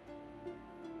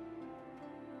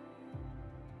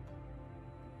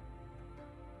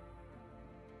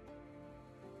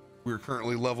 We're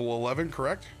currently level 11,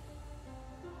 correct?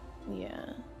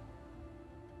 Yeah.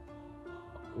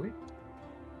 Wait.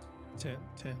 10.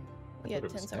 Yeah, thought it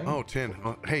 10, was sorry. 10. Oh, 10.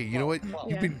 Oh, hey, you know what?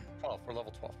 12. You've Yeah. been 12. We're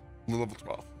level 12. level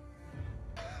 12.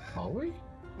 Are we?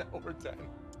 No, we're 10.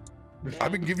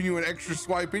 I've been giving you an extra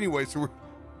swipe anyway, so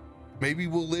maybe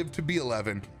we'll live to be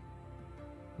 11.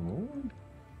 Oh.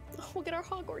 We'll get our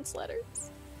Hogwarts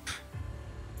letters.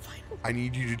 Finally. I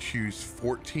need you to choose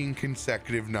 14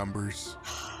 consecutive numbers.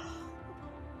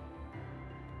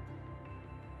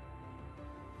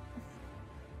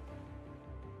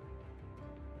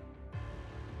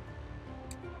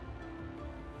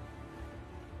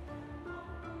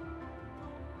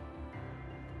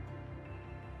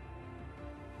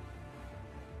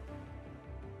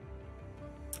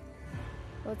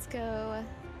 Let's go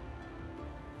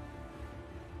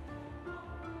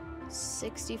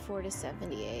 64 to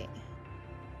 78.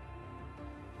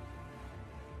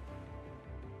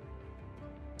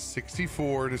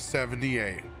 64 to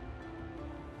 78.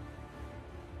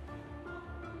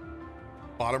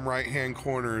 Bottom right hand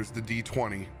corner is the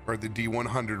D20 or the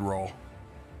D100 roll.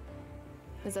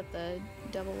 Is that the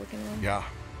double looking one? Yeah.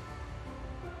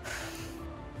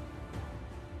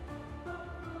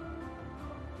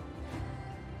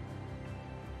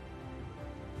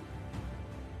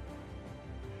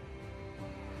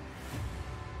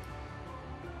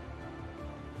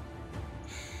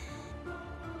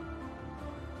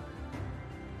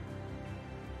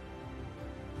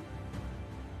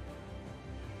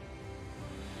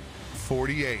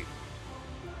 $48.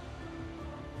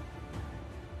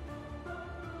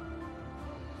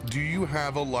 Do you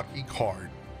have a lucky card?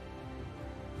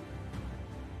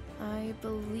 I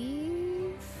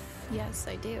believe. Yes,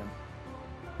 I do.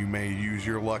 You may use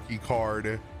your lucky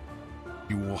card.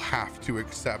 You will have to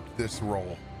accept this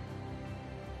roll.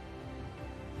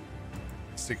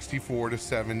 64 to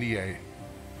 78.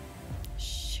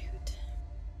 Shoot.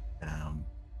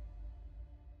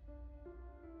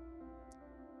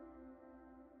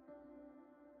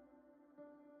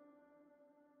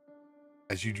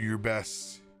 As you do your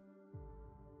best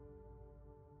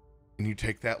and you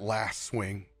take that last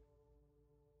swing,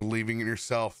 believing in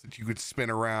yourself that you could spin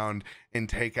around and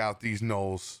take out these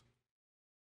gnolls,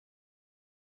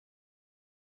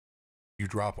 you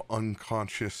drop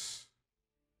unconscious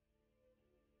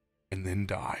and then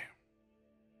die.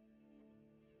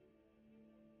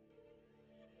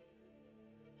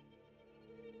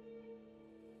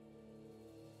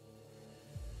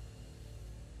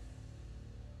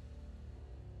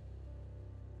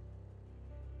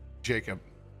 Jacob.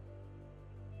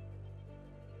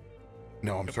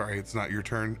 No, I'm sorry, it's not your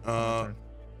turn. turn.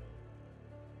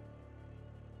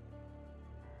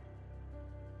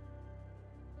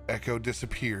 Echo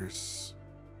disappears.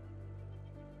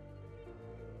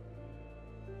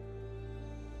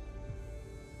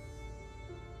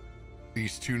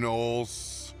 These two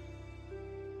gnolls.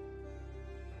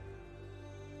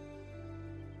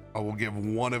 I will give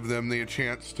one of them the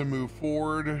chance to move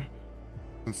forward.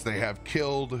 Since they have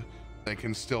killed, they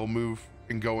can still move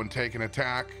and go and take an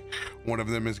attack. One of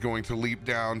them is going to leap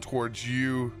down towards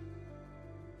you,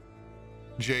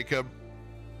 Jacob.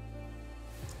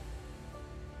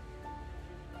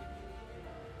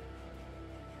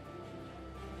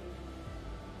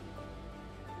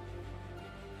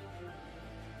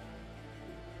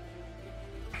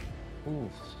 Ooh.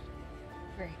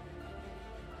 Great.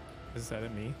 Is that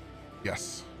at me?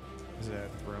 Yes. Is that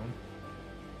thrown?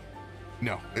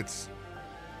 No,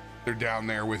 they're down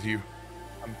there with you.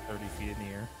 I'm 30 feet in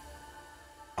the air.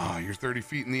 Ah, you're 30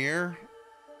 feet in the air.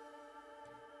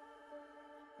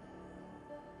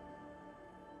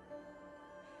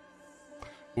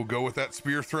 We'll go with that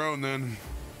spear thrown then.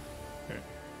 Okay.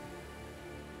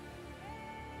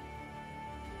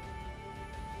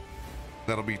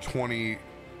 That'll be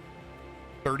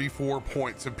 34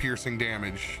 points of piercing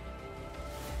damage.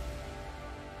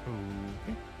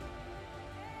 Okay.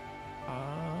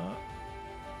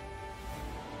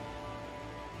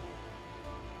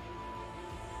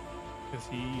 Where's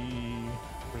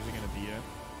he gonna be at?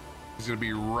 He's gonna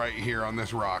be right here on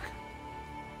this rock.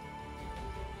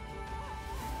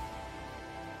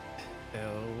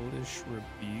 Hellish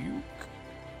Rebuke.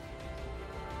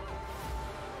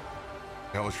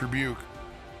 Hellish Rebuke.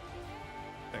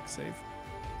 Dex save.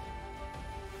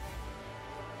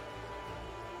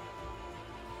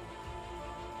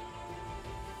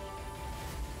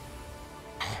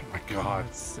 Oh my god.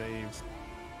 It saves.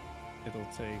 It'll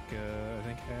take, I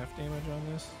think, half damage on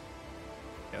this.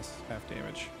 Yes, half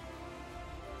damage.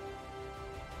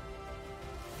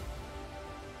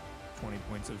 20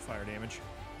 points of fire damage.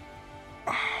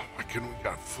 Oh, why couldn't we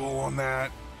got full on that?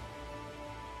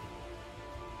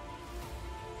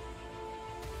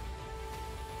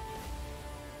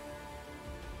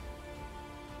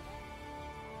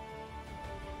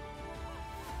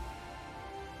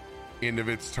 End of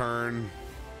its turn.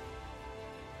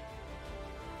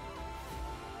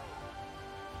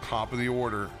 Top of the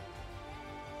order.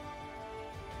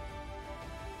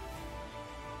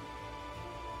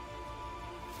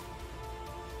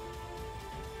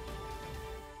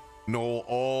 Knoll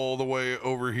all the way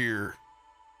over here.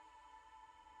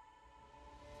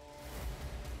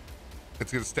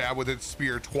 It's gonna stab with its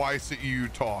spear twice at you,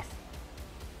 Toff.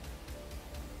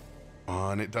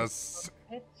 And it does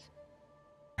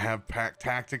have pack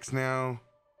tactics now,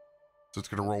 so it's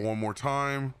gonna roll one more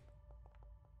time.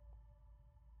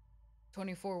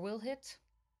 24 will hit.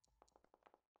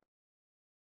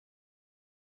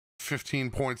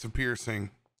 15 points of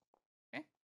piercing. Okay.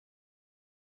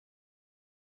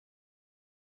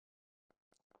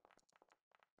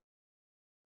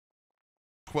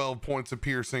 $12 points of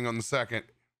piercing on the second.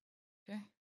 Okay.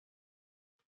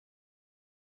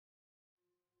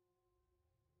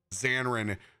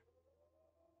 Zanryn,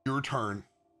 your turn.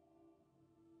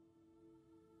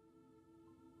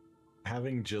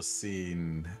 Having just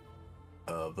seen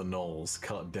the gnolls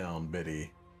cut down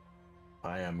Biddy,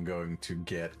 I am going to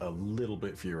get a little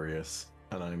bit furious,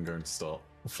 and I'm going to start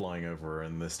flying over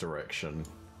in this direction.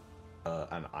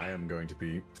 And I am going to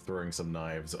be throwing some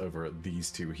knives over at these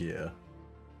two here.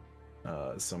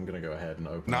 So I'm going to go ahead and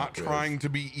open Not up with- trying to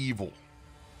be evil,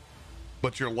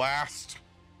 but your last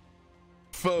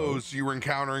foes you were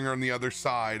encountering are on the other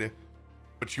side.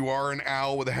 But you are an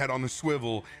owl with a head on the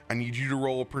swivel. I need you to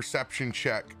roll a perception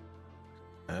check.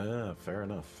 Fair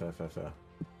enough. Fair.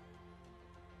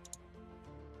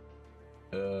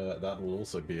 That will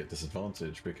also be at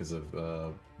disadvantage because of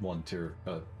 2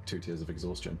 tiers of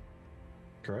exhaustion.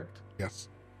 Correct? Yes.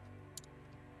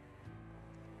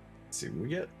 Let's see what we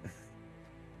get.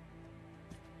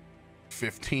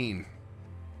 15.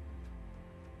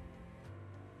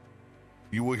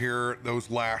 You will hear those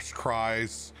last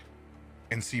cries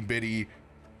and see Biddy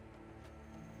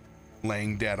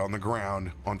laying dead on the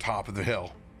ground on top of the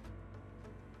hill.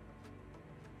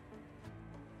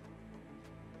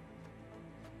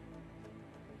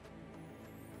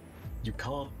 You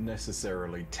can't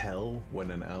necessarily tell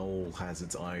when an owl has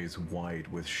its eyes wide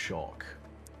with shock,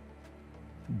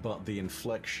 but the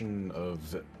inflection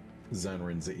of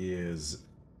Zanryn's ears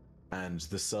and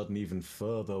the sudden even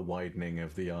further widening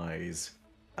of the eyes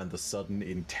and the sudden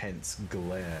intense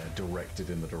glare directed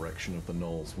in the direction of the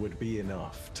gnolls would be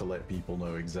enough to let people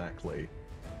know exactly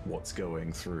what's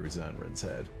going through Zanryn's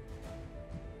head.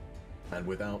 And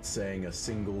without saying a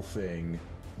single thing,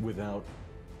 without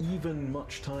even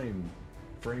much time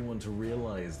for anyone to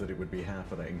realize that it would be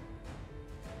happening,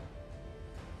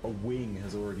 a wing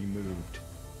has already moved,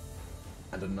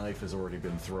 and a knife has already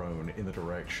been thrown in the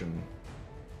direction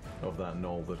of that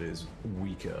gnoll that is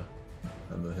weaker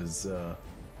and that has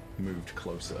moved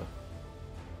closer.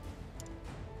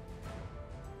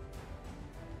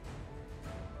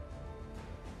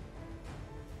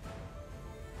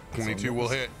 22 will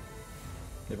hit.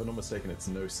 If I'm not mistaken, it's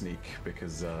no sneak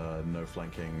because no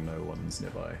flanking, no one's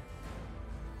nearby.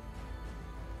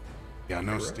 Yeah,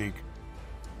 no Correct. sneak.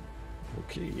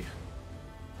 Okay.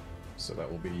 So that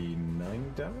will be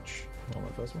 9 damage on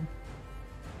that first one.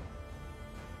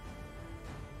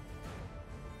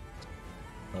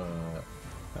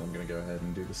 I'm going to go ahead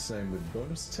and do the same with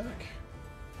bonus attack.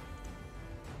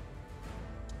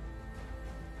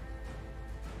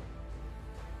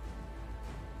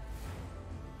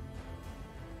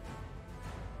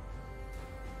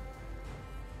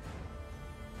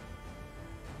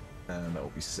 And that will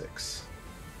be 6.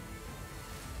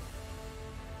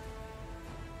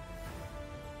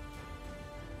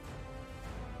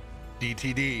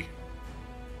 DTD.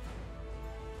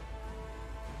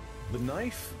 The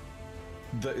knife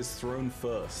that is thrown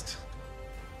first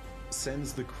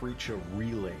sends the creature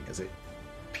reeling as it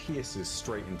pierces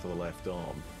straight into the left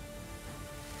arm.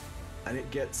 And it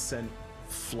gets sent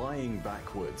flying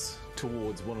backwards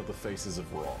towards one of the faces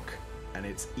of rock. And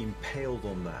it's impaled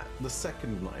on that. The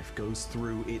second knife goes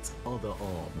through its other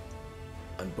arm.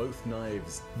 And both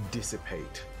knives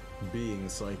dissipate, being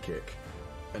psychic.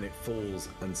 And it falls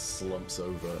and slumps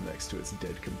over next to its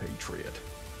dead compatriot,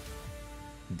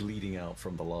 bleeding out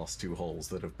from the last 2 holes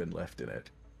that have been left in it,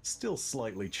 still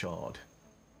slightly charred,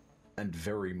 and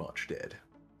very much dead.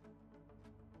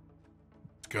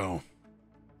 Let's go.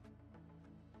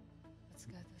 That's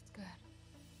good. That's good.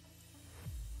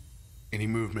 Any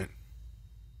movement?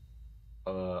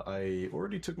 I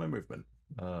already took my movement.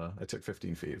 I took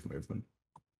 15 feet of movement.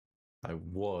 I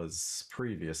was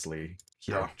previously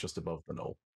here, just above the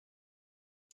knoll.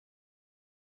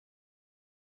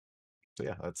 So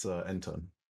yeah, that's end turn.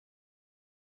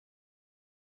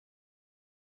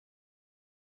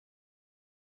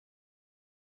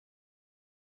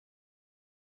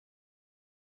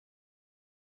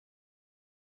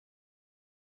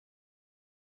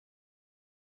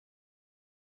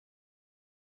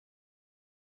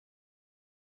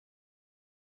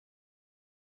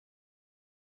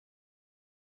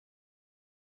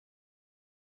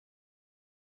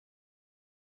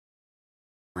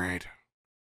 Right.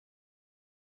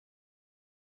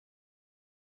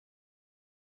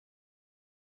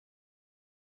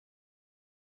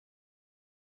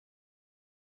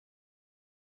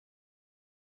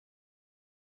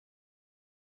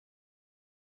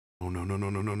 Oh, no, no, no,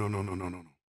 no, no, no, no, no, no, no.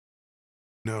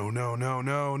 No, no, no,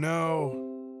 no, no.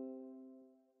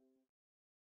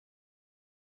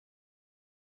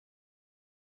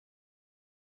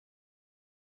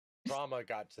 Drama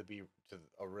got to be to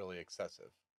a really excessive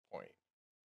point.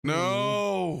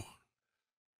 No.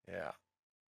 Yeah.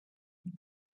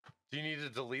 Do you need to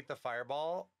delete the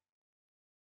fireball?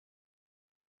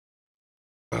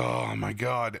 Oh my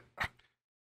God.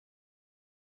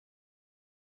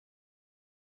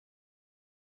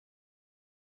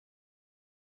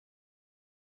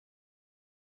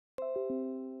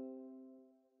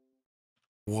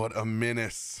 What a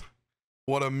menace.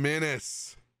 What a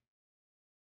menace.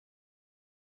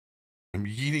 I'm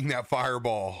yeeting that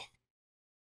fireball.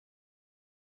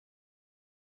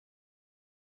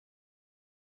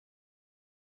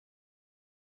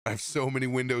 I have so many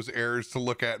Windows errors to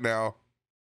look at now.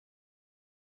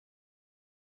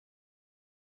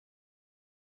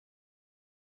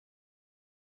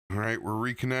 All right, we're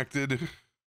reconnected.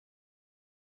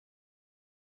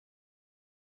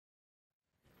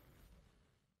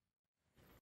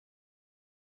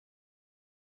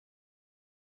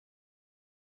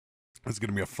 It's going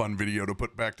to be a fun video to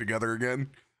put back together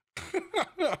again.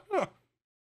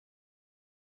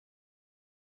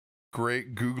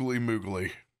 Great googly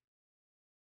moogly.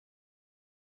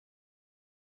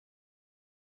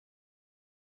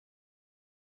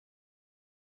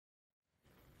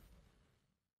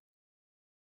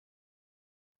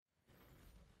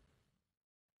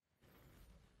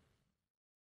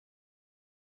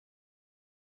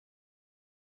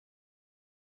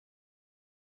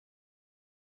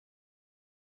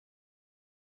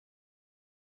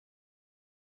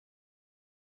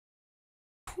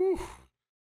 Whew.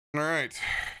 All right.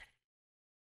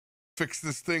 Fix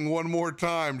this thing one more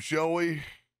time, shall we?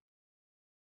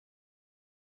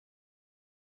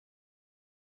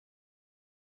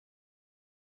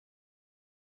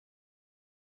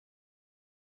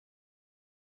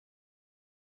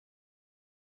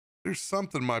 There's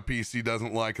something my PC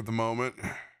doesn't like at the moment.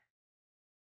 At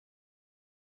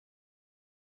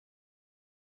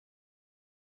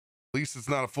least it's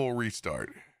not a full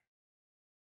restart.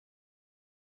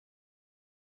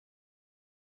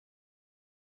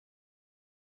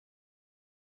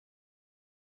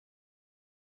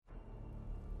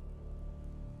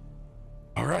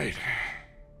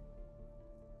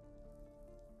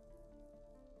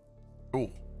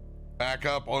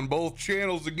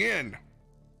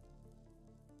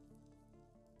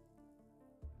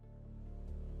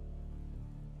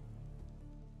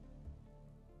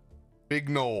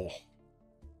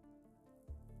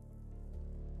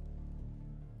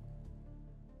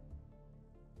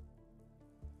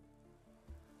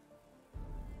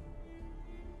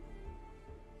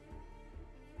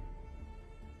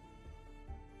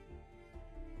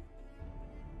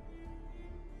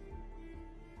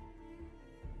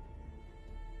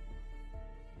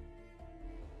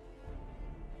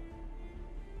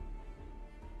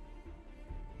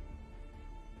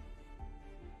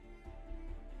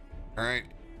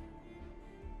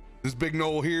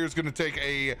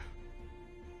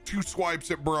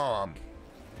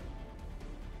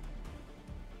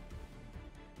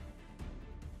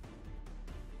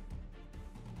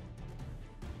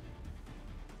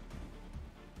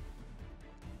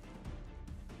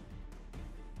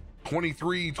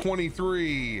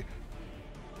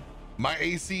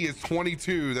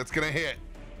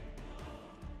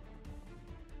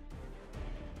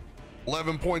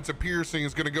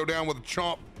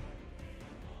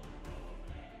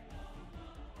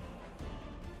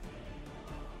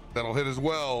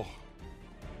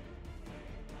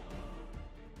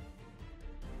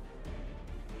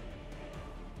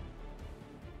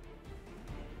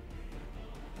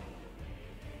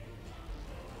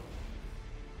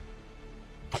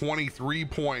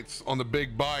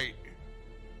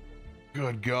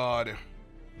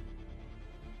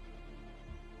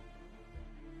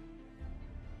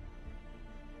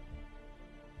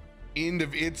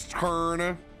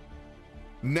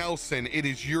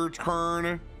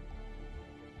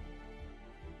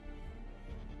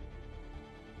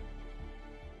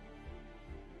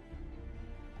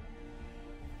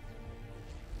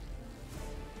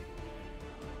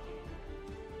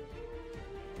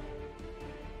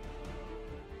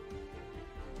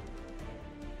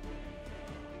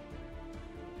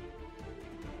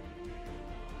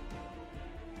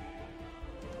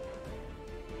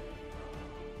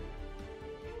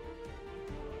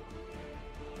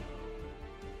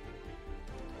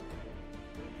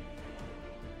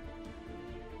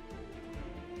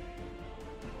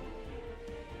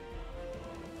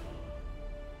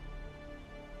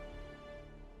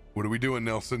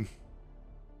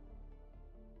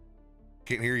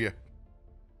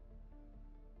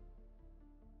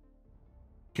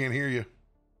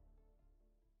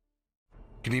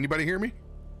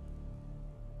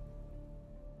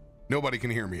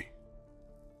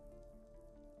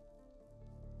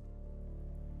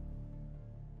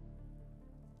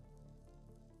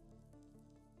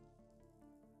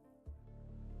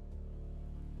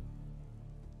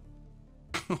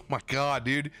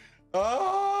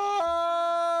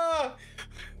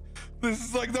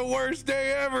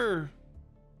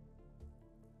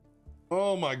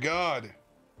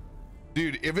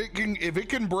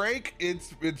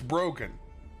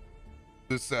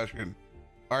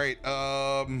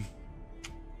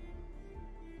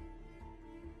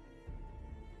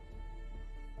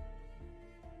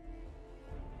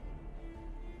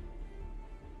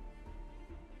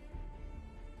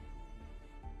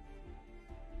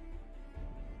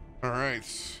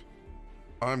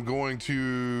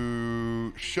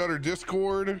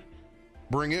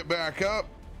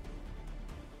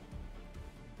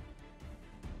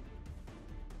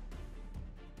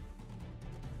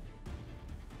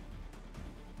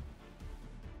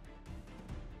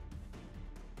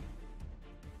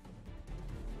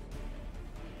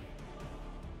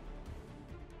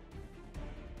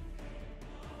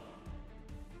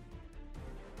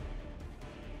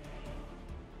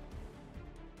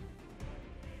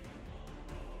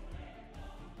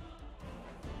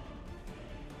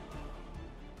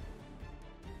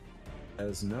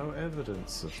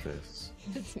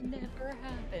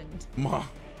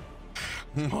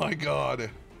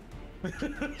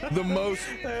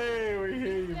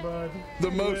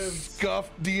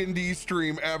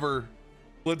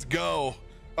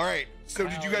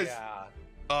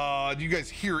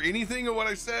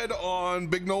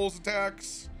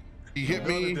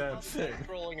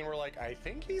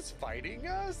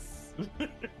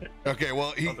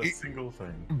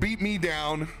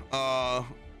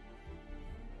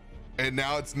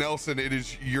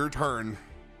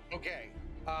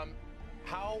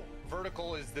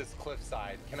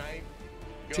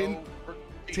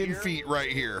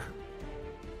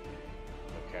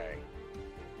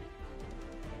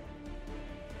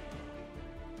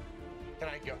 Can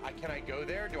I go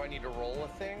there? Do I need to roll a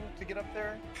thing to get up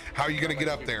there? How are you gonna get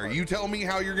up there? You tell me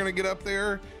how you're gonna get up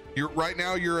there. Right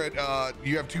now you're at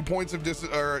you have 2 points of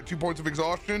 2 points of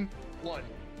exhaustion. One.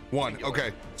 One.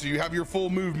 Okay, so you have your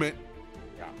full movement.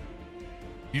 Yeah.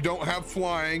 You don't have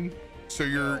flying, so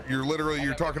you're literally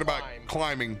you're talking about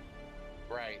climbing.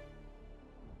 Right.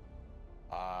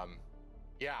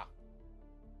 Yeah.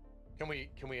 Can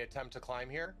we attempt to climb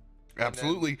here?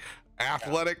 Absolutely.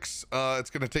 Athletics.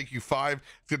 It's going to take you 5.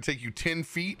 It's going to take you 10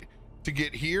 feet to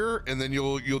get here, and then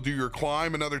you'll do your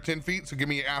climb another 10 feet. So give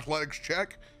me an athletics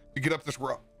check to get up this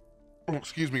rock. Oh,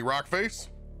 excuse me, rock face.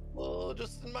 Oh,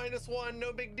 just -1,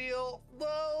 no big deal.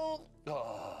 Whoa.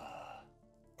 Oh.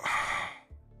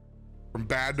 From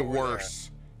bad to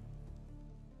worse.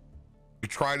 You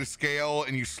try to scale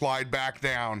and you slide back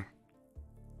down.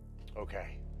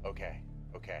 Okay.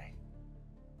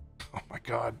 Oh my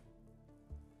God.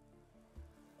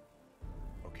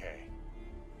 Okay.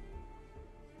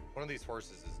 One of these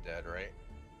horses is dead, right?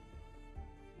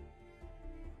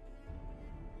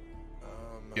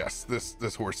 Yes,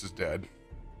 this horse is dead.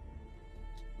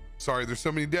 Sorry, there's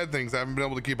so many dead things I haven't been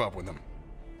able to keep up with them.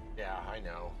 Yeah, I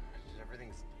know.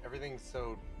 Everything's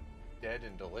so dead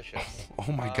and delicious.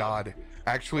 Oh my God.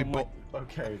 Actually,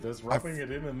 okay, there's rubbing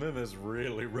it in and then there's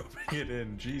really rubbing it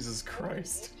in. Jesus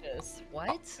Christ.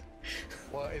 What?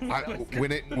 Well,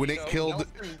 when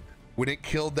it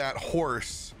killed that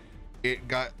horse, it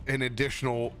got an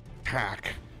additional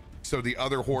attack. So the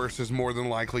other horse is more than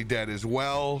likely dead as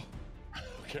well.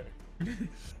 Okay.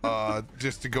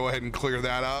 Just to go ahead and clear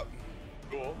that up.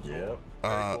 Cool. Yep.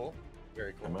 Very cool.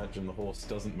 Very cool. Imagine the horse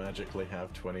doesn't magically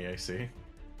have 20 AC.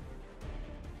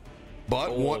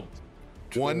 But one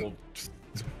 30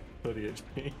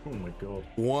 HP. Oh my God.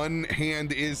 One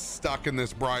hand is stuck in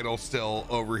this bridle still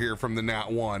over here from the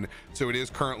Nat 1, so it is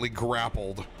currently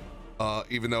grappled,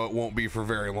 even though it won't be for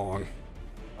very long.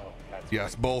 Oh, that's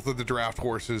yes, right. both of the draft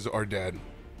horses are dead.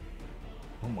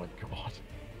 Oh my God.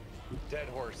 Dead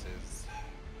horses.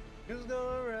 Who's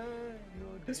gonna ride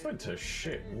your This went to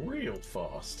shit real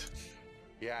fast.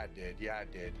 Yeah,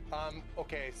 it did.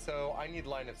 Okay, so I need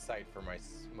line of sight for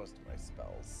most of my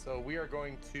spells. So we are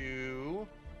going to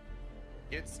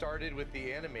get started with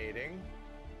the animating.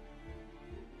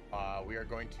 We are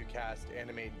going to cast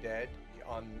Animate Dead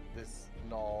on this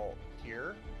null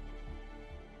here.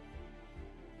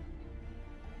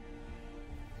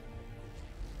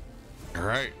 All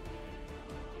right.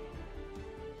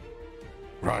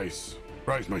 Rise,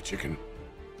 my chicken.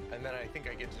 And then I think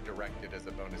I get to direct it as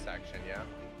a bonus action, yeah?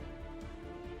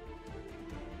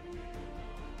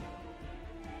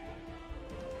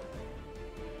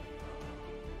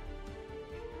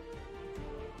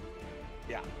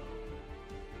 Yeah.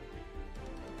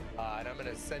 And I'm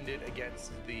gonna send it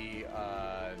against the,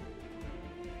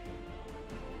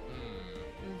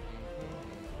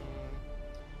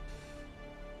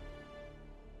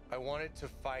 I want it to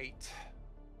fight.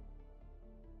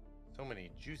 So many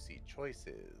juicy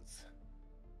choices.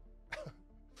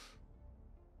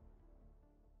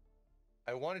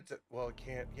 I want it to, well, it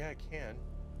can't, yeah, it can.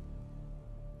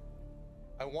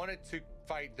 I want it to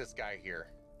fight this guy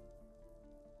here.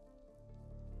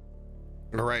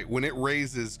 All right, when it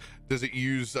raises, does it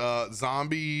use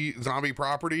zombie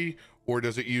property, or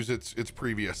does it use its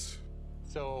previous?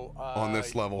 So on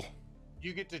this level,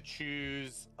 you get to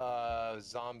choose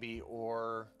zombie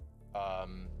or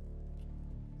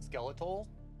skeletal.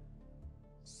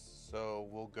 So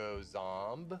we'll go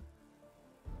zombie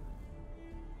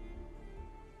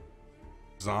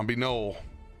Knoll.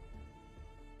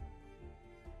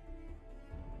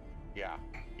 Yeah.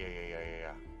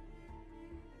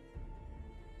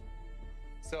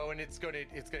 So, and it's gonna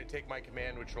take my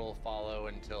command, which will follow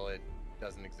until it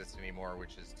doesn't exist anymore,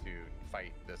 which is to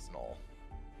fight this null.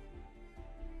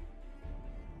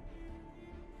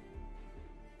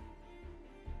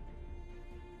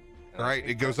 All right,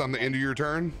 it goes on the end of your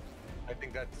turn. I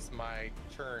think that's my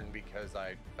turn because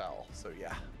I fell. So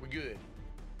yeah, we're good.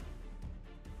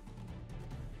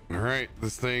 All right,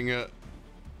 this thing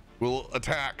will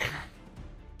attack.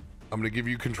 I'm gonna give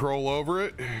you control over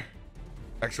it.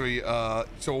 Actually,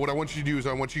 so what I want you to do is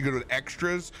I want you to go to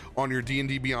extras on your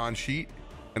D&D Beyond sheet,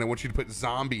 and I want you to put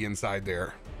zombie inside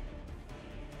there.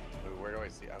 Ooh, where do I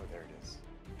see? Oh, there it is.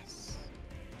 Yes.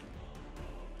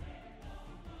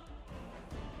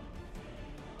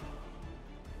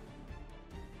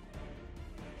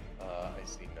 I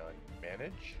see none.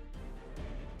 Manage?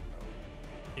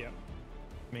 Yep.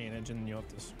 Manage, and you'll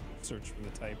have to search for the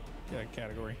type,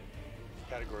 category.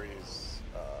 Category is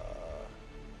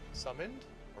summoned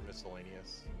or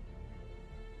miscellaneous?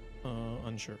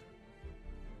 Unsure.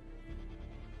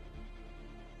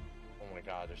 my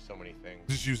god, there's so many things.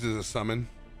 Just use it as a summon.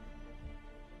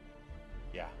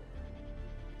 Yeah.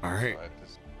 All right. So I have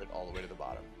to split all the way to the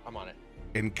bottom. I'm on it.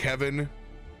 And Kevin,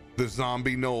 the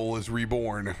zombie Knoll, is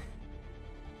reborn.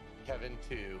 Kevin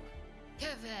 2.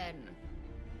 Kevin.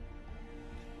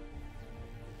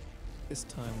 This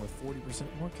time with 40%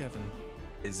 more Kevin.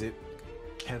 Is it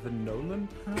Kevin Nolan,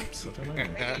 perhaps? I don't know.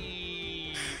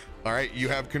 Hey. All right, you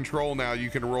have control now. You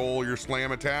can roll your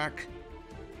slam attack.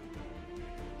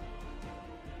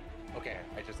 Okay,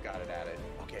 I just got it at it.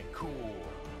 Okay, cool.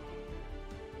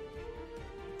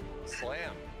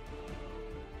 Slam.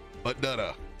 But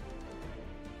dada.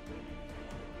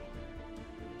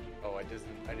 Oh, I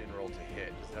didn't roll to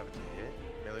hit. Does it have it to hit?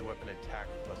 Melee weapon attack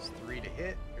 +3 to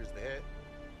hit. Here's the hit.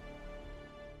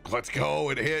 Let's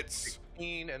go. It hits.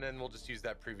 16, and then we'll just use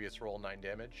that previous roll, 9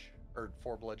 damage. Or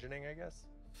 4 bludgeoning, I guess.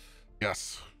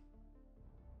 Yes.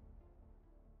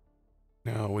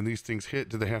 Now, when these things hit,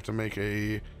 do they have to make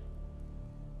a...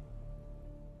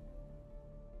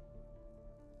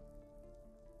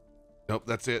 Nope,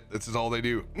 that's it. This is all they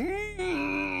do.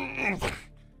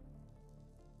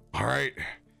 All right.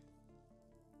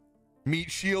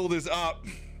 Meat shield is up.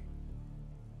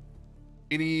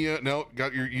 Any no,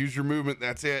 got your use your movement.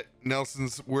 That's it.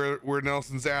 Nelson's where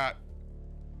Nelson's at.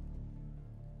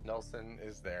 Nelson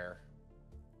is there.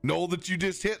 Knoll that you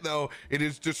just hit though, it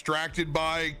is distracted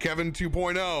by Kevin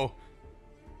 2.0.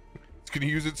 It's gonna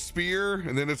use its spear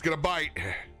and then it's gonna bite.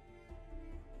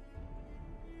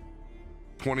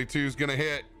 22 is gonna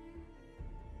hit.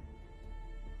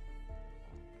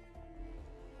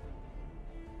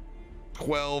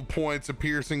 $12 points of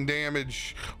piercing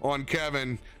damage on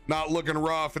Kevin. Not looking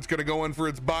rough. It's gonna go in for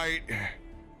its bite.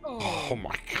 Oh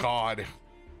my god.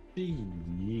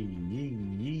 Jeez.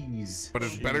 But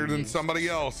it's better than somebody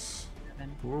else.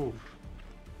 Whoa.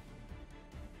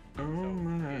 Oh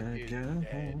my It is god.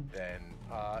 dead, then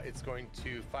it's going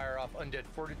to fire off Undead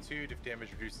Fortitude. If damage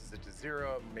reduces it to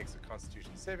 0, it makes a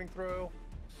Constitution saving throw.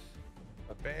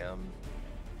 Bam.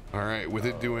 All right, with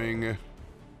it doing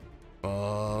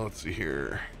let's see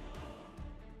here.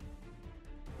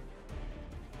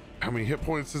 How many hit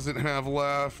points does it have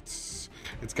left?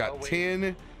 It's got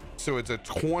 10, so it's a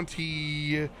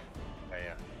 20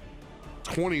 Yeah.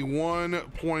 21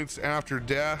 points after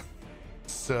death.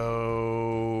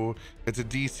 So it's a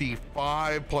DC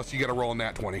 5 plus you got to roll a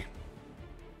nat 20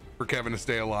 for Kevin to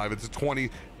stay alive. It's a 20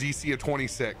 DC of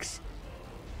 26.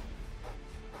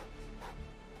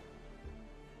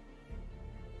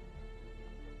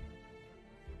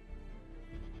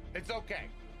 It's okay.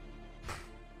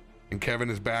 And Kevin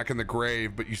is back in the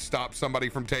grave, but you stopped somebody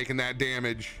from taking that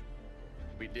damage.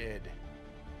 We did.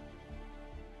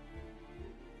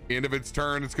 End of its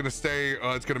turn, it's gonna stay.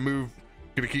 It's gonna move.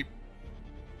 Gonna keep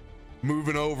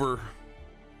moving over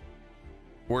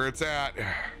where it's at.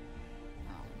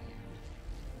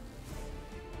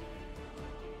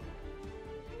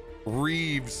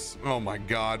 Reeves. Oh my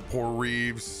God, poor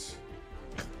Reeves.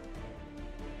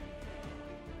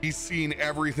 He's seen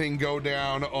everything go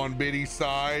down on Biddy's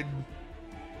side.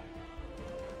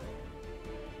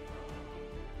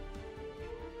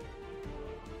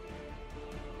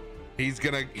 He's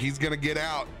gonna get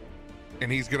out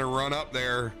and he's gonna run up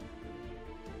there.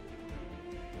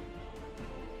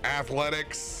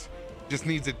 Athletics just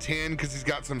needs a 10 because he's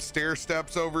got some stair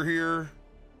steps over here.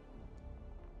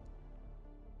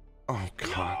 Oh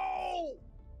God. No!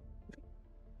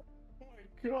 Oh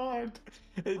my god.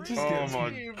 It just Oh gets,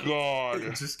 my God.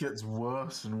 it just gets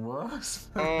worse and worse.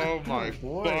 Oh my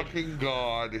boy. fucking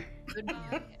God.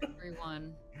 Goodbye,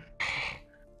 everyone.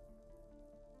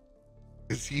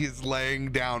 As he is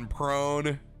laying down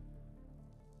prone.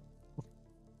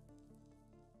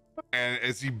 And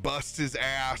as he busts his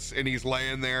ass and he's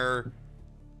laying there,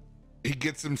 he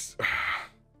gets him.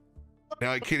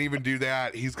 Now he can't even do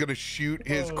that. He's going to shoot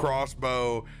his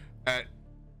crossbow at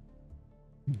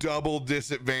double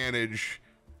disadvantage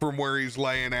from where he's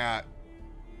laying at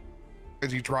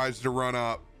as he tries to run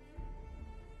up.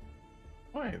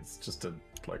 Why? It's just a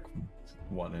like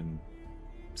 1 in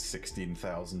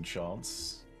 16,000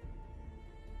 chance.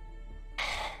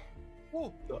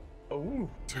 Ooh. Oh,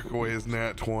 Took away his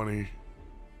nat 20.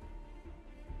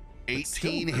 it's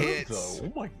still 18 good, hits. though.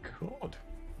 Oh my god.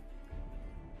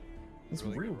 It's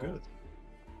Really real good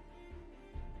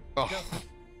roll. good.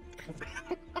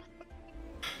 Oh.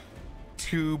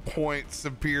 2 points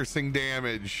of piercing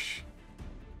damage.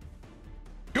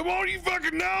 Come on, you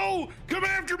fucking know! Come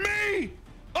after me!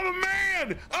 I'm a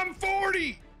man! I'm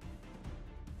 40!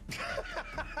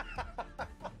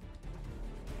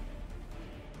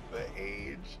 The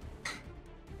age.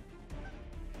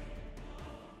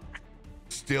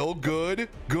 Still good.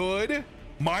 Good.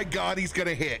 My God, he's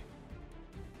gonna hit.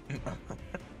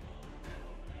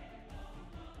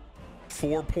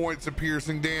 4 points of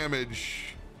piercing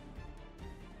damage.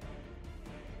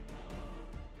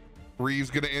 Reeves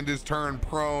gonna end his turn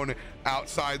prone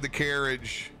outside the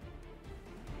carriage.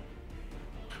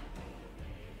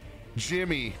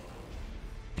 Jimmy.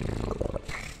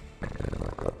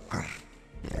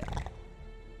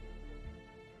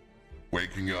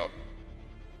 Waking up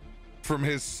from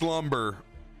his slumber.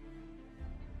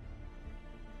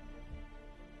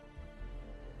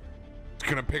 He's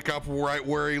gonna pick up right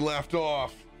where he left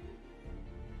off.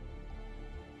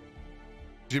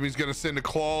 Jimmy's gonna send a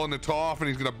claw into Toff and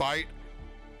he's gonna bite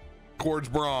towards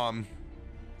Brom.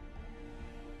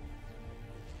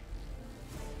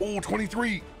 Oh,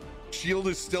 23. Shield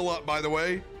is still up, by the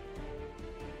way.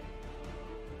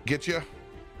 Get ya?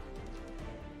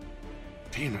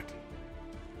 Damn it.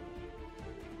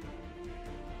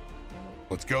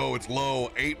 Let's go. It's low.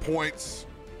 8 points.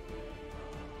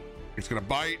 It's gonna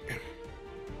bite.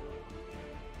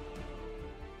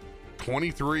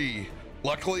 23.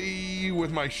 Luckily,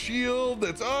 with my shield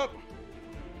that's up.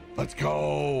 Let's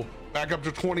go. Back up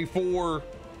to 24.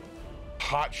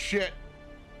 Hot shit.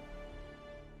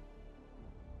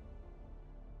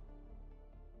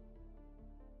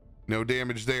 No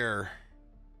damage there.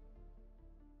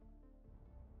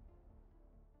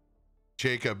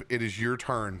 Jacob, it is your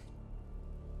turn.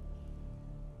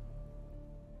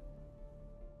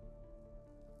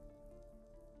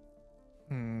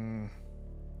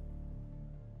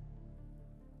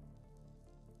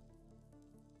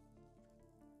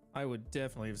 I would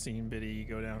definitely have seen Biddy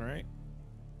go down, right?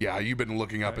 Yeah, you've been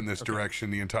looking up Okay, in this okay. direction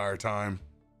the entire time.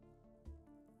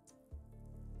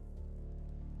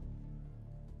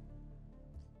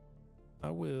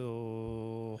 I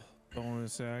will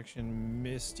bonus action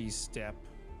Misty Step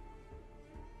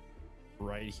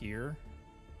right here.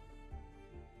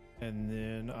 And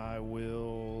then I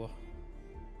will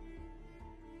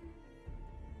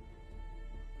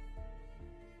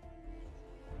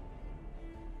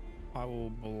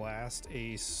blast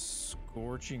a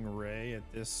scorching ray at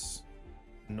this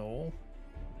knoll.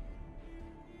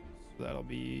 So that'll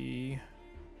be,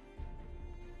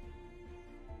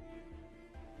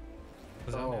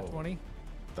 was that nat 20?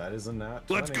 That is a nat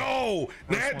 20. Let's go!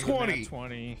 Nat First one's a 20! nat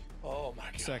 20. Oh my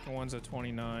god. Second one's a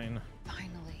 29.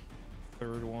 Finally.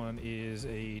 Third one is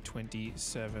a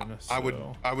 27. I So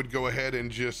would go ahead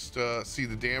and just see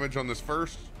the damage on this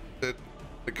first that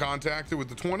contacted with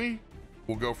the 20.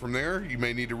 We'll go from there. You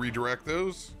may need to redirect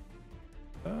those.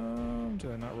 did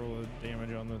I not roll a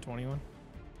damage on the 21?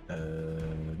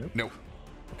 Nope. Nope.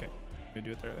 Okay, we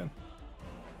do it there then.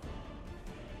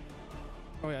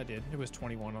 Oh yeah, I did. It was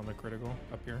 21 on the critical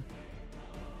up here.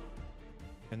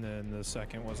 And then the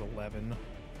second was 11.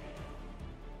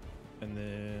 And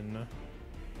then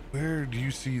Where do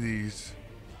you see these?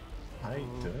 I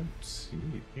don't see.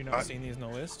 you not seen these in the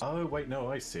list? Oh wait,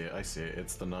 no, I see it. I see it.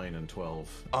 It's the 9 and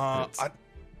 12. I, I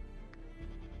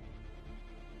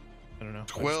don't know. I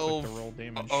just clicked 12. the roll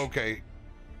damage. Okay.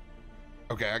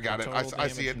 Okay, I got it. Total I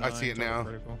see it. damage I see it 9, total now.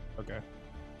 critical. Okay.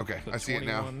 Okay, So I see it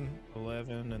now. 21,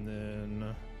 11, and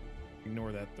then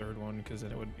ignore that third one because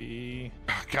then it would be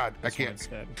Oh, God, I this one can't.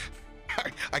 instead.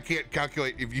 I can't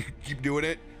calculate if you keep doing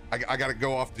it. I got to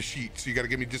go off the sheet, so you got to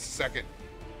give me just a second.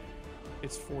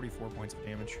 It's 44 points of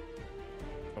damage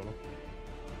total.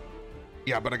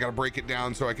 Yeah, but I got to break it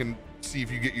down so I can see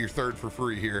if you get your third for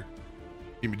free here.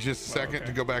 Give me just a second okay.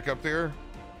 to go back up there.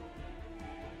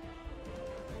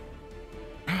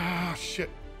 Ah, shit.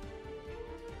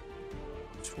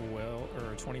 12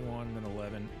 or 21, then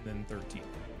 11, then 13.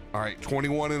 All right,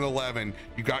 21 and 11.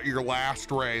 You got your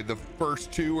last ray. The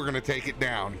first two are going to take it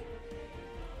down.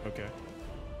 Okay.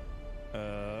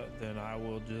 Then I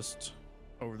will just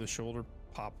over the shoulder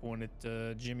pop one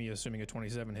at Jimmy, assuming a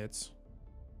 27 hits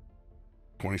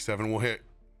 27 will hit.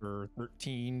 for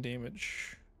 13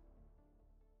 damage.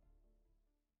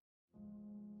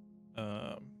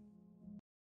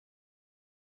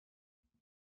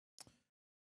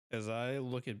 As I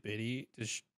look at Biddy,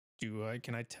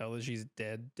 can I tell that she's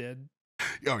dead?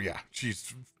 Oh, yeah.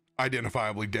 She's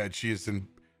identifiably dead. She is in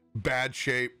bad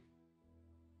shape.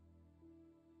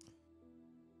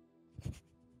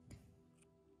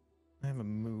 I haven't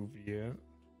moved yet.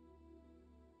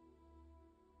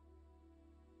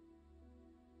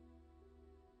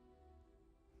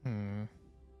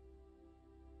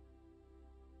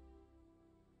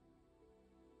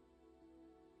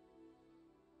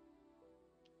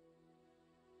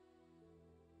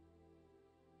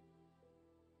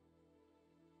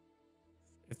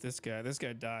 If this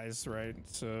guy dies, right?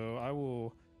 So I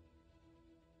will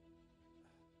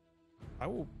I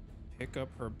will pick up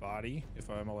her body if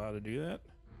I'm allowed to do that.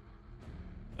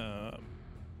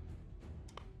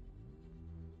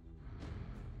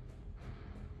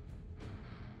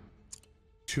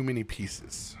 Too many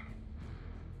pieces.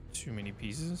 Too many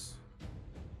pieces.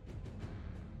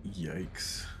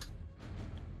 Yikes.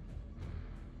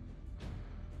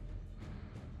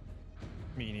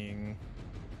 Meaning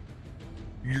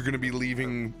You're going to be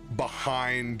leaving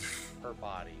behind Her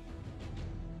body.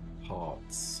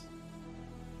 Parts.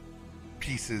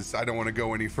 pieces. I don't want to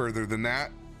go any further than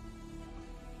that.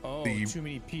 oh, The- too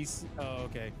many pieces. Oh,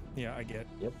 okay. Yeah, I get.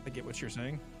 Yep. I get what you're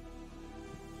saying.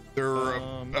 Their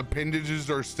Um, appendages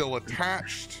are still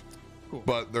attached, Cool.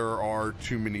 but there are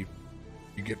too many.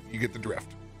 You get the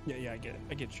drift. Yeah, I get it.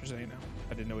 I get what you're saying now.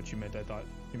 I didn't know what you meant. I thought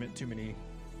you meant too many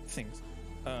things.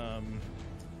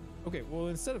 Okay, well,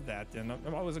 instead of that, then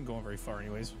I wasn't going very far,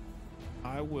 anyways.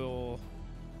 I will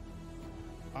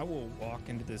walk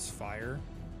into this fire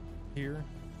here,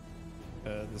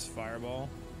 this fireball.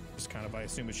 Just kind of, I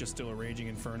assume it's just still a raging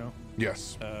inferno.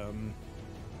 Yes.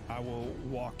 I will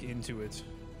walk into it,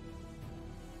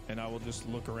 and I will just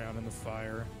look around in the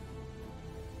fire,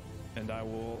 and I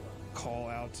will call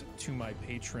out to my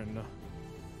patron.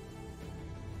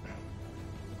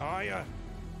 Aya,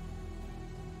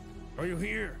 are you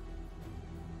here?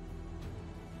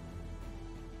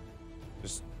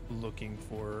 Just looking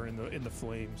for her in the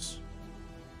flames.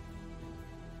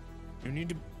 You need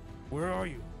to. Where are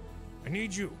you? I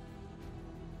need you.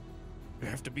 You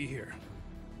have to be here.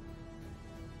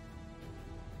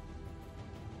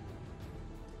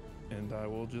 And I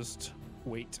will just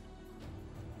wait.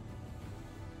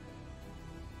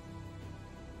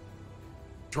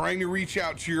 Trying to reach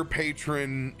out to your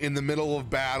patron in the middle of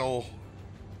battle.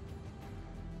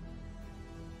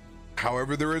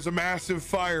 However, there is a massive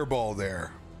fireball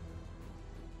there.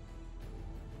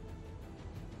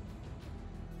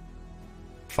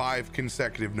 Five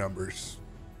consecutive numbers.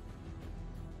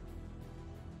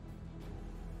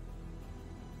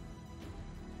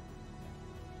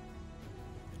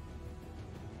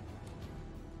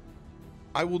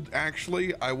 I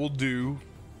will do.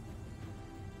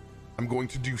 I'm going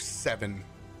to do 7.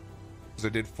 Because I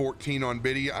did 14 on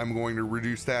Biddy. I'm going to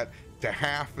reduce that to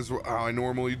half is how I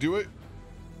normally do it.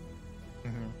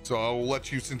 So I will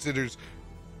let you, since it is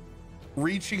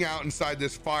reaching out inside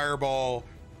this fireball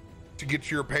to get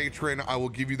to your patron, I will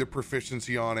give you the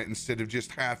proficiency on it instead of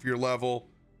just half your level.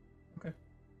 Okay.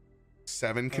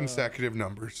 7 consecutive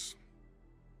numbers.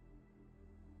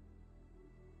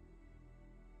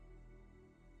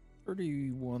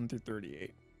 (31 through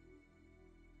 38).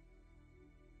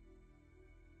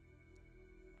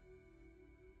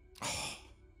 Oh,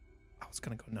 I was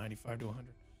gonna go 95 to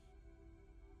 100.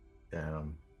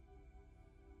 Damn.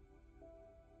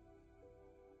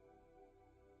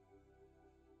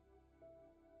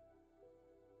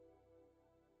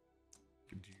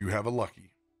 Do you have a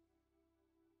lucky?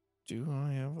 Do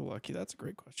I have a lucky? That's a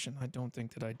great question. I don't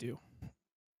think that I do.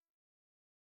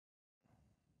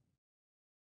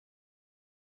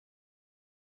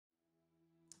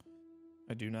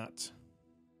 I do not.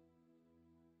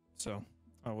 So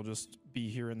I will just be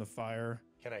here in the fire.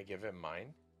 Can I give him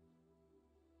mine?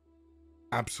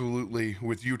 Absolutely.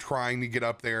 With you trying to get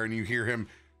up there and you hear him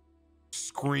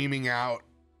screaming out,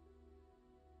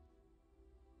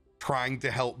 trying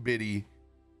to help Biddy.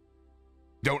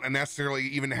 Don't necessarily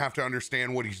even have to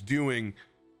understand what he's doing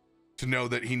to know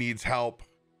that he needs help.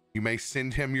 You may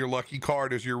send him your lucky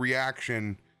card as your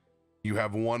reaction. You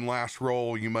have one last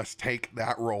roll. You must take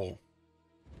that roll.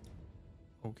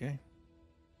 Okay.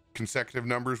 Consecutive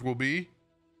numbers will be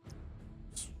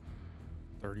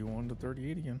 31 to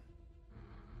 38 again.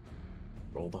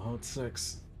 Roll the hot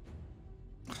 6.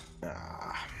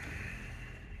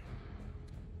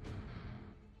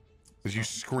 as you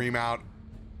scream out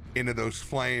into those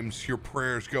flames, your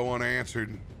prayers go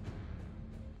unanswered.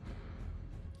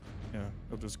 Yeah,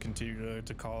 he'll just continue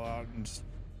to call out and just,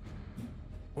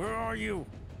 where are you?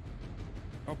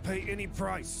 I'll pay any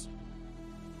price.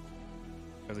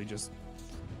 Because he just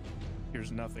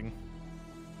hears nothing.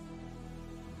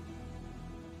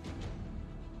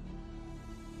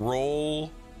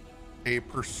 Roll a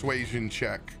persuasion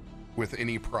check with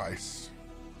any price.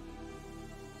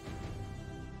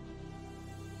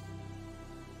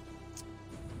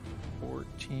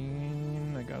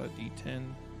 I got a D10.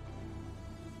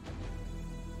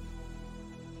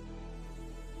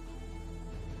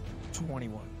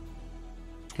 $21.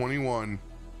 21.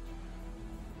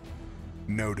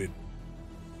 Noted.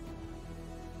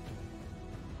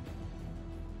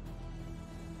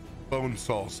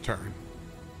 Bonesaw's turn.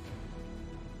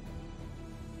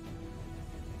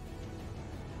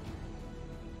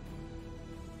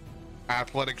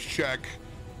 athletics check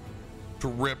to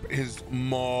rip his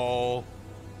maul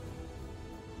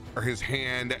or his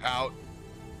hand out.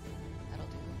 That'll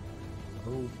do.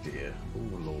 Oh dear.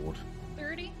 Oh lord.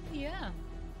 30? Yeah.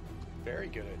 Very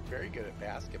good at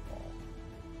basketball.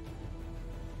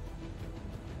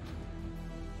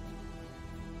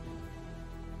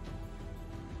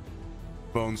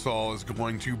 Bonesaw is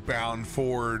going to bound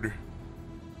forward.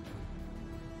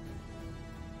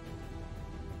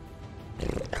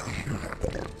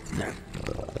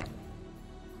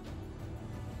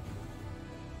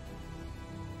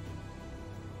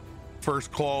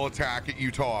 First claw attack at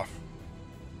you, Toff.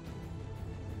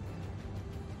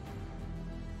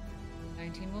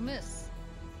 19 will miss.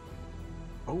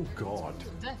 Oh god.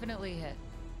 Definitely hit.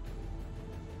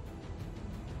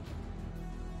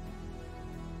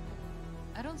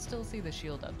 I don't still see the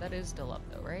shield up. That is still up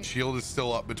though, right? Shield is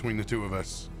still up between the two of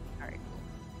us. All right, cool.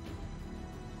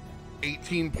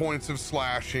 18 points of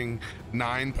slashing,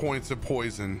 9 points of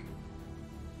poison.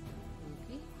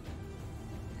 Okay.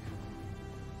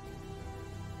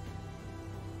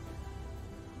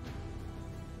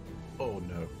 Oh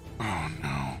no. Oh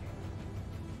no.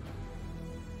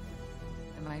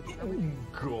 Am I? Oh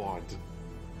god.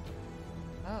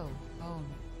 Oh,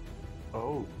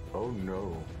 oh. Oh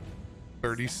no.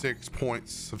 36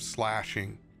 points of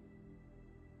slashing,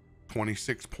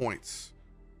 26 points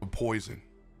of poison.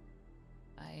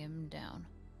 I am down.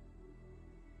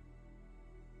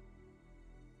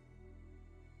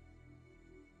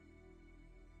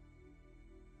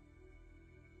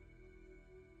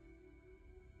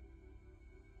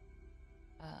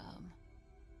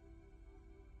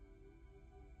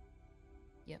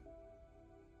 Yep.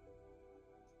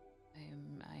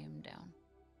 I am down.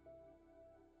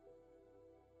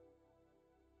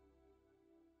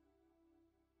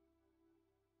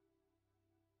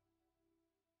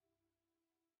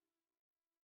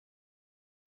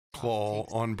 Claw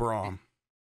on Brom.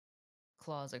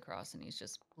 Claws across and he's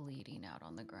just bleeding out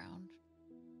on the ground,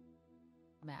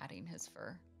 matting his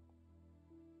fur.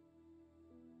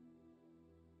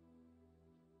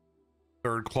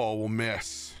 Third claw will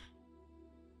miss.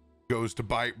 Goes to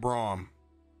bite Brom.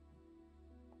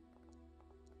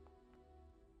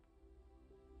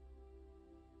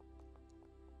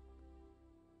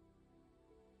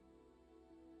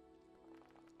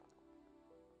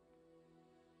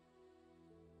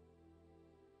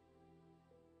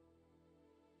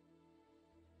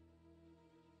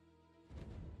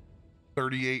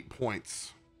 $38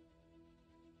 points.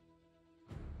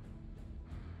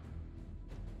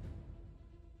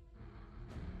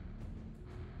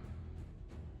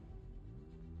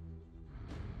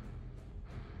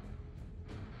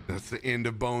 That's the end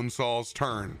of Bonesaw's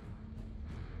turn.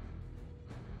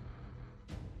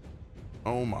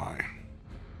 Oh my.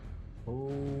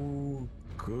 Oh,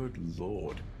 good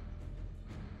lord.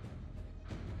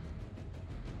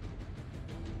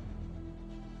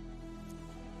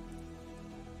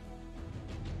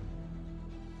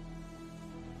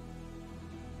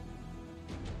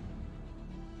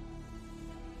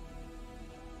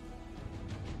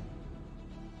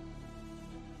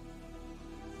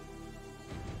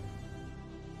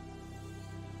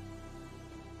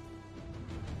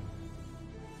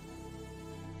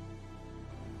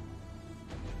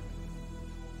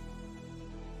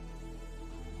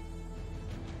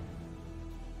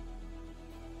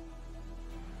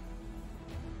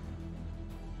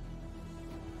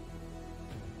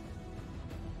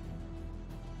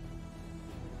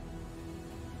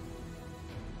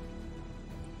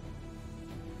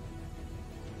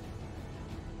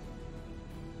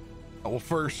 I will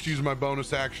first use my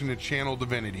bonus action to channel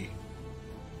divinity.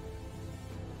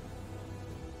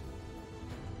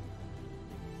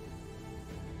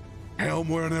 Helm,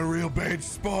 we're in a real bad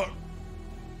spot.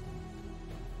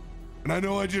 And I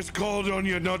know I just called on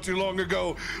you not too long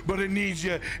ago, but I need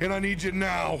you, and I need you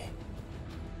now.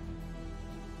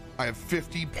 I have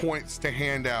 50 points to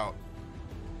hand out.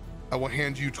 I will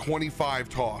hand you 25,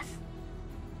 Toff.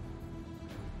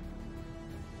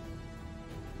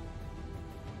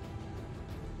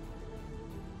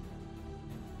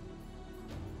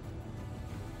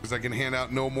 I can hand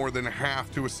out no more than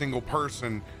half to a single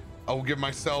person. I will give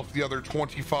myself the other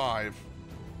 25.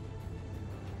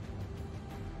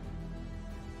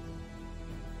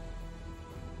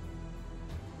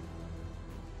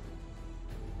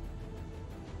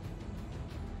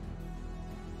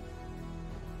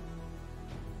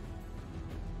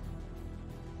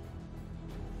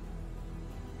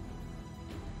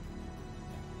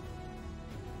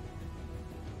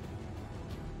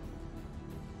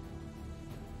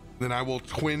 Then I will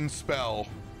twin spell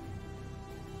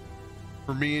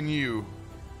for me and you.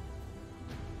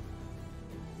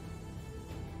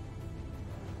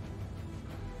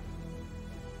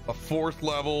 A 4th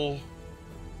level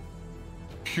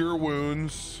Cure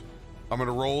Wounds. I'm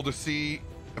gonna roll to see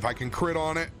if I can crit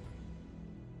on it.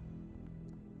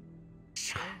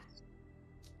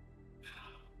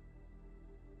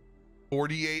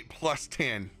 $48 plus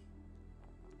 10.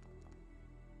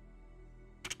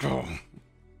 Oh,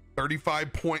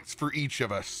 35 points for each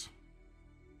of us.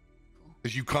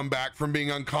 As you come back from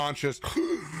being unconscious.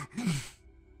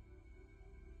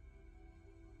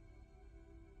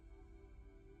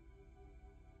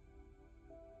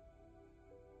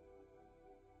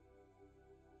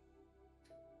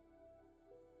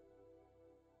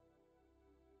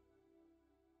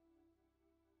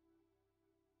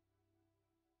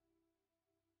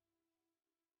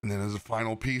 And then as a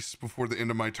final piece before the end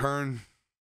of my turn,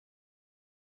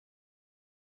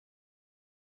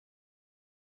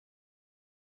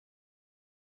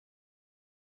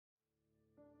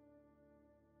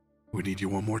 we need you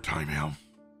one more time, Helm.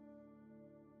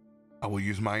 I will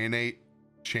use my innate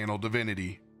channel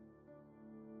divinity.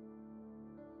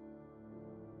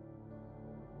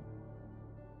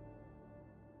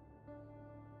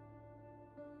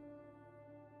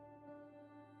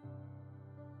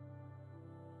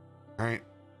 All right.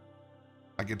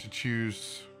 I get to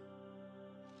choose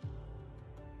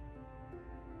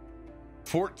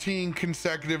 14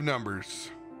 consecutive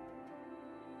numbers.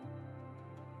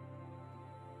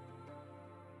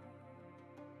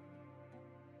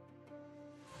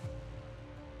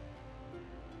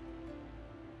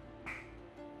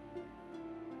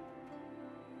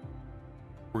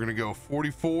 We're going to go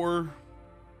 44.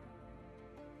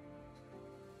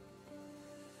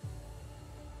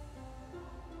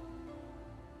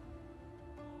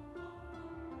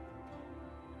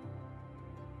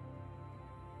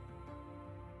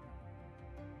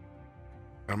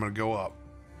 I'm going to go up.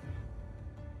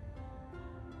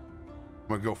 I'm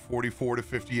going to go 44 to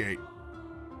 58.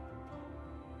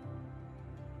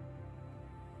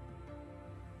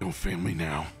 No family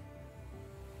now.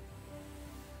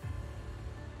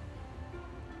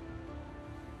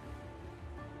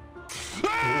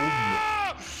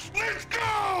 Ah! Let's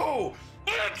go!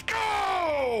 Let's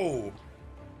go!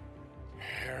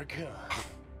 Here it comes.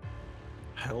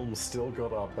 Helm's still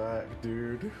got our back,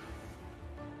 dude.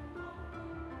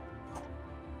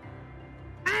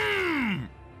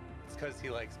 It's because he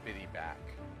likes Biddy back.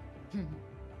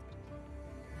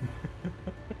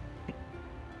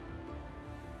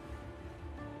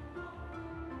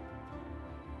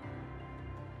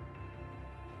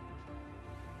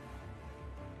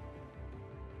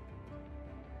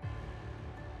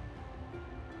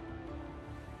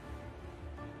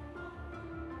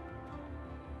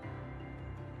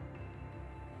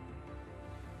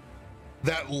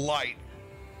 That light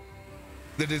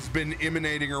that has been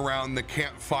emanating around the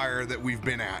campfire that we've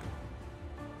been at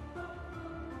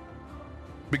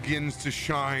begins to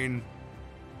shine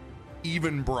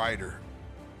even brighter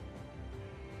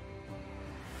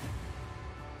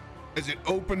as it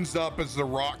opens up, as the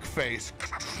rock face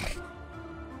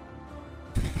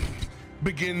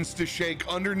begins to shake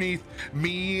underneath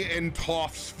me and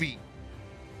Toff's feet.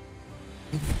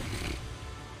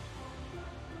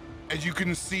 As you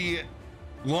can see it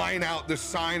line out the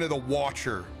sign of the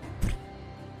Watcher.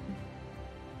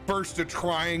 First a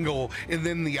triangle and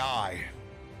then the eye.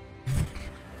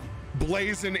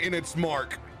 Blazing in its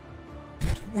mark.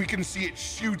 We can see it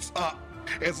shoots up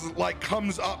as it like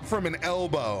comes up from an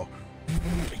elbow.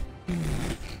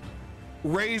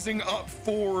 Raising up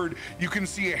forward, you can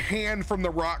see a hand from the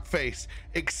rock face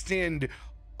extend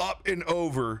up and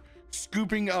over,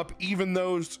 scooping up even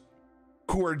those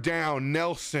who are down.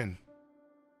 Nelson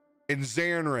and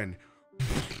Zanryn,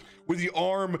 with the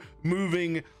arm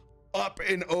moving up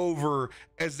and over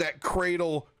as that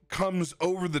cradle comes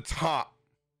over the top,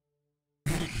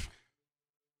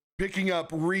 picking up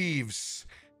Reeves,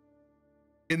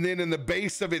 and then in the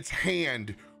base of its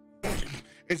hand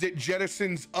as it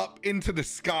jettisons up into the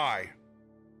sky,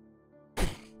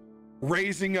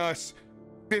 raising us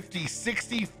 50,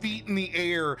 60 feet in the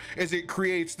air as it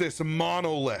creates this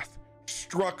monolith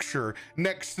structure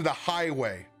next to the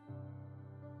highway.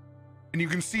 And you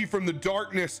can see from the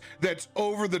darkness that's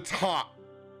over the top,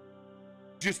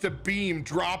 just a beam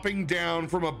dropping down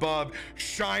from above,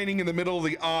 shining in the middle of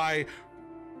the eye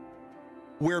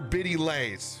where Biddy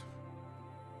lays.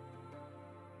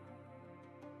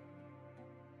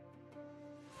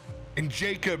 And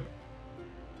Jacob,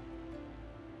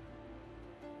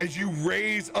 as you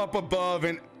raise up above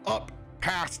and up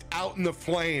past out in the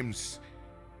flames,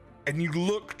 and you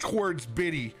look towards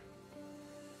Biddy,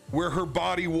 where her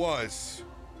body was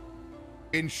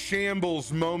in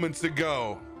shambles moments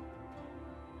ago.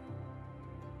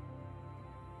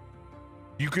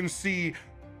 You can see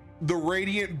the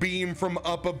radiant beam from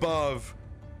up above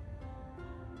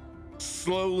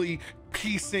slowly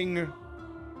piecing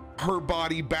her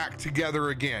body back together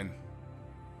again.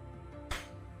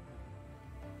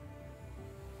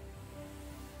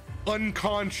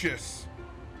 Unconscious,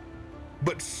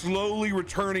 but slowly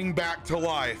returning back to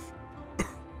life.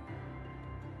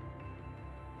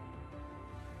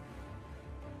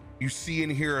 You see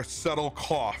and hear a subtle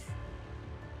cough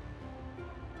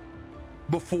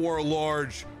before a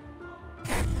large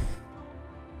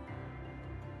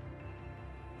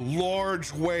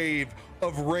wave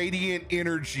of radiant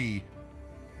energy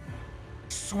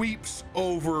sweeps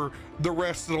over the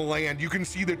rest of the land. You can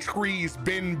see the trees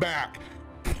bend back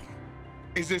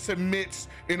as this emits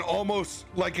an almost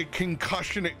like a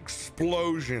concussion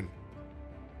explosion.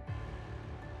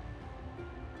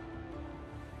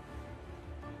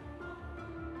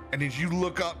 And as you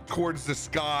look up towards the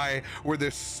sky where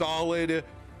this solid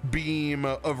beam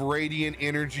of radiant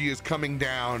energy is coming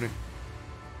down,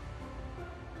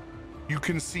 you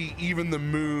can see even the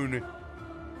moon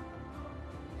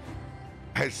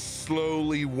has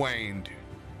slowly waned,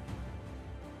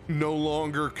 no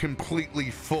longer completely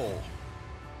full.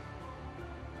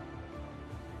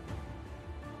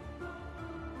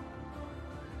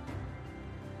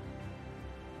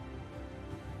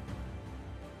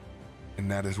 And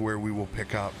that is where we will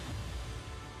pick up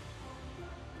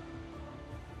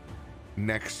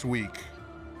next week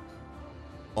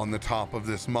on the top of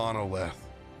this monolith.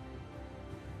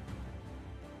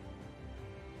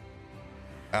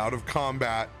 Out of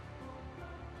combat,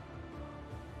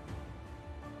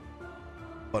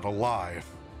 but alive.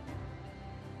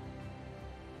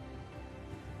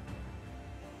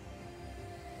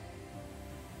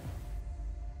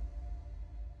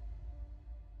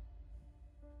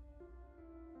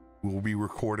 We'll be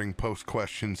recording post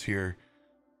questions here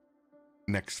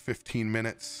next 15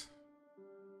 minutes.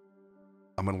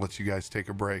 I'm going to let you guys take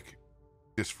a break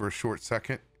just for a short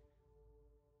second.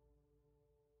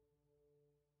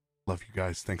 Love you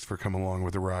guys. Thanks for coming along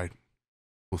with the ride.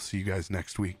 We'll see you guys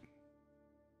next week.